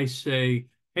and I say,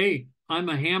 hey, I'm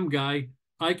a ham guy,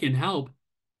 I can help.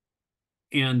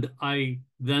 And I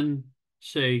then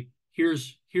say,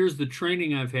 here's the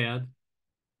training I've had.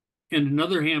 And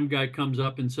another ham guy comes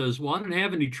up and says, well, I don't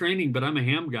have any training, but I'm a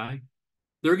ham guy.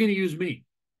 They're going to use me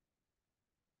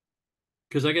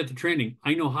because I got the training.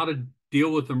 I know how to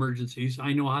deal with emergencies.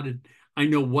 I know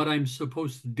what I'm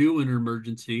supposed to do in an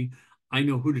emergency. I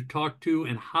know who to talk to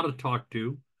and how to talk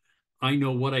to. I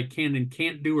know what I can and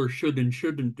can't do, or should and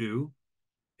shouldn't do.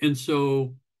 And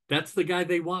so that's the guy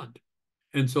they want.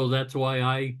 And so that's why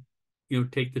I,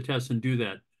 take the test and do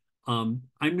that. I'm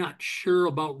not sure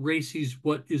about RACES,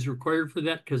 what is required for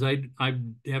that, because I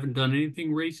haven't done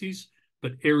anything RACES,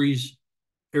 but ARIES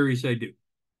I do.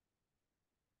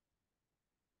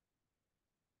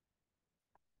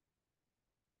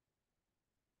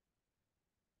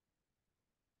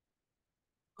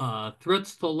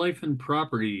 Threats to life and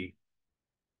property.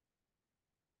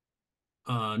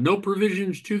 No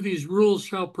provisions to these rules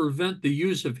shall prevent the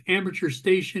use of amateur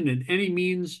station and any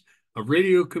means of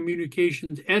radio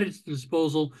communications at its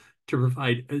disposal to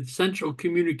provide essential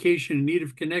communication in need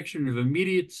of connection of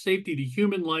immediate safety to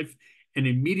human life and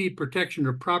immediate protection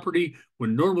of property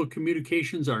when normal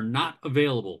communications are not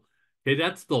available. Okay,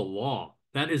 that's the law.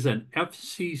 That is an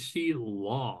FCC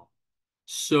law.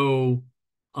 So,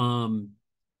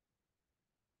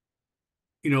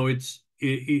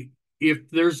 if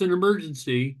there's an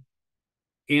emergency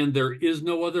and there is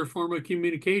no other form of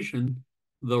communication,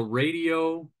 the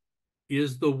radio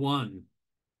is the one.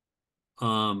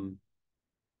 And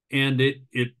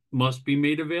it must be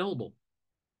made available.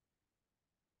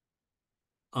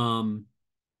 Let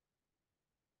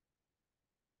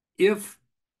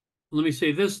me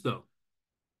say this though,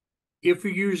 if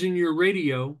you're using your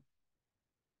radio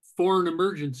for an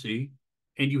emergency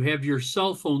and you have your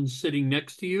cell phone sitting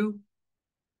next to you,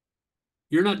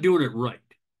 you're not doing it right.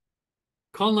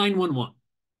 Call 911.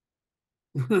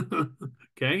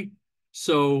 Okay.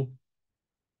 So,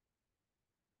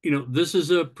 this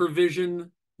is a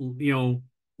provision, when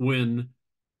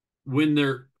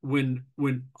when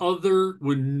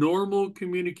normal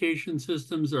communication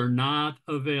systems are not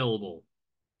available.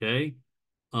 Okay.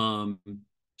 Um,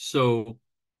 so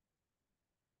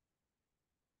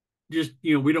just,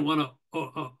 we don't want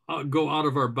to go out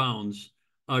of our bounds.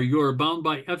 You are bound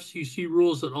by FCC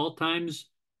rules at all times,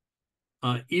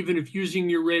 even if using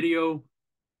your radio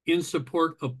in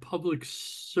support of public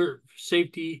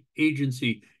safety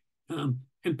agency.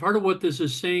 And part of what this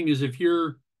is saying is if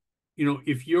you're,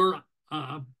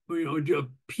 a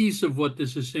piece of what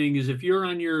this is saying is if you're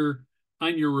on your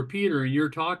repeater and you're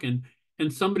talking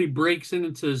and somebody breaks in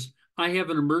and says, I have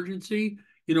an emergency,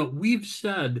 we've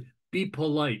said, be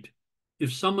polite.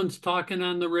 If someone's talking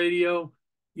on the radio,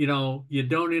 you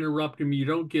don't interrupt them, you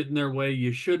don't get in their way,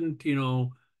 you shouldn't,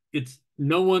 it's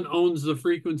no one owns the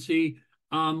frequency.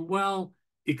 Well,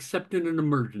 except in an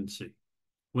emergency.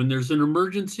 When there's an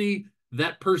emergency,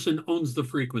 that person owns the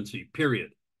frequency,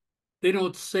 period. They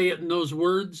don't say it in those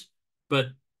words, but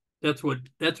that's what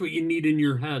you need in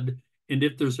your head. And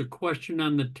if there's a question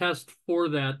on the test for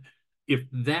that, if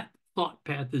that thought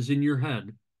path is in your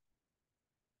head,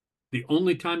 the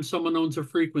only time someone owns a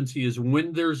frequency is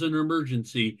when there's an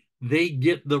emergency. They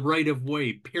get the right of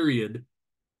way, period.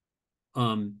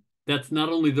 That's not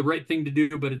only the right thing to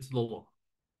do, but it's the law.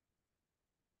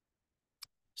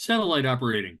 Satellite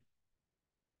operating.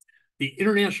 The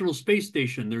International Space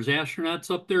Station, there's astronauts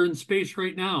up there in space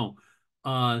right now.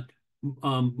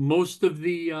 Most of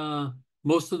the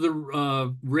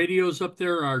radios up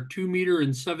there are 2 meter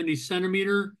and 70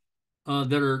 centimeter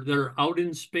that are out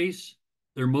in space.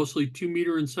 They're mostly 2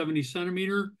 meter and 70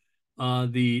 centimeter.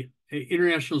 The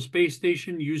International Space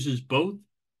Station uses both,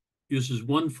 uses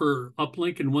one for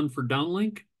uplink and one for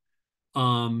downlink.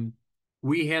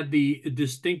 We had the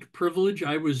distinct privilege.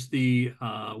 I was the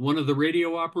one of the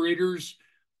radio operators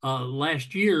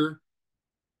last year.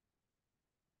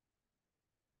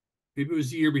 Maybe it was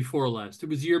the year before last. It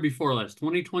was the year before last,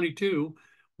 2022,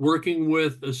 working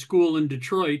with a school in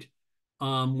Detroit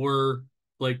where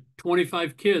like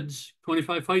 25 kids,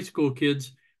 25 high school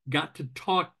kids got to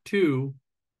talk to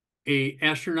a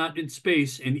astronaut in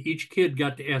space, and each kid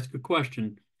got to ask a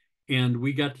question. And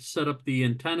we got to set up the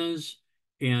antennas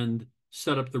and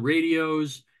set up the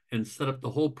radios and set up the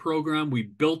whole program. We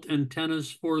built antennas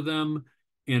for them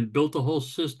and built a whole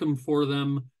system for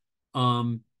them.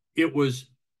 It was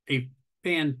a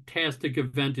fantastic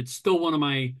event. It's still one of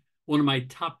my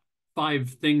top 5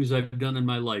 things I've done in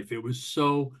my life. It was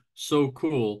so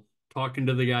cool talking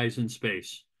to the guys in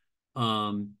space.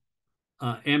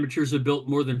 Amateurs have built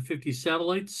more than 50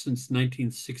 satellites since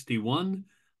 1961.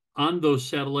 On those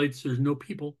satellites, there's no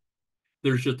people.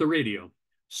 There's just the radio.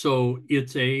 So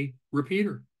it's a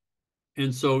repeater.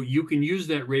 And so you can use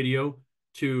that radio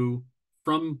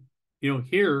from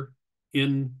here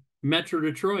in Metro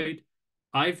Detroit.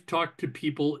 I've talked to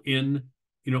people in,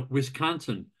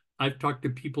 Wisconsin. I've talked to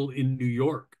people in New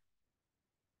York.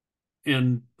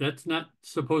 And that's not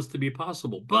supposed to be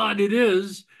possible, but it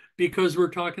is, because we're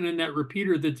talking in that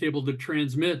repeater that's able to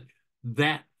transmit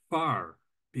that far,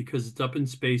 because it's up in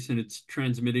space and it's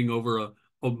transmitting over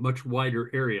a much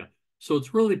wider area. So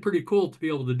it's really pretty cool to be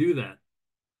able to do that.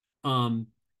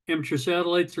 Amateur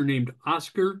satellites are named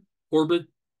Oscar,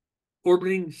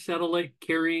 orbiting satellite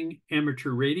carrying amateur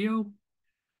radio.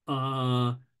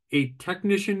 A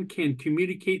technician can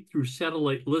communicate through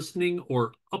satellite listening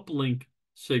or uplink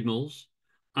signals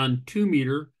on 2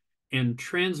 meter and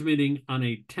transmitting on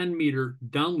a 10 meter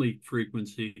downlink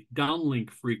frequency,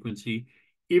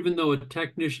 even though a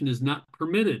technician is not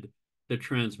permitted to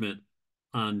transmit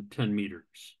on 10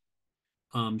 meters.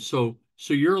 So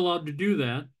you're allowed to do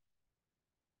that.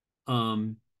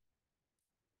 And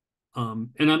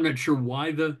I'm not sure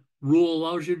why the rule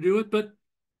allows you to do it, but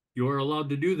you're allowed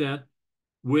to do that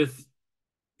with,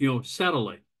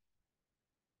 satellite.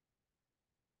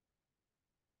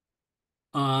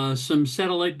 Some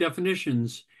satellite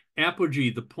definitions. Apogee,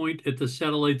 the point at the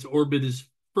satellite's orbit is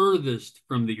furthest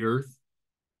from the Earth.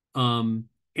 And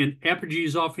apogee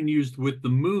is often used with the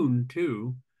moon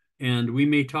too. And we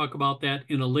may talk about that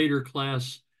in a later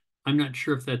class. I'm not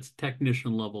sure if that's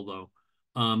technician level though.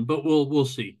 But we'll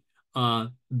see.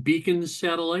 Beacon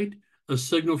satellite, a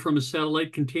signal from a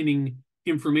satellite containing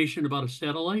information about a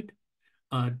satellite.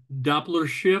 Doppler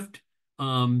shift.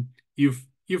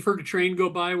 You've heard a train go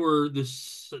by where the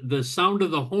sound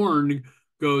of the horn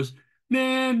goes,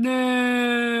 nah,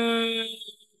 nah.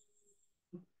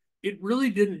 It really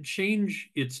didn't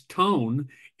change its tone.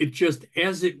 It just,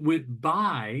 as it went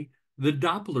by, the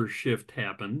Doppler shift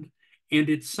happened, and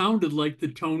it sounded like the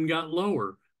tone got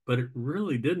lower, but it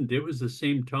really didn't. It was the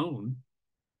same tone.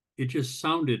 It just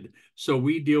sounded. So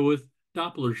we deal with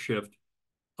Doppler shift.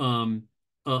 um,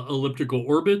 elliptical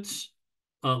orbits.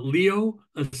 Leo,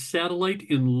 a satellite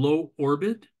in low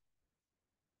orbit.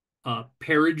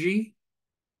 Perigee,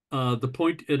 the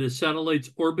point at a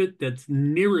satellite's orbit that's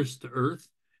nearest to Earth,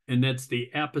 and that's the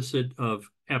opposite of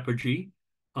apogee.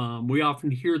 We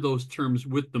often hear those terms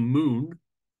with the moon,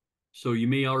 so you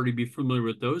may already be familiar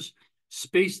with those.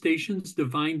 Space stations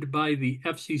defined by the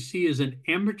FCC as an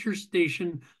amateur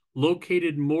station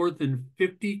located more than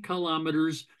 50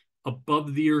 kilometers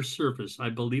above the Earth's surface. I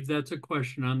believe that's a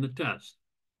question on the test.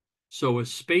 So a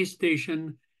space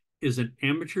station is an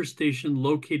amateur station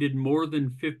located more than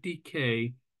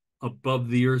 50K above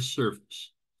the Earth's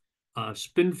surface.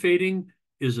 Spin fading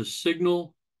is a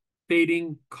signal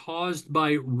fading caused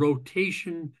by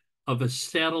rotation of a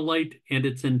satellite and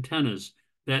its antennas.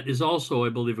 That is also, I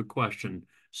believe, a question.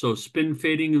 So spin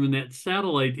fading, when that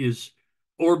satellite is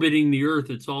orbiting the Earth,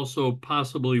 it's also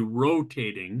possibly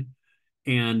rotating.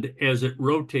 And as it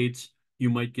rotates, you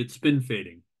might get spin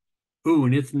fading. Ooh,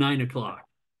 and it's 9 o'clock.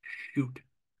 Shoot.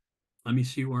 Let me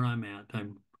see where I'm at.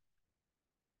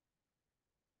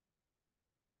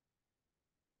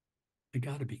 I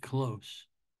gotta be close.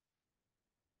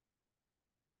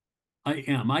 I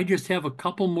am. I just have a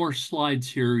couple more slides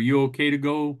here. Are you okay to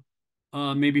go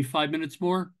maybe 5 minutes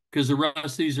more? Because the rest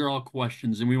of these are all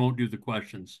questions and we won't do the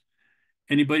questions.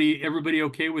 Everybody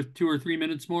okay with 2 or 3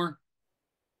 minutes more?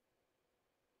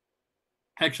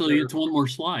 Actually, Sure. it's one more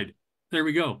slide. There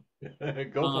we go.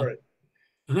 Go Uh, for it.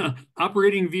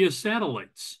 Operating via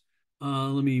satellites.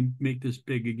 Let me make this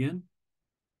big again.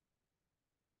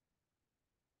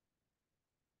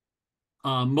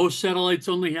 Most satellites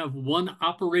only have one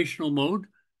operational mode,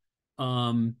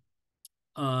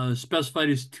 specified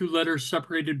as 2 letters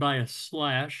separated by a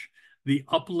slash. The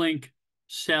uplink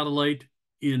satellite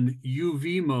in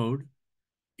UV mode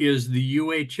is the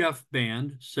UHF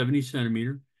band, 70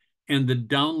 centimeter, and the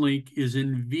downlink is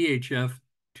in VHF,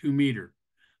 2 meter.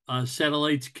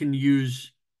 Satellites can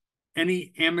use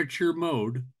any amateur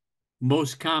mode,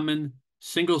 most common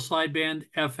single sideband,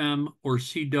 FM, or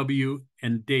CW,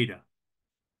 and data.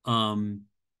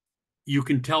 You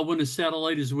can tell when a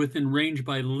satellite is within range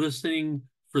by listening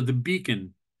for the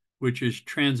beacon, which is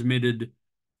transmitted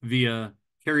via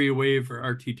carrier wave or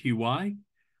RTTY.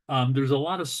 There's a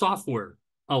lot of software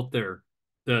out there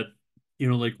that,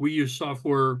 like we use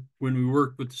software when we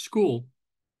worked with the school,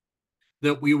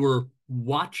 that we were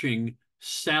watching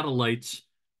satellites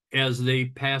as they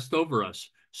passed over us.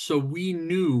 So we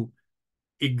knew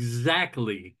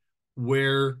exactly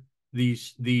where the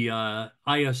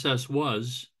ISS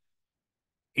was,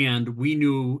 and we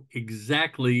knew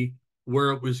exactly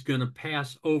where it was going to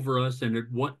pass over us and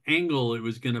at what angle it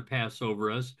was going to pass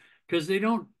over us, because they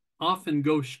don't often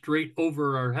go straight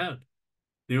over our head.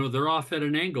 They're off at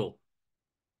an angle.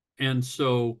 And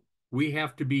so we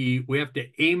have to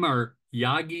aim our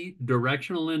Yagi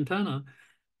directional antenna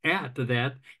at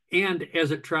that. And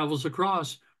as it travels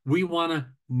across, we want to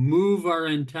move our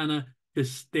antenna to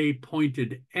stay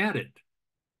pointed at it.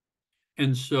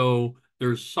 And so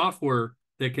there's software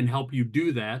that can help you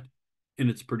do that, and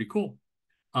it's pretty cool.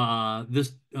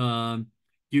 This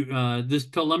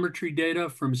telemetry data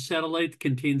from satellite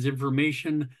contains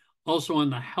information also on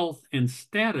the health and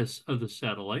status of the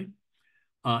satellite.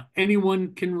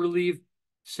 Anyone can relieve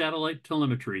satellite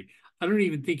telemetry. I don't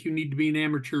even think you need to be an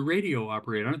amateur radio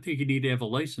operator. I don't think you need to have a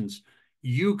license.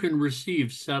 You can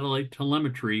receive satellite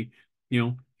telemetry,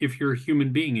 if you're a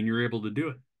human being and you're able to do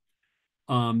it.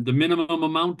 The minimum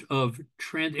amount of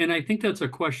and I think that's a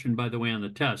question, by the way, on the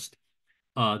test,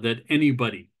 that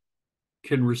anybody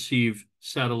can receive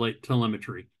satellite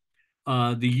telemetry.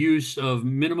 The use of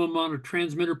minimum amount of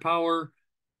transmitter power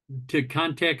to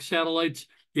contact satellites.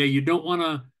 Yeah, you don't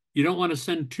want to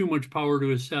send too much power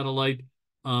to a satellite.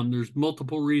 There's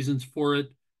multiple reasons for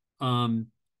it,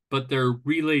 but their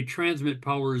relay transmit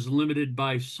power is limited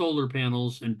by solar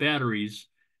panels and batteries,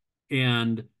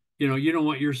 and you don't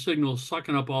want your signal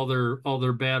sucking up all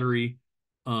their battery.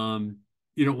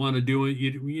 You don't want to do it.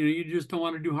 You just don't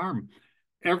want to do harm.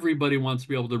 Everybody wants to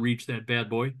be able to reach that bad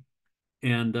boy,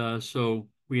 and so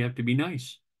we have to be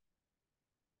nice.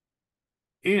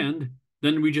 And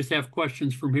then we just have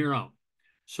questions from here out.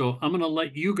 So I'm going to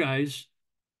let you guys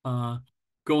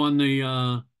go on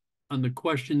the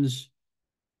questions.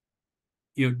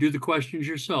 Do the questions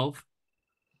yourself.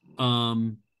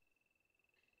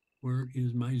 Where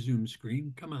is my Zoom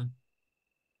screen? Come on.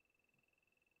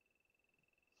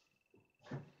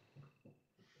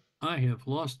 I have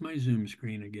lost my Zoom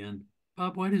screen again.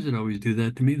 Bob, why does it always do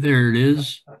that to me? There it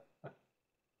is.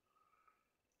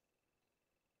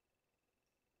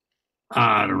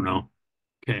 I don't know.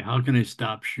 Okay, how can I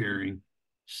stop sharing?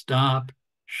 Stop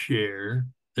share.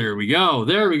 There we go.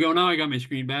 There we go. Now I got my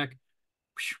screen back.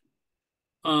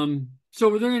 So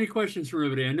were there any questions from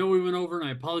everybody? I know we went over, and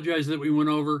I apologize that we went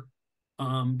over.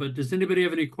 But does anybody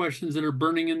have any questions that are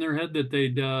burning in their head that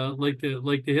they'd like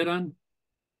to hit on?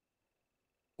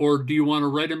 Or do you want to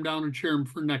write them down and share them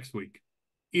for next week?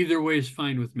 Either way is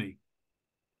fine with me.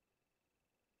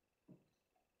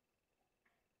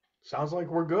 Sounds like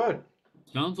we're good.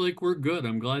 Sounds like we're good.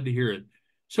 I'm glad to hear it.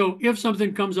 So if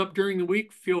something comes up during the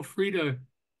week, feel free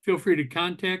to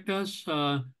contact us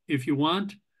if you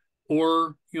want,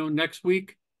 or next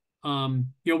week.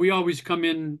 We always come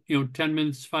in 10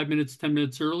 minutes, 5 minutes, 10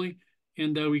 minutes early,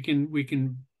 and we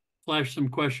can flash some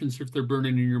questions if they're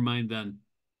burning in your mind then.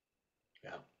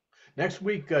 Yeah. Next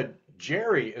week,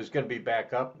 Jerry is going to be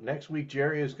back up. Next week,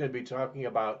 Jerry is going to be talking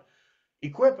about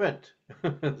equipment,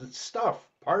 stuff,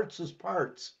 parts as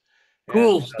parts. And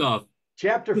Cool stuff.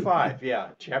 chapter 5, yeah,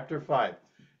 chapter 5.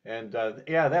 And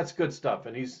yeah, that's good stuff.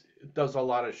 And he's does a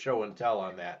lot of show and tell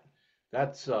on that.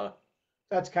 That's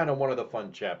kind of one of the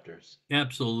fun chapters.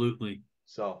 Absolutely.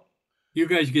 So, You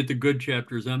guys get the good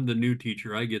chapters. I'm the new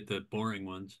teacher. I get the boring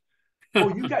ones.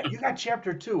 oh, you got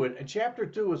chapter 2, and chapter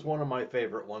 2 is one of my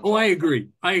favorite ones. Oh, I agree.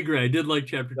 I did like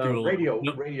chapter 2 The a lot.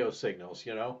 Yep. radio signals,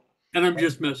 you know. And I'm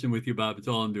just messing with you, Bob. It's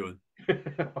all I'm doing.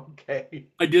 Okay.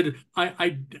 I did.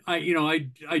 I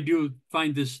do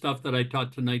find this stuff that I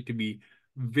taught tonight to be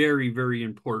very, very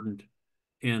important.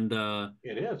 And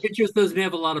It is. it just doesn't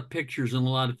have a lot of pictures and a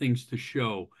lot of things to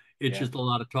show. It's Yeah. just a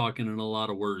lot of talking and a lot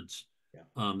of words.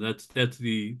 Yeah. That's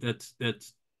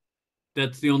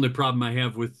the only problem I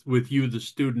have with you, the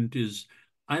student, is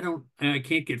I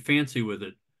can't get fancy with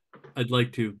it. I'd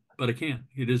like to, but I can't.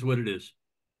 It is what it is.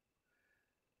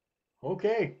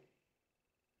 Okay.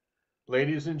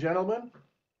 Ladies and gentlemen,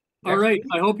 All next right.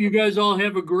 week. I hope you guys all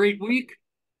have a great week.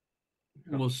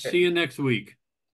 We'll Okay. see you next week.